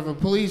that in front of a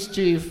police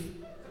chief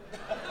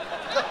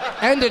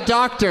and a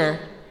doctor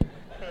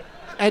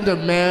and a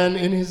man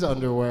in his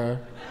underwear.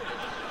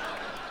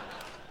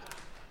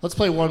 Let's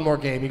play one more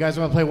game. You guys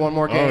want to play one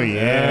more game? Oh,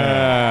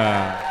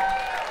 yeah.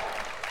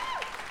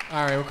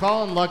 All right, we're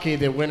calling Lucky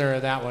the winner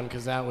of that one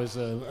because that was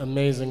an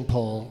amazing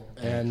poll.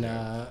 And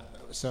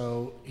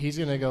so he's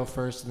going to go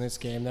first in this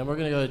game. Then we're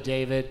going to go to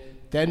David,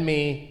 then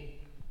me,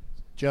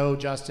 Joe,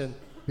 Justin,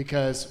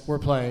 because we're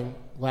playing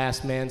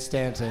Last Man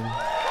Standing.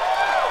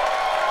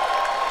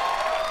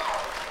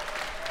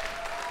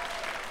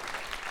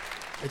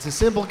 It's a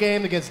simple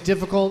game that gets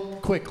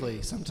difficult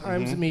quickly,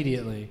 sometimes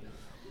immediately.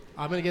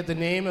 I'm going to get the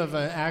name of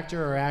an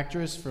actor or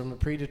actress from a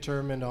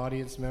predetermined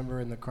audience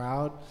member in the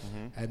crowd,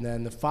 and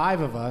then the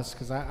five of us,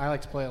 because I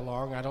like to play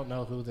along, I don't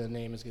know who the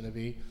name is going to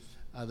be,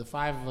 the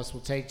five of us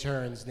will take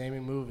turns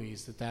naming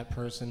movies that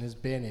person has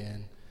been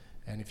in.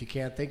 And if you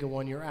can't think of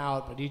one, you're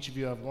out, but each of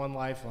you have one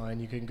lifeline.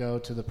 You can go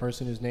to the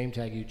person whose name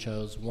tag you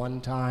chose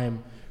one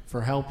time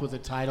for help with a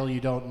title you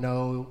don't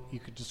know. You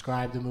could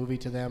describe the movie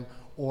to them,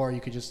 or you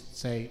could just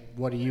say,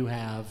 what do you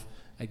have,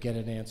 and get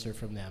an answer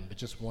from them, but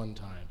just one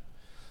time.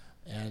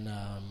 And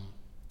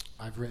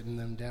I've written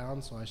them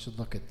down, so I should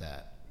look at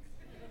that.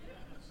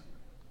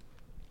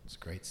 It's a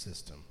great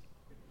system.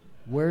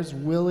 Where's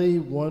Willie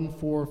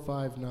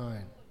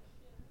 1459?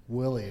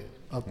 Willie,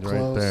 up Right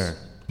close. there.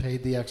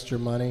 Paid the extra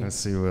money. I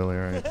see Willie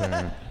right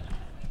there.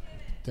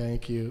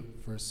 Thank you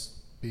for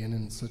being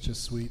in such a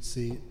sweet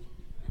seat.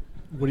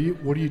 What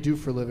do you do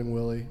for a living,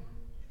 Willie?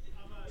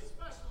 I'm a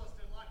specialist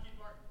at Lockheed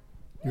Martin.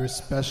 You're a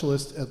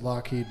specialist at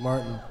Lockheed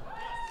Martin.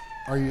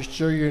 Are you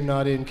sure you're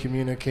not in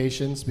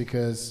communications?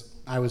 Because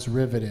I was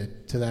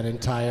riveted to that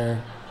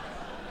entire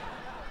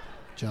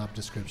job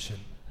description.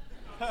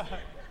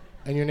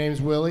 And your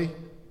name's Willie?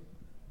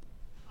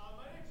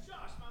 My name's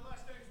Josh. My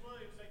last name's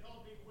Williams. They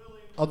call me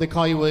Williams. Oh, they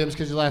call you Williams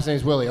because your last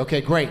name's Willie.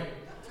 Okay, great.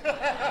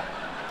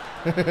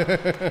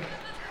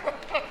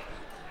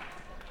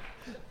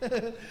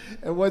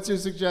 And what's your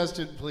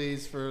suggestion,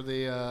 please, for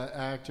the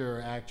actor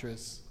or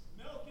actress?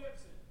 Mel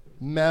Gibson.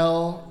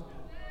 Mel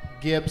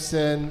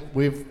Gibson.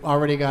 We've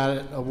already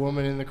got a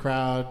woman in the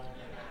crowd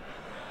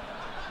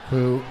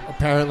who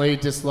apparently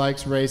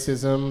dislikes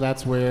racism.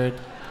 That's weird.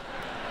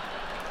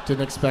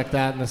 Didn't expect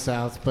that in the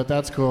South, but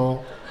that's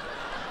cool.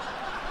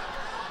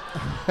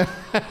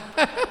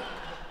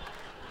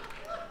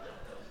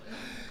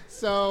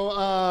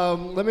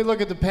 So let me look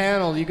at the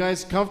panel. You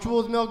guys comfortable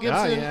with Mel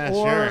Gibson?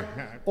 Sure.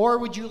 Or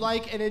would you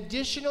like an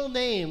additional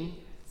name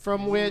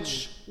from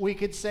which we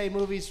could say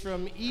movies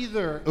from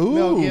either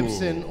Mel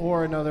Gibson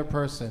or another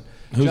person?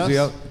 Who's the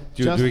other?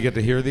 Do we get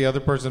to hear the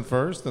other person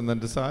first and then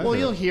decide? Well, or?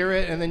 you'll hear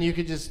it, and then you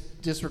could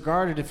just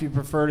disregard it if you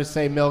prefer to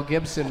say Mel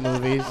Gibson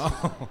movies.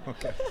 Oh,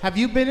 okay. Have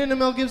you been in a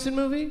Mel Gibson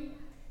movie?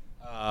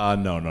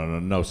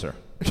 No, sir.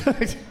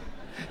 It's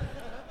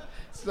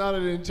not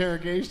an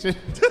interrogation.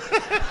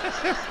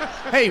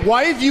 Hey,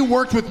 why have you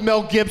worked with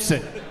Mel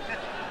Gibson?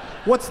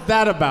 What's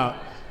that about?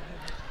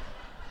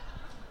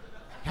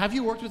 Have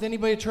you worked with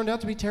anybody that turned out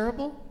to be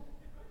terrible?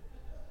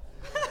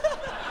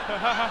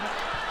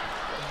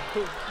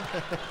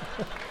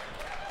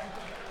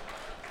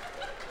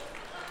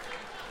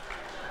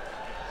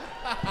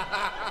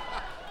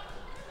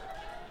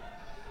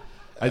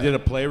 I did a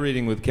play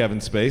reading with Kevin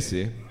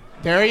Spacey.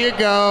 There you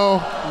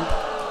go.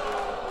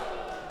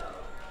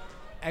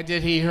 And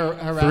did he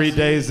harass 3 you?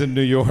 days in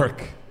New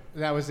York.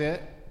 That was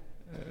it?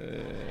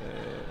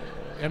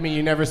 I mean,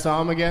 you never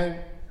saw him again?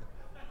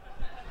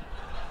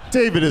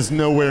 David is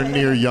nowhere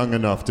near young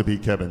enough to be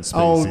Kevin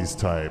Spacey's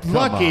type. Come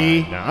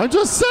lucky. on now. I'm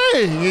just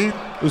saying.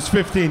 It was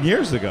 15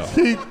 years ago.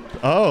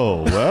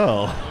 Oh,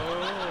 well.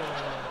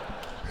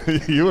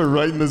 You were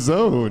right in the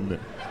zone.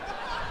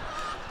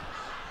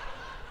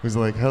 He's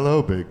like,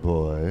 hello, big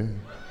boy.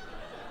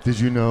 Did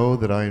you know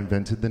that I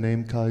invented the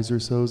name Kaiser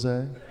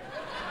Soze?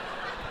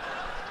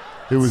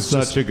 It was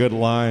such a good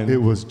line. It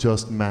was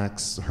just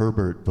Max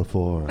Herbert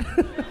before.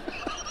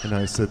 And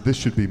I said, this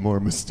should be more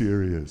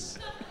mysterious.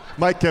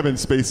 My Kevin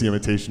Spacey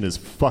imitation is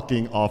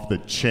fucking off the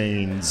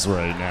chains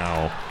right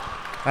now.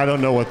 I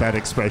don't know what that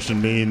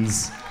expression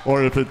means,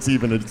 or if it's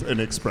even an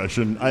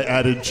expression. I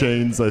added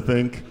chains, I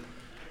think.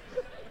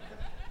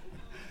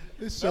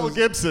 Mel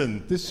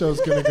Gibson. This show's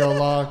gonna go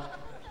long.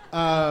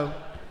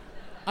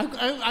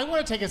 I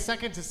want to take a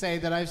second to say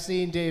that I've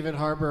seen David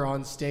Harbour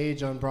on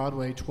stage on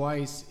Broadway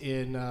twice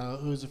in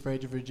Who's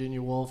Afraid of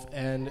Virginia Woolf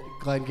and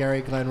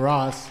Glengarry Glen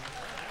Ross,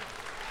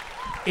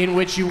 in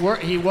which you were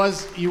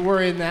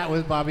in that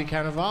with Bobby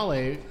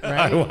Cannavale,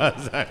 right? I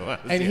was.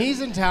 And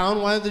he's in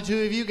town. Why don't the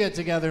two of you get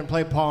together and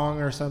play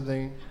Pong or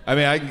something? I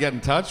mean, I can get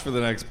in touch for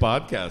the next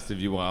podcast if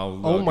you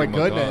want. Oh my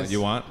goodness!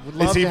 You want? Would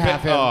love to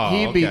have him. Oh,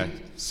 He'd okay.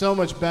 be so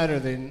much better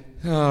than.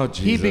 Oh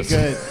Jesus! He'd be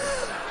good.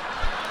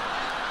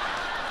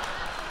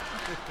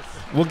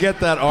 We'll get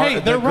that. Hey,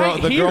 they're right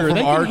the here. girl from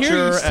They can hear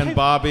you Archer say- and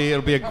Bobby.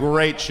 It'll be a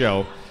great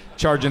show.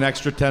 Charge an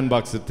extra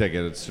 $10 a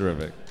ticket. It's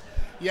terrific.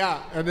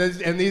 Yeah, and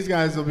these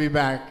guys will be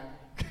back.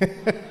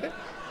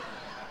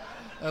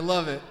 I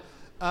love it.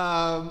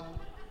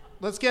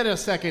 Let's get a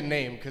second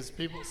name, because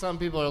some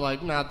people are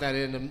like not that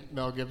into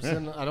Mel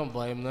Gibson. I don't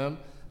blame them.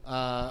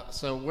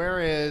 So where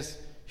is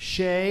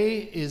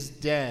Shay is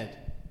dead?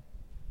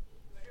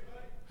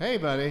 Hey,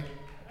 buddy.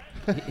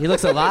 He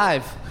looks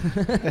alive.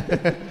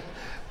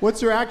 What's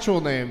your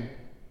actual name?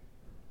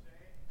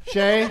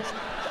 Shay?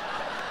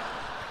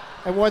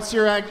 And what's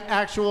your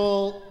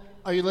actual...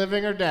 Are you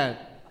living or dead?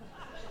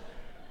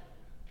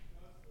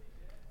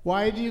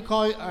 Why do you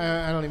call...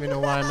 I don't even know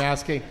why I'm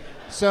asking.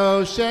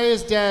 So, Shay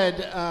is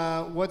dead.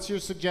 What's your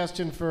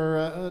suggestion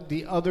for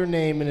the other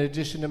name in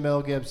addition to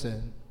Mel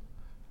Gibson?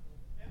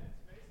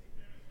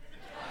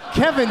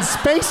 Kevin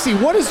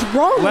Spacey. What is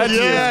wrong Let's with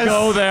you? just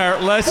go there.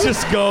 Let's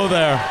just go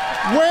there.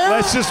 Where?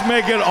 Let's just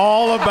make it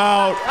all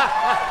about...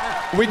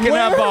 We can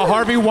have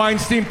Harvey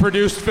Weinstein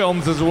produced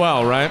films as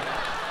well, right?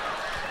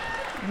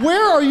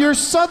 Where are your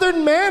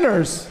southern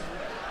manners?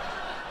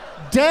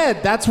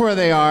 Dead, that's where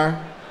they are.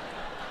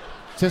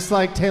 Just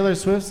like Taylor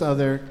Swift's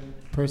other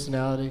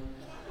personality.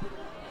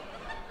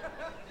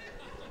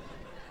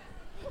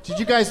 Did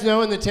you guys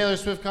know in the Taylor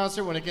Swift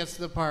concert when it gets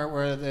to the part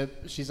where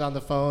she's on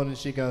the phone and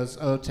she goes,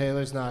 oh,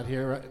 Taylor's not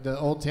here, the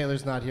old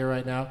Taylor's not here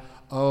right now.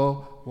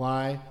 Oh,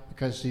 why?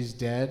 Because she's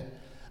dead.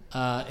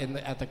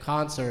 At the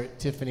concert,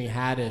 Tiffany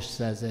Haddish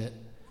says it,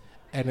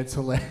 and it's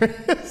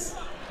hilarious.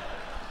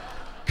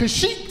 Because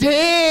she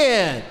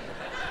dead!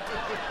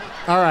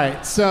 All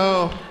right,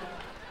 so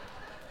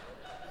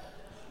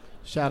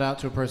shout out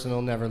to a person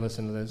who'll never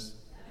listen to this.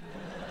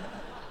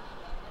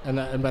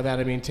 And by that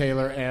I mean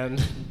Taylor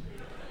and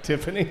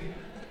Tiffany.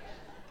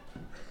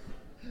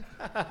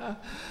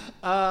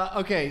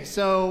 Okay,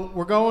 so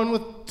we're going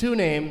with two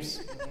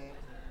names.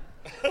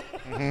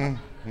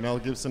 Mel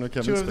Gibson or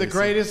Kevin Two Spacey. of the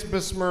greatest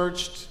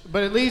besmirched,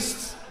 but at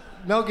least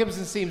Mel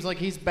Gibson seems like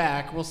he's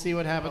back. We'll see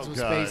what happens with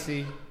God.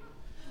 Spacey.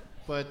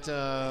 But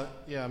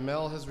yeah,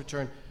 Mel has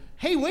returned.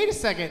 Hey, wait a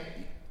second.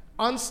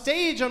 On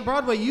stage on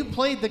Broadway, you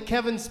played the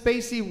Kevin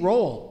Spacey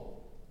role.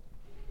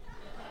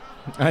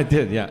 I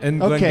did, yeah. And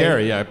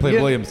Glengarry, yeah. I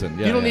played Williamson.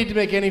 Yeah, you don't yeah. need to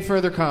make any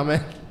further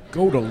comment.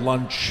 Go to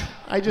lunch.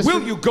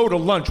 Will you go to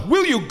lunch?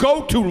 Will you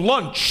go to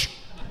lunch?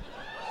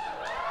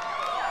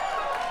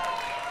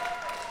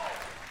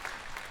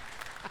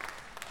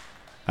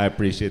 I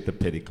appreciate the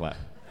pity clap.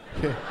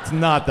 It's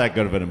not that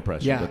good of an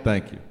impression, but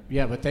thank you.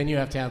 Yeah, but then you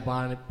have to have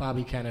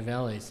Bobby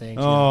Cannavale saying,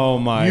 Oh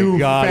my you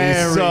God,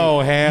 fairy, he's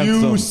so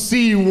handsome. You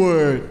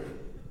C-word.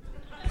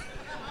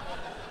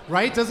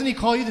 Right? Doesn't he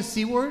call you the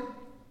C-word?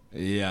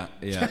 Yeah,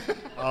 yeah.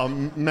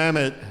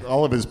 Mamet,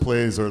 all of his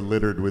plays are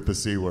littered with the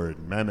C word.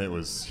 Mamet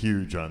was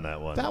huge on that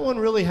one. That one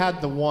really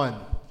had the one.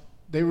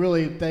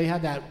 They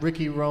had that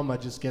Ricky Roma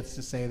just gets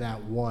to say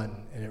that one,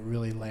 and it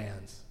really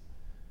lands.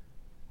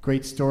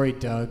 Great story,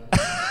 Doug.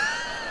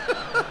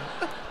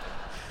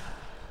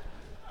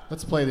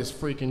 Let's play this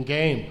freaking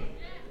game.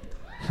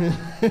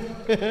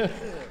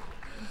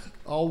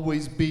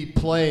 Always be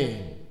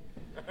playing.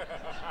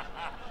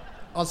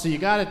 Also, you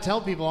got to tell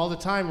people all the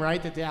time,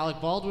 right, that the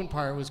Alec Baldwin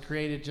part was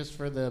created just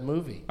for the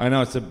movie. I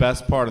know, it's the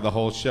best part of the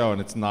whole show,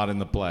 and it's not in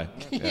the play.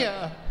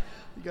 Yeah.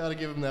 You got to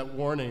give them that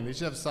warning. They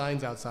should have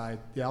signs outside.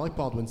 The Alec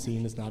Baldwin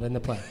scene is not in the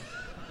play.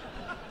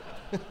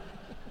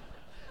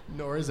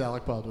 Nor is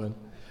Alec Baldwin.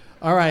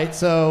 All right,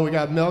 so we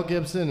got Mel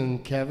Gibson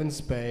and Kevin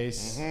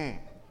Spacey.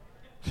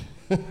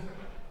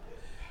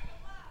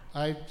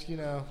 I'm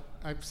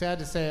sad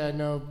to say I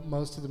know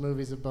most of the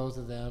movies of both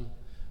of them.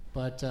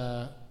 But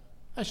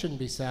I shouldn't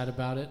be sad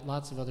about it.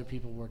 Lots of other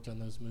people worked on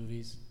those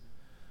movies.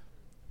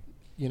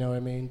 You know what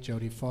I mean?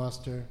 Jodie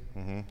Foster.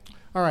 Mm-hmm.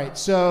 All right,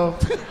 so...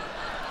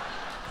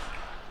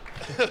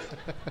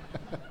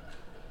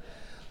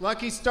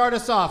 Lucky, start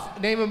us off.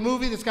 Name a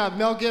movie that's got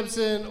Mel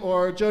Gibson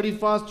or Jodie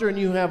Foster, and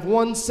you have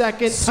 1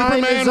 second.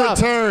 Time is up.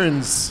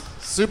 Returns.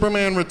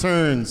 Superman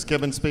Returns.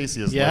 Kevin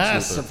Spacey as Lex Luthor.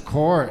 Yes, of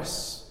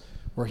course.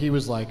 Where he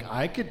was like,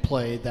 I could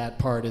play that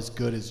part as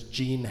good as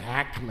Gene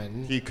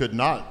Hackman. He could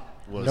not,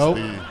 was Nope.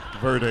 the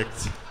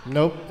verdict.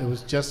 Nope, it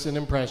was just an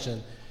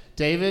impression.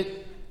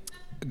 David?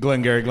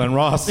 Glengarry Glen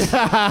Ross.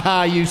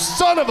 You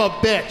son of a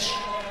bitch!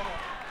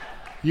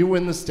 You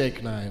win the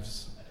steak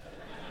knives.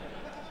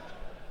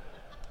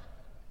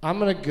 I'm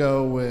gonna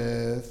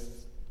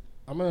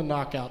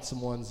knock out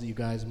some ones that you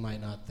guys might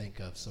not think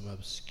of, some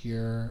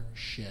obscure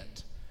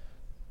shit.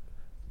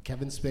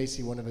 Kevin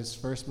Spacey, one of his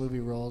first movie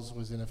roles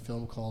was in a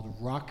film called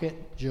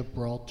Rocket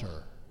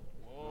Gibraltar.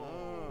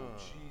 Oh,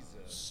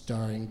 Jesus.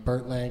 Starring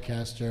Burt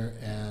Lancaster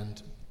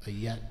and a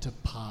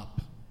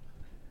yet-to-pop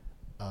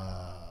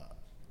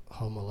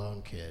Home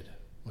Alone kid,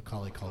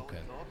 Macaulay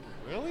Culkin.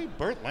 Really?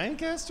 Burt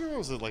Lancaster?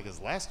 Was it like his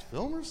last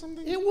film or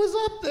something? It was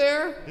up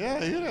there. Yeah,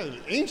 he was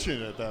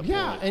ancient at that point.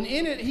 Yeah, and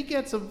in it, he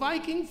gets a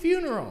Viking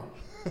funeral.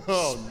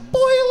 Oh,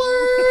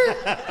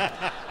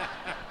 Spoiler!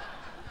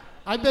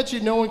 I bet you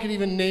no one can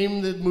even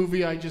name the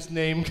movie I just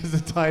named because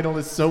the title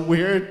is so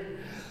weird.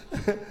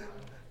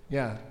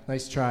 Yeah,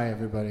 nice try,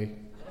 everybody.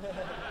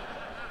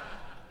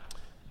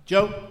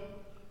 Joe?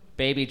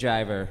 Baby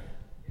Driver.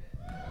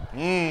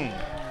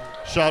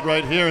 Shot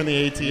right here in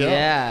the ATL.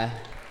 Yeah.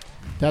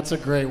 That's a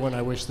great one.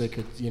 I wish they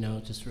could,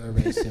 just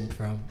erase him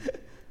from.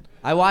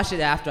 I watched it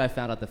after I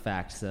found out the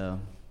fact, so.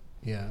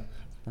 Yeah.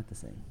 Not the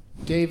same.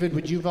 David,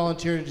 would you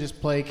volunteer to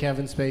just play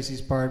Kevin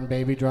Spacey's part in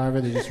Baby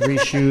Driver? They just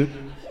reshoot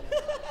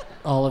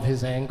all of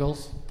his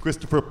angles?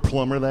 Christopher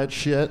Plummer, that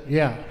shit.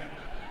 Yeah.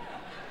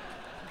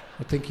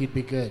 I think you'd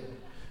be good.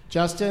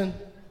 Justin?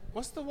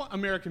 What's the one?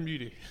 American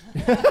Beauty.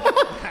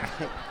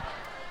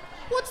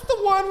 What's the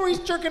one where he's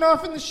jerking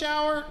off in the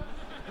shower?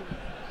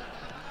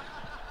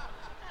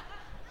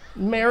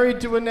 Married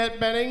to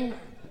Annette Bening?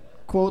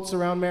 Quotes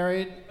around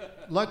married.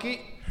 Lucky?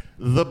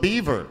 The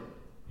Beaver.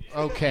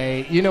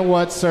 Okay, you know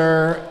what,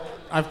 sir?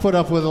 I've put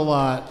up with a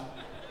lot.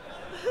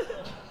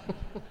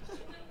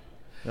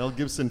 Mel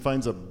Gibson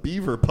finds a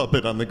beaver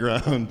puppet on the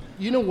ground.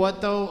 You know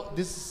what, though?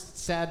 This is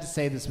sad to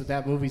say this, but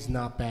that movie's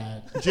not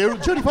bad.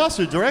 Jodie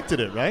Foster directed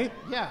it, right?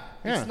 Yeah,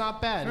 Yeah. it's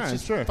not bad. All It's right,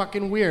 just sure.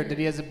 fucking weird that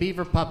he has a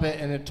beaver puppet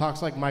and it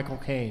talks like Michael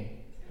Caine.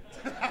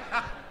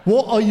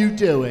 What are you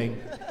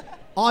doing?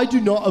 I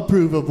do not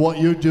approve of what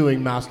you're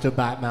doing, Master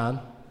Batman.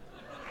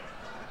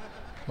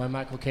 My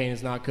Michael Caine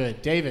is not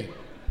good. David.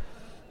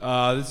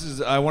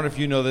 I wonder if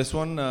you know this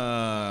one.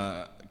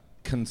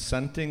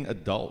 Consenting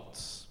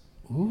Adults.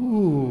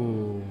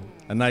 Ooh.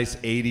 A nice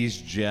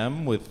 80s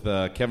gem with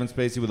Kevin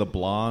Spacey with a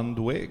blonde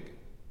wig.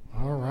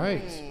 All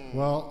right.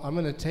 Well, I'm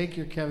going to take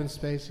your Kevin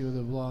Spacey with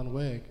a blonde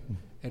wig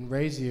and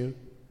raise you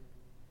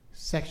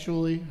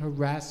sexually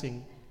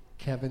harassing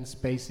Kevin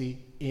Spacey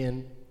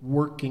in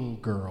Working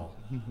Girl.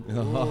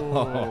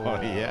 Oh,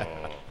 yeah.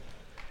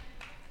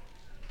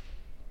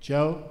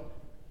 Joe?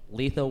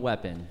 Lethal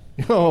Weapon.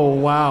 Oh,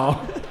 wow.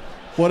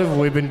 What have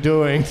we been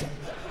doing?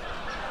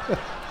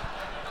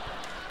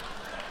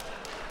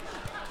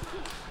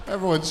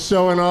 Everyone's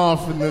showing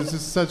off, and there's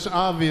just such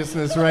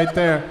obviousness right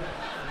there.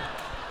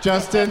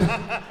 Justin?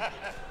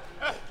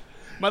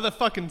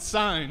 Motherfucking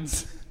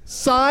Signs.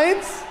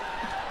 Signs?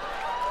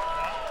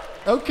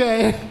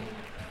 Okay.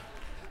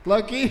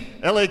 Lucky?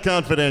 L.A.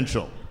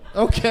 Confidential.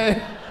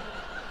 Okay.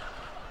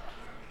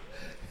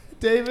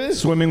 David?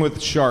 Swimming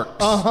with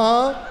Sharks.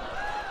 Uh-huh.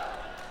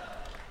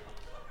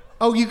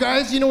 Oh, you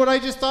guys, you know what I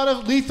just thought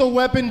of? Lethal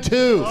Weapon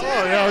 2. Oh,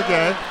 yeah,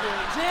 okay.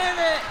 Damn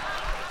it!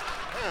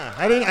 Yeah,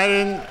 I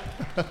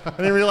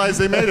didn't realize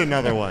they made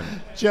another one.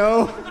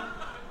 Joe?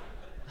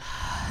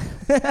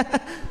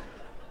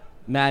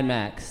 Mad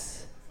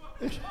Max.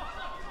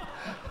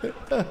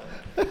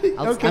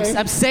 Okay.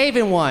 I'm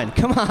saving one.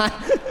 Come on.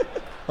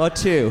 Or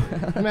two.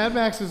 Mad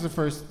Max is the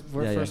first.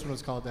 Yeah, First one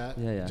was called that.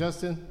 Yeah, yeah.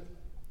 Justin?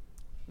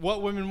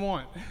 What Women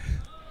Want.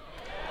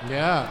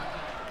 Yeah.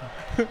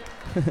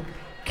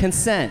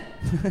 Consent.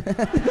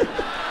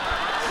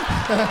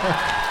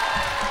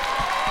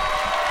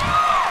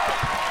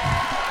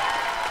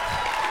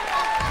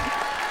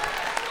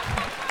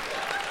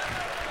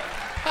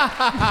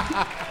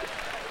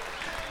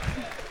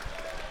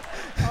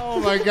 Oh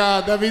my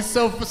God, that'd be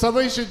so.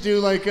 Somebody should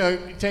do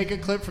take a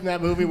clip from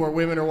that movie where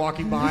women are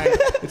walking by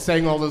and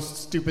saying all those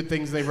stupid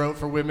things they wrote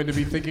for women to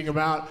be thinking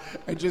about,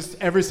 and just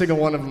every single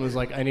one of them is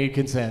like, "I need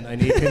consent. I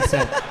need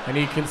consent. I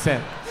need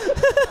consent."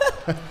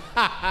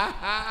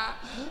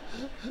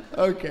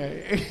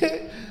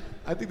 Okay,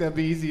 I think that'd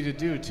be easy to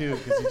do too,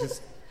 because you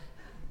just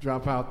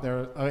drop out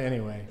there. Oh,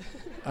 anyway,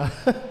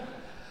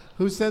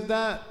 who said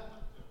that?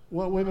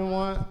 What women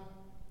want?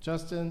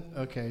 Justin?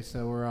 Okay,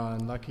 so we're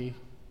on Lucky.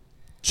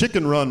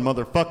 Chicken Run,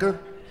 motherfucker.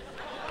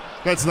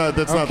 That's not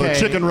the Okay,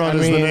 Chicken Run I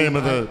is the mean, name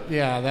of the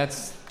yeah,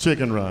 that's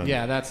Chicken Run.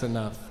 yeah, that's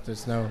enough.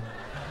 There's no.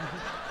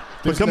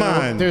 But come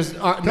on. There's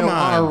no Come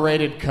on.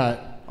 R-rated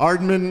cut.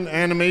 Aardman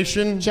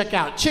Animation. Check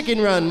out Chicken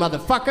Run,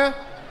 motherfucker.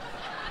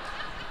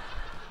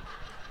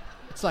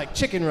 It's like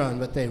Chicken Run,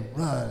 but they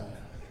run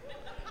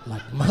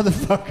like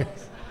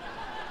motherfuckers.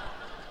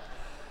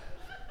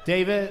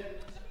 David.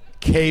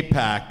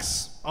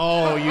 K-Pax.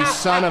 Oh, you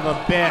son of a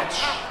bitch.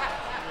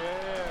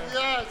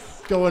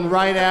 Yes. Going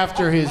right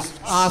after his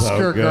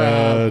Oscar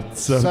grab.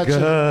 So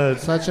good.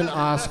 Such an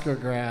Oscar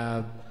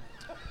grab.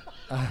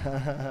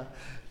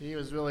 He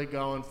was really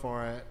going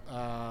for it.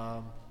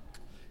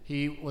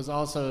 He was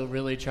also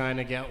really trying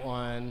to get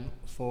one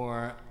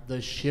for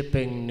the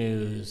shipping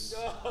news.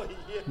 Oh,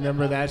 yeah.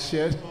 Remember that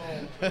shit?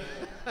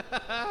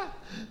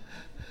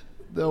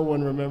 No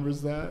one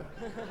remembers that.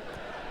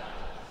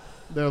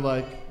 They're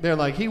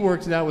like, he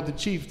worked it out with the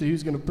chief that he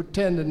was going to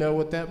pretend to know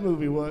what that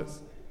movie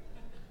was.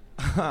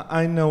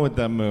 I know what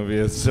that movie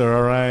is, sir,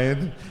 all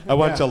right? I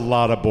watch a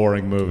lot of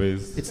boring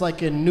movies. It's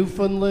like in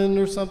Newfoundland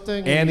or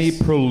something. Annie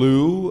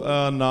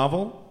Proulx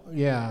novel?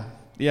 Yeah.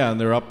 Yeah, and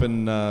they're up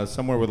in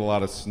somewhere with a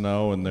lot of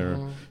snow, and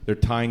they're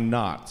tying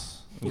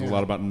knots. There's a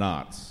lot about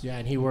knots. Yeah,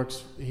 and he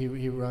works for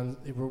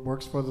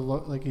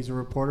the he's a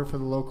reporter for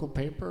the local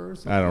paper or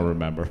something. I don't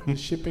remember. The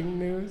shipping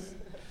news.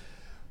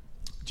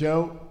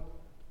 Joe.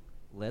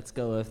 Let's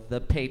go with The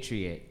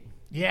Patriot.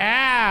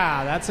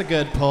 Yeah, that's a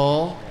good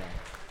pull.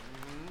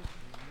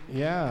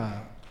 Yeah.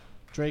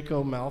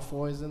 Draco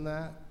Malfoy's in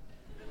that.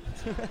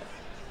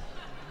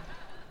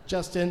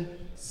 Justin.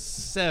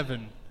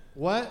 7.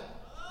 What?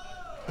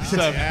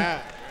 7.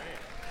 Yeah.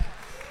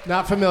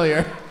 Not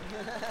familiar.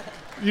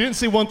 You didn't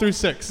see 1 through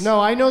 6.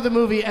 No, I know the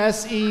movie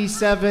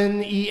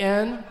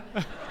SE7EN.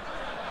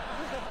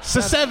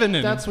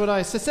 S7. That's what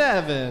I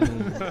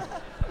S7.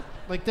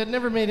 Like, that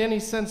never made any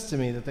sense to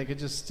me that they could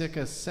just stick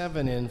a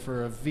 7 in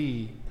for a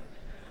V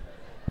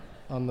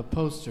on the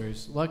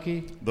posters.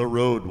 Lucky? The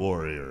Road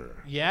Warrior.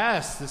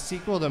 Yes, the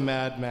sequel to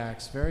Mad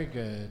Max. Very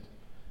good.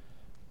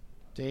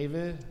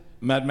 David?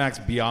 Mad Max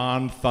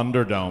Beyond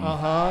Thunderdome.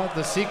 Uh-huh.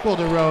 The sequel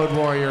to Road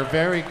Warrior.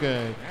 Very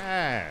good.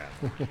 Yeah.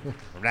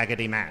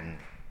 Raggedy Man.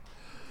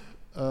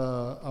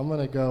 I'm going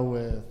to go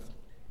with...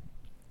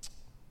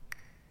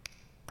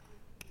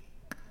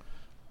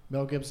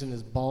 Mel Gibson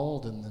is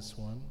bald in this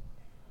one.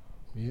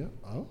 Yeah.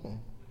 Oh.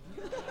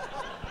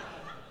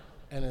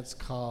 And it's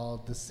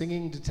called The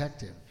Singing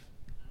Detective.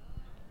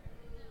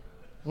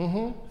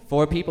 Mm-hmm.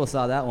 4 people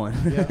saw that one.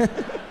 Yeah.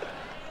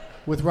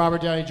 With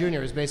Robert Downey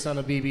Jr. It's based on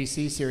a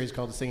BBC series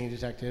called The Singing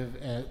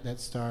Detective that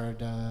starred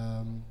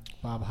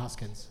Bob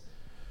Hoskins.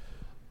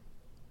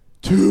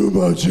 Too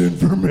much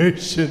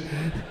information.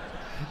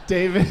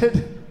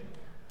 David?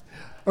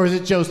 Or is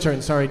it Joe's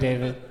turn? Sorry,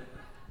 David.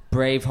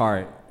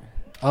 Braveheart.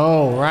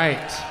 Oh, right.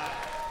 Yes.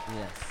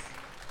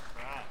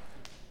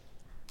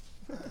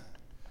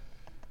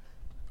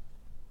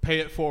 Pay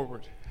It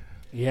Forward.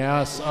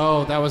 Yes.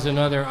 Oh, that was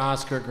another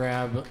Oscar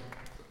grab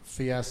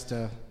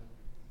fiesta.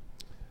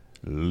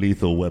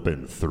 Lethal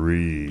Weapon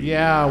 3.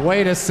 Yeah,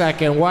 wait a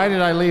second. Why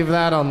did I leave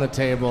that on the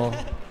table?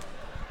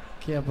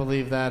 Can't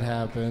believe that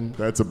happened.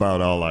 That's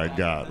about all I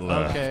got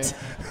left.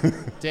 Okay.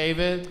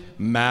 David?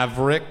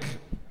 Maverick.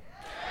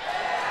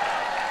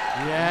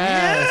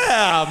 Yes.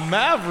 Yeah,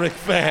 Maverick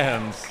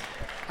fans.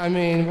 I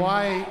mean,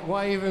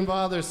 why even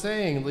bother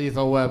saying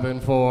Lethal Weapon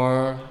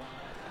 4?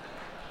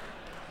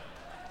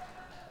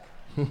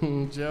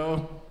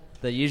 Joe?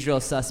 The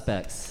Usual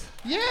Suspects.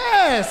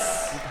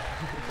 Yes!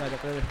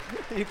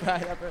 You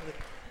brought it up earlier.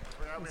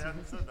 We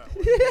haven't said that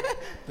one.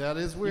 That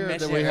is weird that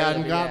mentioned we it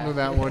hadn't earlier, gotten to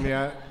yeah. that one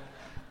yet.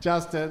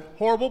 Justin?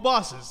 Horrible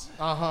Bosses.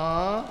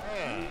 Uh-huh.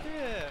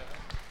 Yeah.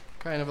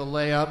 Kind of a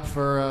layup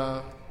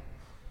for,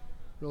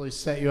 really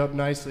set you up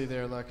nicely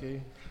there,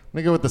 Lucky. Let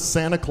me go with the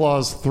Santa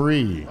Claus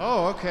 3.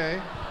 Oh, okay.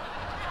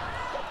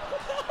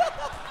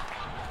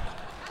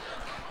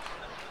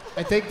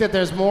 I think that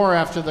there's more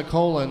after the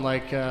colon,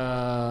 like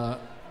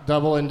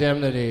Double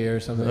Indemnity or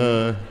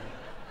something.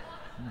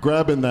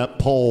 Grabbing that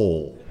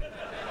pole.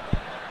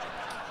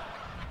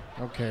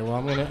 Okay,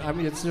 well,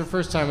 it's your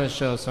first time on the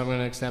show, so I'm going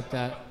to accept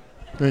that.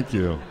 Thank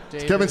you.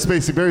 David? Kevin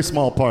Spacey, very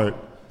small part.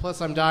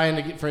 Plus, I'm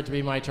dying for it to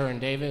be my turn.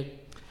 David?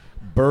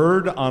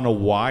 Bird on a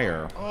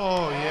Wire.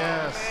 Oh,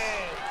 yes.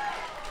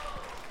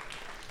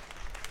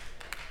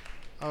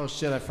 Oh,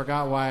 shit, I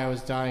forgot why I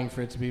was dying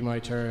for it to be my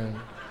turn.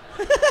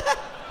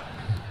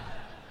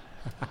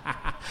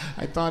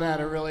 I thought I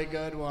had a really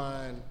good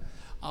one.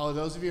 Oh,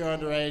 those of you who are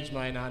underage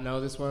might not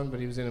know this one, but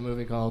he was in a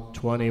movie called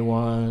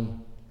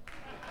 21.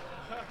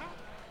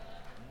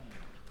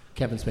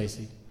 Kevin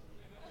Spacey.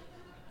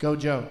 Go,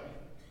 Joe.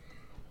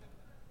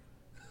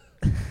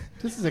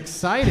 This is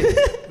exciting.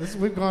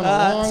 We've gone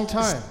a long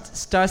time.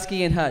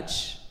 Starsky and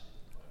Hutch.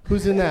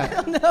 Who's in that?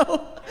 I don't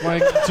know.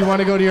 Do you want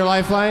to go to your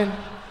lifeline?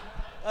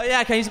 Oh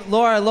yeah, can you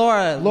Laura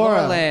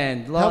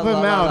Land. Help him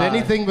out.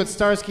 Anything but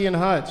Starsky and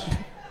Hutch.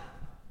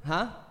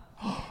 Huh?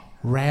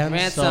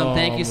 Ransom.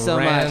 Thank you so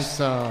much.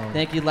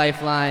 Thank you,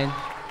 Lifeline.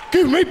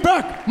 Give me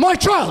back my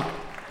child.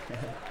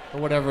 Or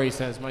whatever he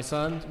says. My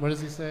son? What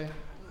does he say?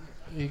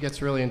 He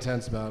gets really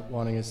intense about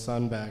wanting his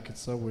son back.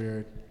 It's so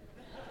weird.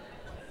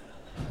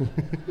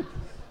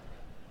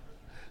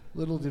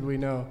 Little did we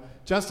know.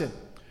 Justin.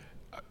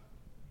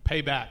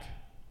 Pay back.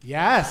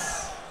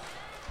 Yes.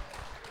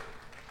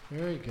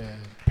 Very good.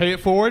 Pay it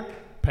forward,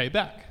 pay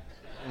back.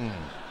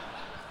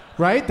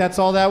 Right? That's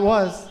all that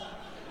was.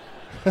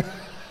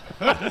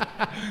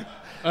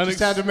 Just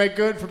had to make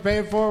good for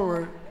paying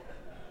forward.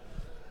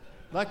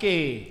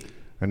 Lucky.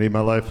 I need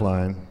my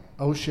lifeline.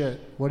 Oh shit.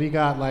 What do you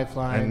got,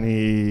 Lifeline? I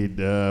need,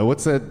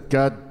 what's that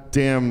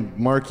goddamn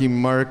Marky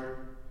Mark,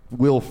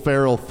 Will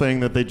Ferrell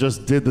thing that they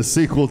just did the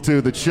sequel to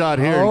that's shot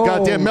here? Oh, And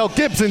goddamn Mel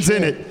Gibson's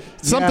in it.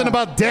 Something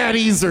about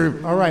daddies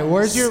or all right,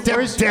 where's your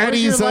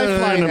stepdaddies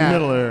lifeline in the at?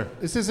 middle there.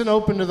 This isn't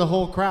open to the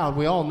whole crowd.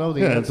 We all know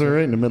the answer. Yeah, it's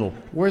right in the middle.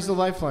 Where's the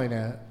lifeline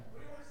at?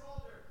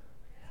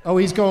 Oh,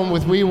 he's going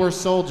with We Were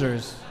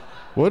Soldiers.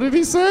 What did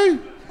he say?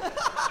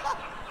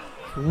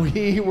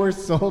 We Were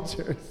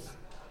Soldiers.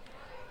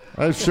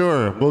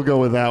 Sure, we'll go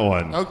with that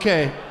one.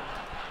 Okay.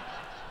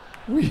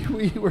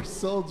 We Were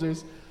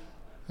Soldiers.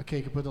 Okay,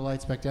 you can put the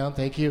lights back down.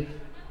 Thank you.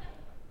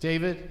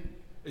 David?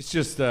 It's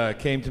just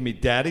came to me,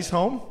 Daddy's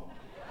Home?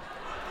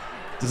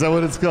 Is that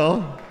what it's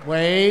called?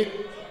 Wait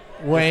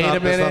a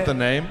minute. That's not the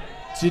name?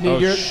 Do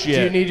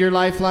you need your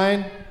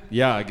lifeline?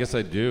 Yeah, I guess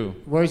I do.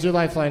 Where's your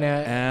lifeline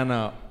at?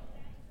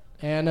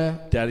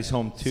 Anna. Daddy's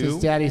Home 2? This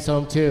is Daddy's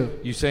Home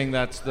 2. You saying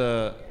that's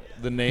the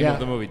name of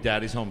the movie,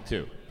 Daddy's Home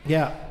 2?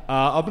 Yeah.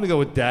 I'm going to go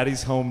with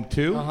Daddy's Home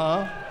 2.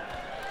 Uh-huh.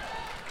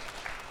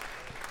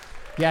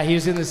 Yeah, he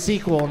was in the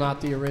sequel,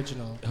 not the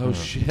original. Oh,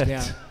 shit.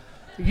 Yeah.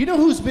 You know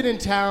who's been in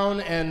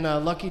town, and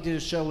Lucky did a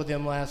show with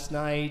him last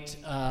night?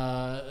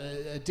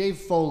 Dave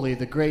Foley,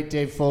 the great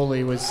Dave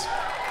Foley, was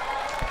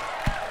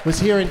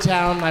here in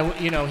town.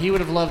 He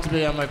would have loved to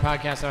be on my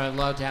podcast, and I'd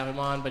love to have him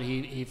on, but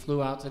he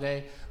flew out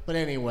today. But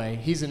anyway,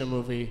 he's in a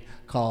movie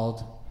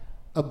called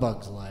A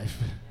Bug's Life.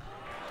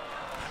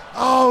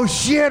 Oh,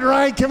 shit,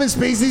 right? Kevin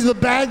Spacey's the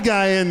bad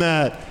guy in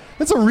that.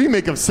 That's a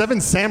remake of Seven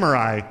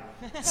Samurai.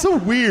 So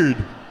weird.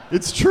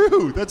 It's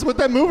true. That's what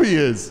that movie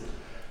is.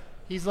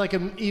 He's like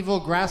an evil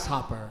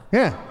grasshopper.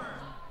 Yeah.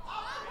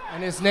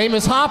 And his name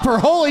is Hopper.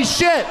 Holy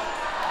shit!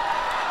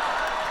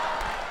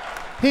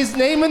 His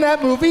name in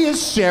that movie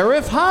is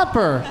Sheriff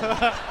Hopper.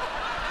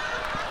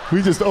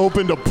 We just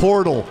opened a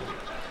portal.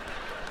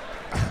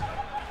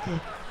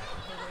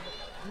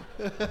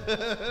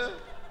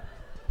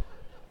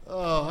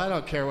 Oh, I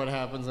don't care what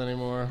happens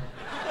anymore.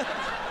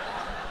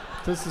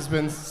 This has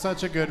been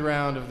such a good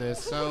round of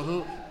this.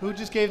 So who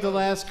just gave the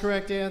last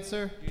correct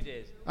answer? You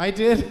did. I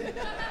did?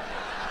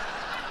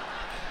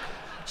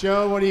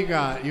 Joe, what do you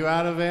got? You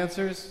out of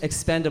answers?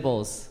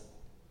 Expendables.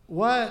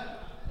 What?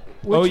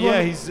 Which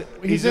one?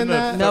 he's in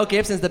that? Mel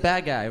Gibson's the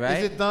bad guy, right?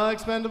 Is it the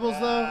Expendables,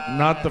 though?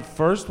 Not the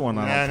first one,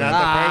 I don't think.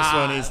 Not the first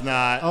one, he's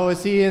not. Oh,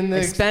 is he in the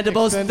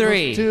Expendables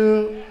 3.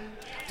 2?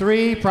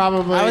 3,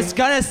 probably. I was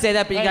gonna say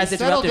that, but you guys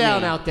interrupted me. Settle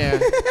down out there.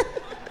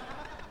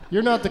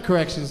 You're not the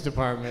corrections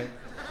department.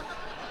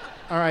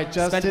 All right,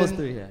 Justin. Expendables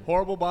 3, yeah.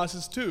 Horrible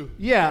Bosses 2.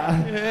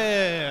 Yeah.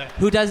 Yeah.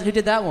 Who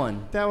did that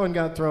one? That one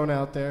got thrown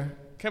out there.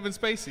 Kevin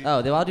Spacey.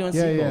 Oh, they're all doing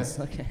sequels.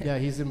 Yeah. Okay. Yeah,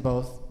 he's in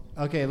both.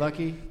 Okay,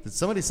 Lucky. Did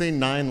somebody say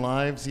 9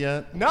 Lives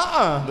yet?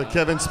 Nuh-uh. The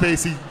Kevin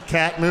Spacey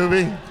cat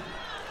movie?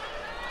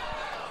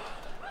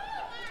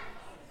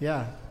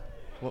 Yeah.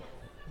 Well,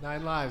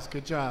 9 Lives.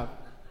 Good job.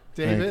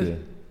 thank David?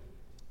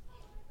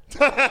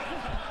 you.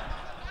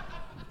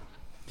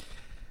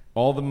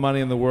 All the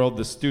money in the world,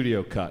 the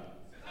studio cut.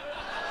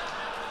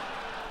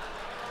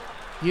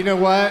 You know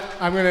what?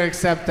 I'm going to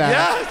accept that.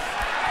 Yes!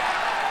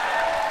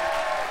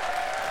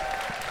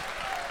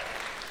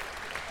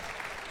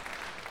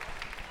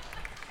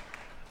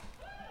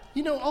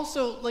 You know,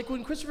 also, like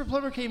when Christopher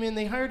Plummer came in,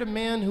 they hired a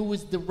man who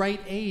was the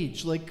right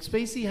age. Like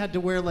Spacey had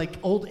to wear like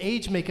old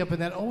age makeup,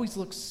 and that always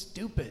looks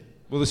stupid.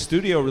 Well, the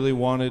studio really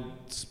wanted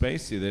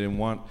Spacey. They didn't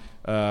want...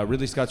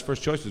 Ridley Scott's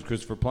first choice was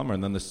Christopher Plummer,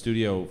 and then the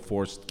studio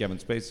forced Kevin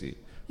Spacey.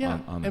 Yeah,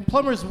 on and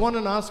Plummer's won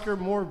an Oscar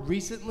more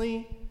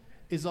recently,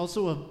 is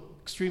also an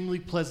extremely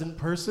pleasant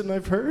person,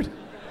 I've heard.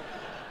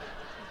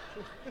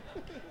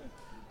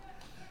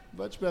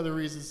 Much better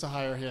reasons to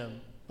hire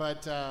him.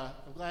 But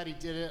I'm glad he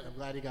did it. I'm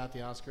glad he got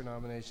the Oscar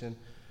nomination.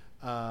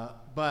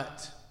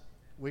 But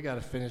we got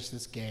to finish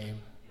this game.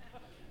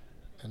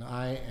 And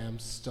I am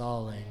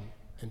stalling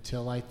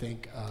until I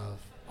think of,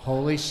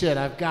 holy shit,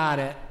 I've got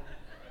it.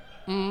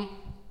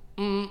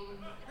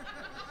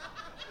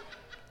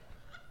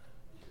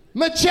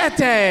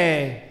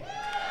 Machete!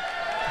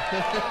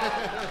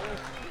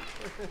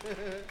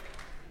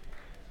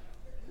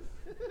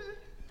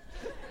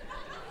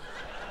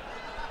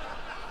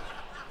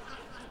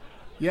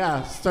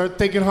 Yeah, start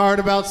thinking hard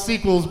about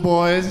sequels,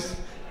 boys.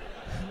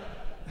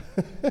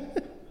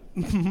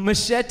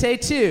 Machete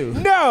 2.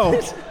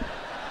 No!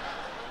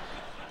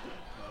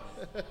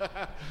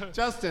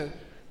 Justin.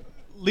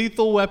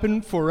 Lethal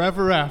Weapon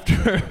Forever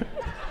After.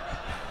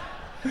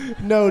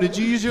 No, did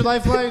you use your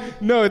lifeline?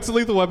 No, it's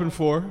Lethal Weapon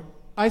 4.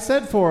 I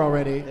said 4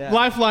 already. Yeah.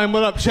 Lifeline,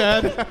 what up,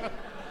 Chad?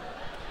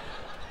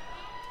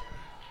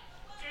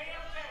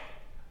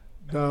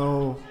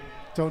 No,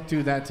 don't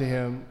do that to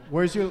him.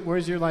 Where's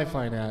your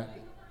lifeline at?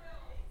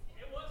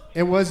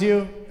 It was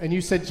you? And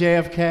you said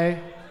JFK?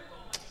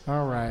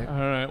 All right. All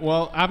right.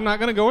 Well, I'm not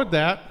going to go with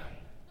that.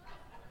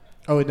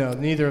 Oh, no,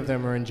 neither of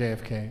them are in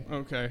JFK.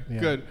 Okay, Yeah.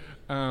 good.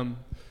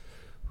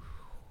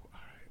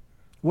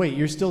 Wait,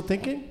 you're still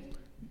thinking?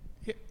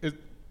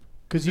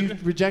 Because you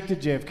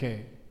rejected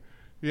JFK.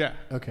 Yeah.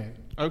 Okay.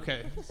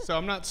 Okay, so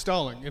I'm not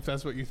stalling, if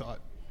that's what you thought.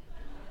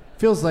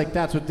 Feels like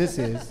that's what this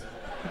is.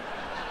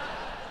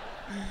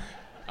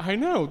 I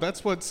know.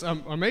 That's what's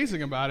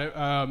amazing about it.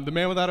 The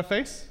Man Without a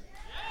Face?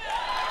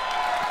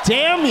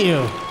 Damn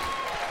you!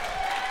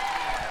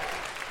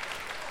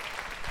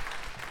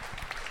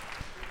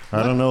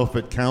 I don't know if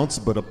it counts,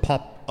 but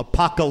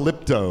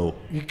Apocalypto.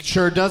 It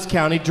sure does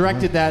count. He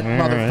directed that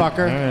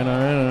motherfucker.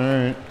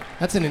 All right.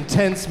 That's an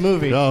intense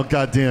movie. Oh,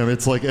 goddamn.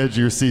 It's like edge of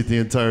your seat the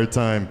entire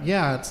time.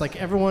 Yeah, it's like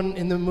everyone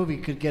in the movie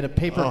could get a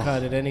paper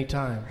cut at any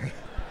time.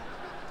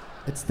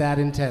 It's that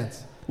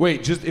intense.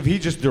 Wait, if he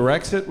just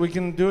directs it, we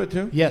can do it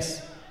too?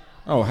 Yes.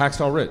 Oh,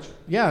 Hacksaw Ridge.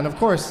 Yeah, and of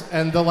course,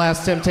 and The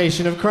Last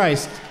Temptation of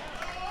Christ.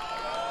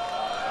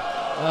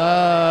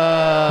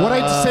 What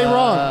did I say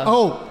wrong?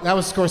 Oh, that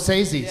was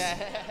Scorsese's.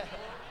 Yeah.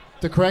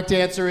 The correct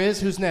answer is,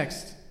 who's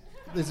next?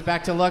 Is it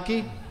back to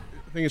Lucky?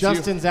 I think it's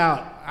Justin's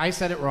out. I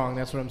said it wrong,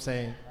 that's what I'm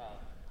saying.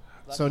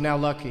 So now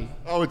Lucky.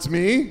 Oh, it's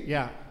me?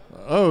 Yeah.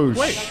 Oh,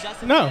 Wait,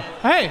 no.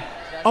 Hey.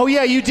 Oh,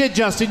 yeah, you did,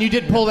 Justin. You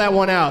did pull that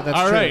one out. That's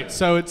All true. right,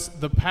 so it's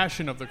The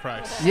Passion of the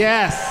Christ.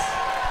 Yes.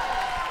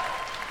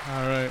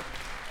 All right.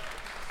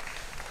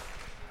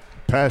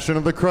 Passion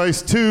of the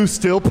Christ 2,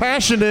 still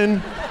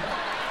passioning.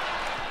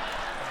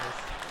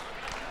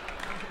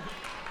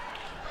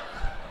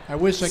 I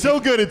wish I so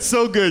could, good, it's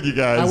so good, you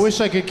guys. I wish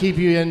I could keep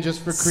you in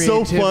just for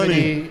So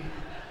creativity. funny.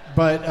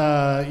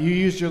 But you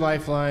used your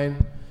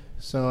lifeline,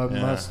 so I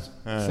must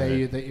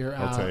say that you're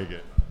out. I'll take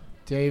it.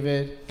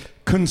 David.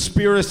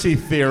 Conspiracy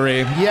theory.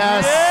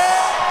 Yes.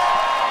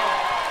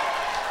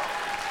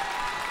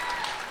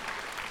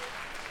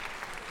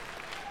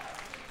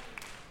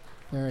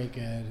 Very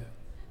good.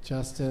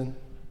 Justin,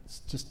 it's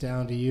just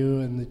down to you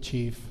and the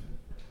chief.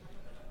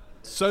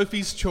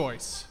 Sophie's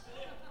Choice.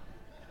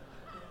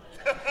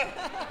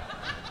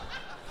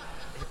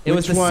 It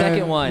was the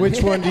second one.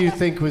 Which one do you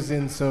think was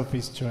in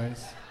Sophie's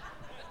Choice?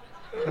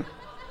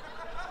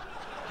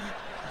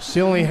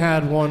 She only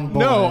had one boy.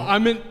 No, I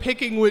meant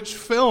picking which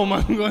film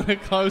I'm going to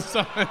close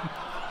on.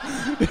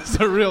 It's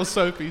a real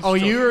Sophie's Oh,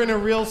 Choice. you're in a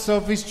real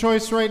Sophie's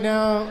Choice right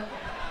now?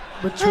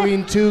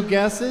 Between two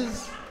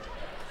guesses?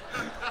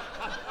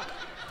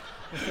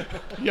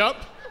 Yep.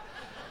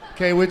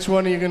 Okay, which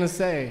one are you going to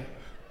say?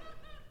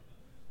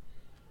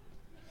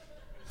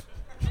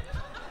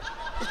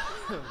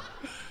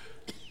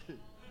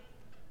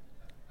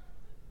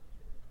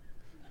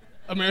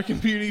 American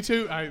Beauty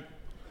 2?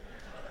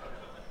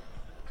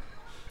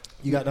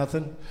 You got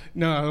nothing?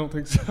 No, I don't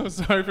think so.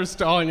 Sorry for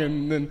stalling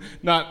and then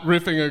not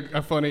riffing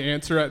a funny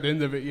answer at the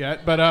end of it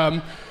yet.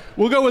 But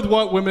we'll go with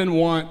What Women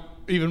Want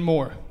Even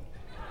More.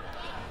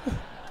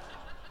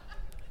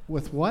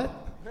 With what?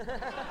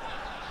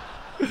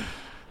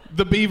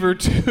 The Beaver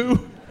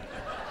 2.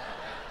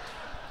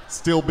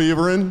 Still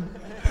beavering?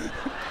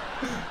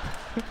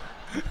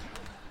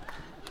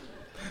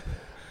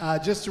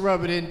 Just to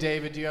rub it in,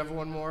 David, do you have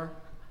one more?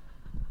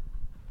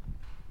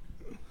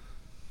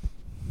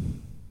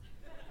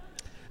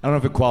 I don't know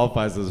if it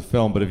qualifies as a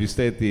film, but if you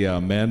stay at the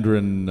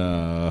Mandarin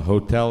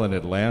Hotel in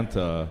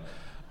Atlanta,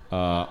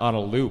 on a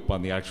loop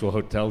on the actual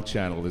hotel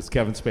channel is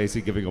Kevin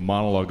Spacey giving a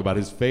monologue about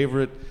his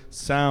favorite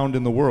sound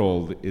in the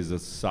world is a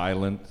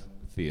silent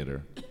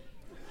theater.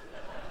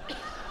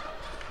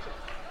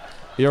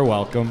 You're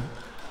welcome.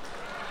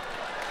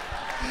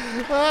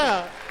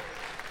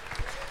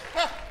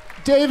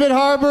 David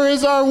Harbour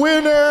is our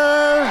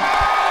winner!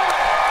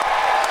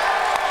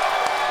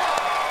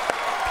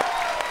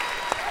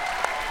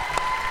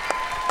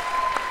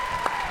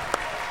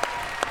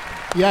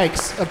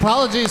 Yikes.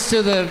 Apologies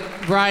to the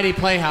Variety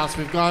Playhouse.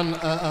 We've gone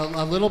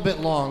a little bit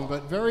long,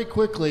 but very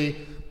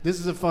quickly, this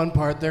is a fun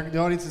part. The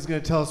audience is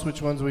going to tell us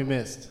which ones we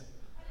missed.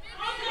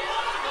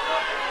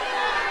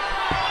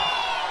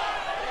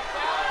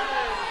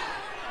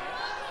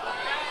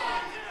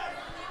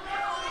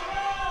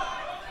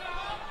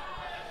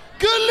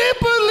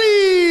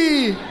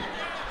 Gallipoli!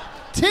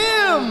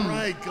 Tim! All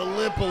right,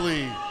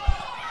 Gallipoli.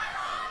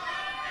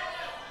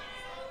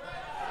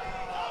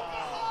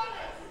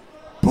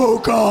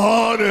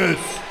 Pocahontas!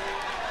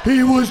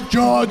 He was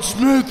John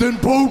Smith in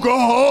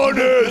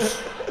Pocahontas!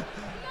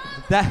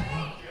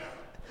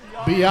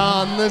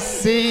 Beyond the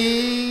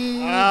Sea,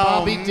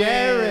 Bobby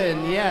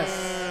Darin, yes.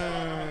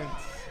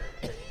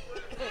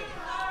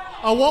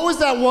 What was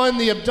that one,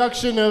 the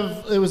abduction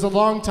of, it was a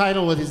long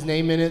title with his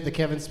name in it, the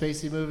Kevin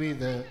Spacey movie,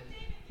 The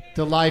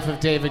Life of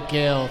David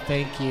Gale,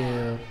 thank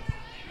you.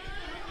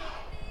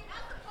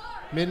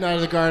 Midnight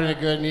of the Garden of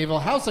Good and Evil.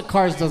 House of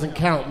Cards doesn't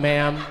count,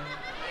 ma'am.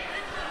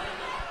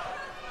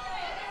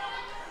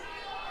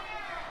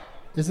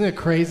 Isn't it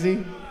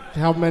crazy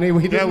how many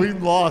we did? Yeah, we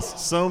lost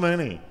so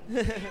many.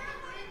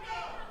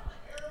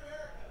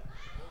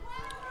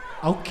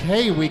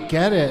 Okay, we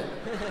get it.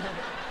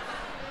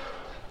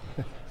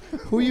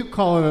 Who are you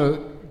calling a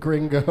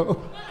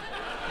gringo?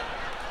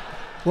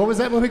 What was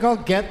that movie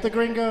called? Get the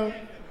Gringo?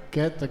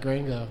 Get the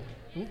Gringo.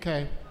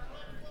 Okay.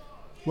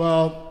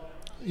 Well,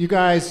 you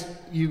guys,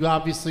 you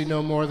obviously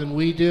know more than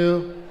we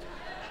do.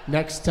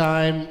 Next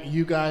time,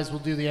 you guys will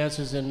do the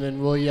answers and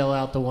then we'll yell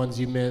out the ones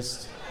you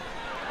missed.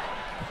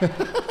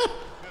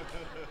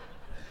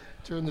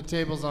 Turn the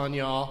tables on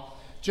y'all.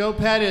 Joe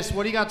Pettis,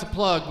 what do you got to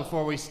plug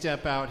before we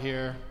step out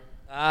here?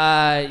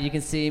 You can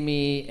see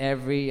me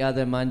every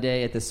other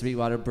Monday at the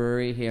Sweetwater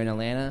Brewery here in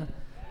Atlanta.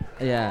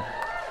 Yeah.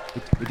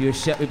 We do a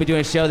show, we've been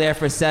doing a show there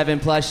for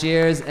 7+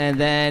 years, and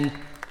then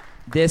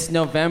this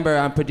November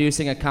I'm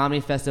producing a comedy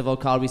festival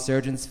called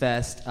Resurgence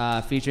Fest,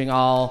 featuring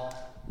all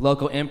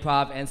local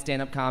improv and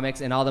stand-up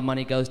comics, and all the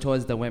money goes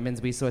towards the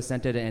Women's Resource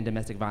Center to end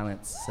domestic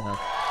violence. So,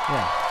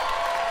 yeah.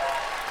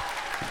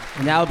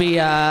 And that will be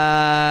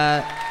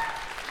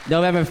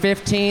November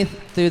 15th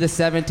through the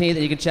 17th, and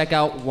you can check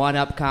out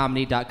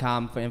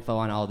oneupcomedy.com for info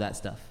on all of that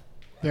stuff.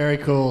 Very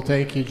cool.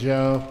 Thank you,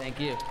 Joe. Thank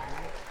you.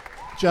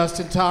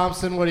 Justin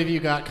Thompson, what have you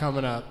got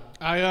coming up?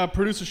 I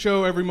produce a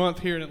show every month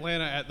here in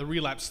Atlanta at the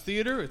Relapse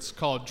Theater. It's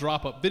called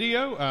Drop Up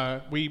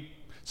Video. We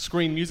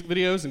screen music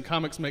videos and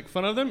comics make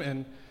fun of them.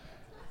 And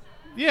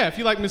yeah, if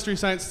you like Mystery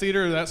Science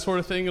Theater or that sort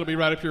of thing, it'll be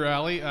right up your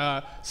alley.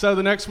 So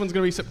the next one's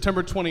going to be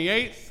September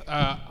 28th.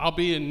 I'll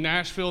be in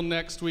Nashville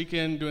next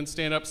weekend doing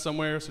stand-up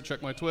somewhere, so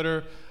check my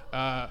Twitter.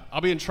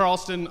 I'll be in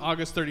Charleston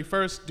August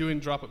 31st doing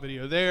Drop Up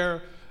Video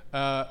there.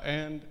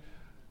 And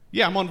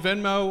yeah, I'm on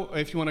Venmo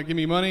if you want to give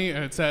me money.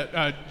 It's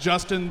at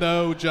Justin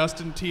Tho,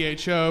 Justin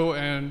THO,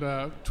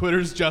 and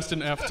Twitter's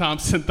Justin F.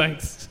 Thompson.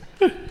 Thanks.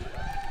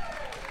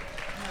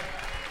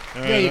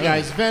 Yeah, you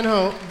guys,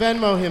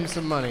 Venmo him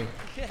some money.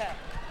 Yeah.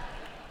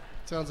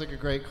 Sounds like a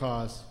great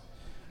cause.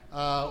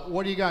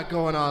 What do you got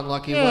going on,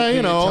 Lucky? Yeah, what can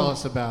you know, tell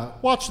us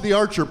about? Watch the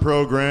Archer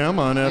program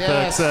on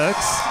FXX.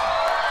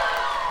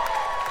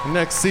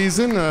 Next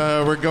season,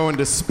 we're going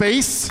to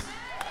space,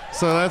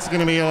 so that's going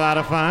to be a lot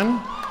of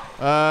fun.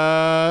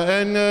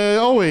 And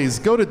always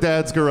go to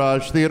Dad's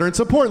Garage Theater and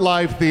support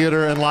live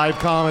theater and live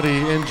comedy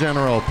in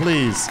general,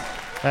 please.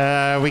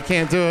 We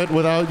can't do it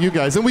without you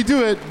guys. And we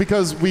do it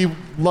because we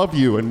love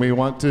you and we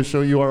want to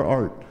show you our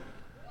art.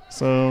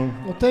 So.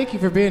 Well, thank you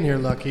for being here,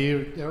 Lucky.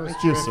 That was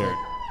thank you, terrific. sir.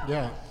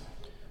 Yeah.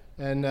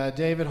 And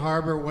David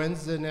Harbour,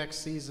 when's the next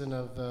season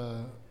of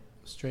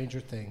Stranger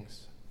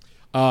Things?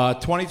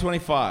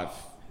 2025.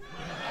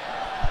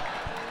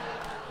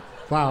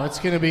 Wow, it's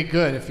going to be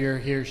good if you're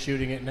here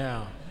shooting it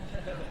now.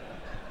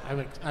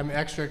 I'm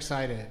extra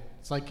excited.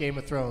 It's like Game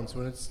of Thrones.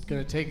 When it's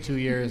going to take 2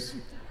 years,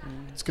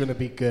 it's going to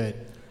be good.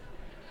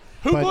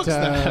 Who books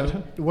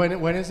that?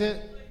 When is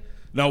it?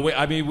 No, we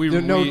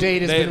no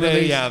date has been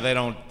released. Yeah, they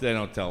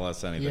don't tell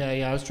us anything.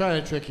 Yeah. I was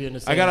trying to trick you into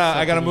saying.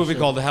 I got a movie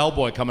called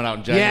Hellboy coming out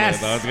in January. Yes.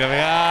 Though. It's gonna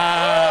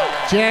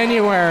be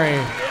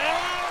January.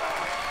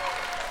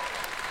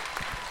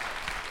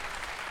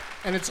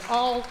 And it's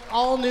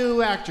all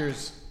new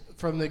actors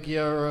from the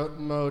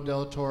Guillermo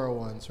del Toro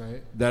ones,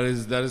 right? That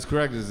is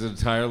correct. It's an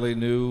entirely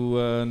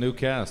new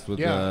cast with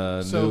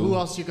So who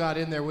else you got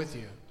in there with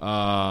you?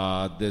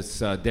 This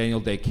Daniel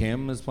Day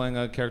Kim is playing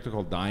a character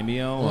called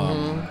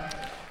Daimyo.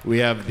 We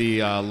have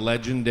the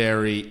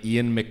legendary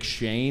Ian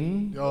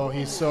McShane. Oh,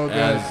 he's so good.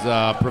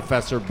 As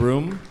Professor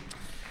Broom.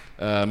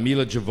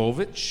 Mila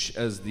Jovovich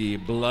as the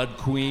Blood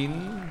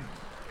Queen.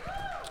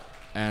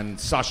 And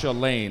Sasha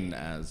Lane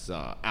as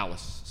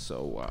Alice.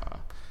 So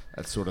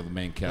that's sort of the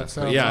main cast.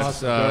 But yeah,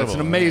 awesome. It's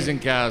an amazing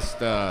cast.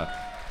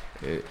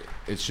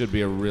 It should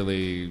be a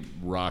really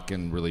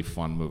rockin', really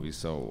fun movie.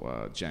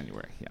 So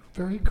January, yeah.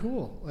 Very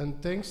cool.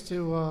 And thanks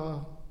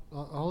to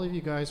all of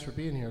you guys for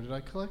being here. Did I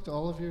collect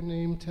all of your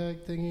name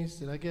tag thingies?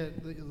 Did I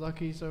get the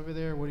Lucky's over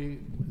there? What do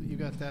you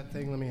got that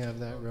thing? Let me have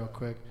that real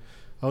quick.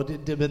 Oh,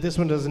 but this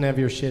one doesn't have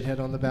your shithead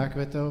on the back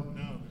of it though.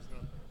 No, there's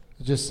not.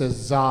 It just says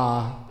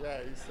ZA. Yeah,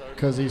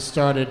 because he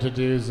started to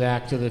do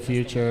Zack to the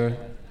Future,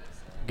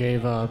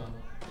 gave up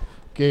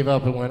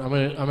and went. I'm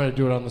gonna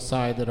do it on the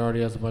side that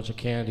already has a bunch of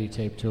candy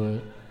taped to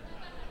it,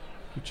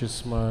 which is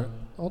smart.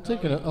 I'll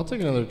take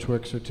another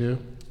Twix or two.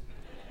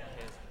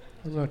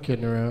 I'm not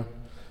kidding around.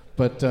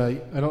 But I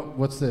don't.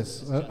 What's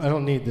this? I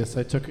don't need this.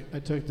 I took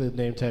the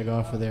name tag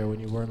off of there when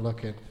you weren't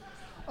looking.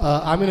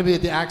 I'm going to be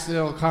at the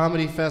Accidental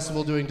Comedy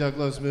Festival doing Doug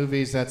Loves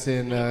Movies. That's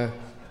in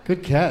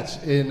good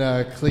catch in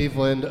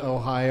Cleveland,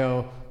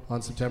 Ohio,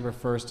 on September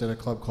 1st at a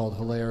club called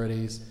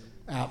Hilarities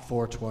at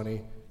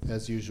 420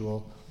 as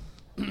usual.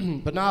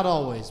 But not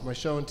always. My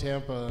show in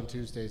Tampa on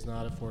Tuesday is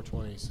not at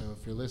 420. So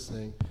if you're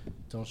listening,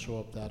 don't show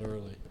up that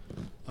early,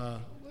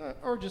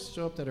 or just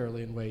show up that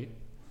early and wait.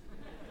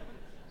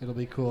 It'll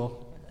be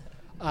cool.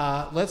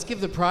 Let's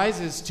give the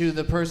prizes to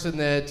the person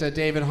that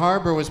David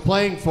Harbour was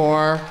playing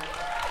for.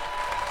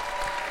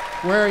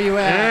 Where are you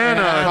at?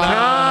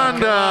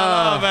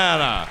 Anaconda.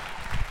 Havana.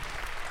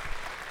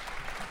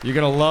 You're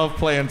going to love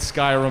playing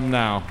Skyrim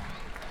now.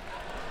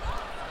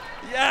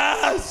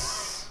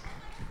 Yes!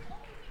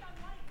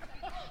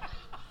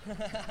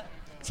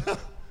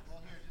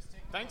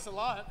 Thanks a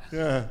lot.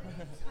 Yeah.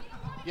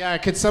 Yeah,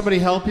 could somebody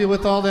help you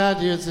with all that?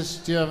 Do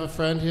you have a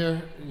friend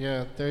here?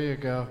 Yeah, there you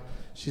go.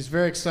 She's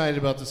very excited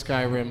about the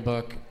Skyrim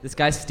book. This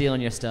guy's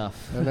stealing your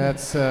stuff. And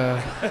that's,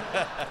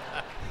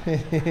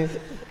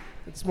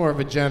 it's more of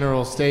a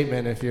general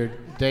statement if you're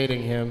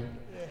dating him.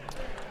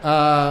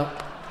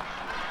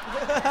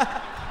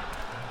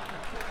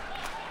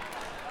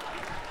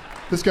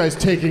 This guy's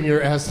taking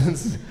your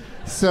essence.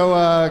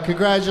 So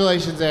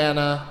congratulations,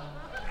 Anna.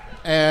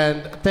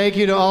 And thank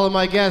you to all of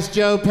my guests,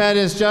 Joe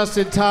Pettis,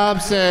 Justin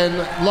Thompson,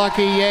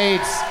 Lucky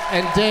Yates,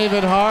 and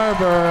David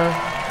Harbour.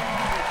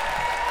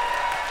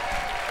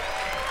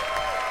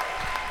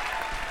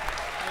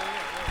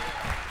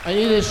 I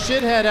need a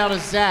shithead out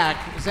of Zach.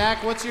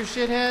 Zach, what's your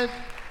shithead?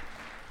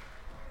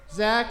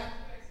 Zach?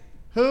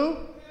 Who?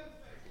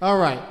 All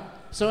right.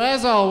 So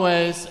as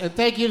always, and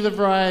thank you to the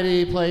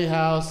Variety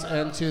Playhouse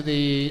and to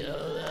the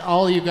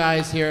all you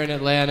guys here in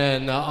Atlanta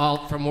and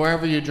all from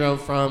wherever you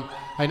drove from.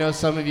 I know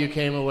some of you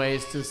came a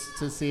ways to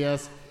see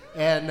us,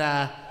 and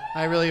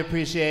I really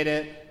appreciate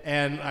it.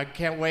 And I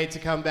can't wait to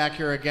come back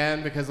here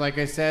again because, like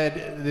I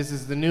said, this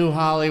is the new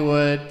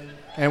Hollywood,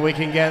 and we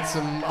can get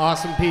some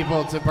awesome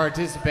people to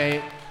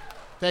participate.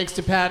 Thanks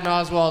to Pat and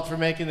Oswald for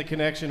making the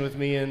connection with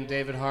me and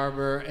David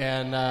Harbour,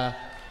 and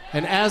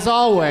as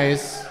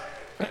always,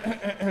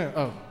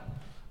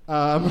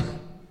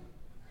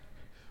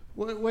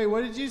 wait,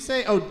 what did you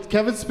say? Oh,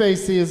 Kevin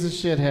Spacey is a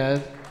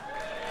shithead.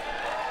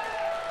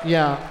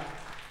 Yeah.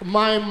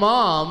 My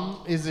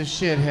mom is a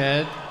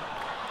shithead.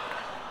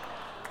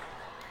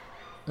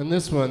 And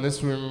this one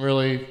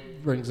really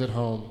brings it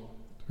home.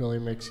 Really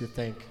makes you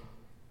think.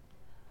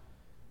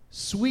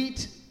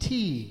 Sweet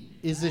Tea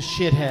is a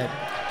shithead.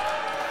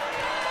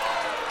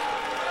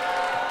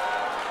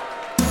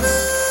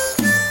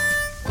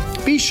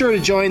 Be sure to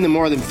join the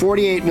more than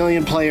 48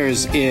 million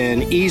players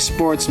in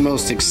esports'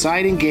 most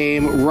exciting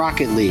game,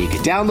 Rocket League.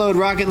 Download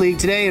Rocket League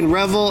today and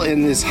revel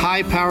in this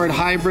high-powered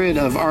hybrid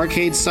of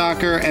arcade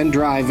soccer and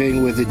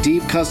driving with a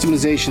deep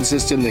customization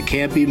system that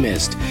can't be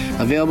missed.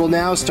 Available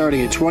now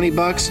starting at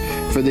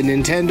 $20 for the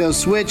Nintendo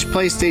Switch,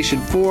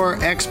 PlayStation 4,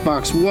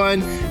 Xbox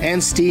One,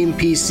 and Steam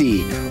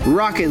PC.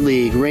 Rocket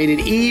League, rated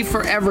E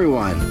for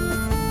everyone.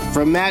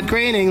 From Matt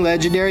Groening,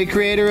 legendary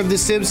creator of The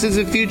Simpsons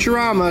and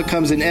Futurama,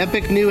 comes an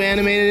epic new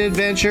animated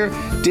adventure,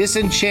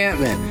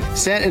 Disenchantment.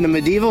 Set in a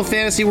medieval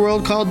fantasy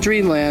world called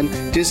Dreamland,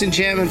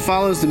 Disenchantment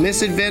follows the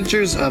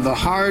misadventures of a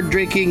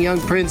hard-drinking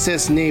young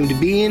princess named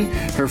Bean,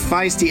 her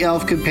feisty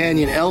elf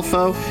companion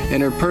Elfo,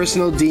 and her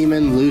personal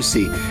demon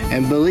Lucy.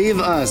 And believe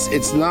us,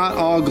 it's not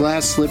all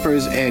glass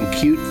slippers and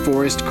cute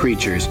forest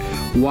creatures.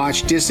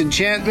 Watch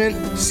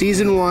Disenchantment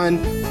Season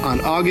 1 on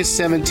August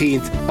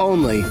 17th,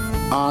 only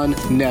on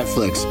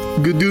Netflix.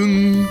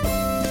 Ga-dung.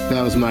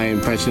 That was my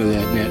impression of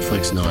that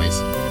Netflix noise.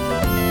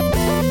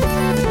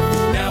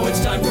 Now it's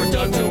time for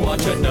Doug to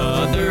watch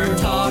another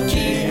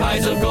talkie.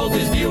 Eyes of gold,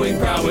 his viewing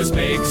prowess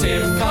makes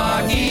him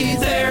cocky.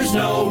 There's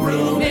no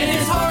room in his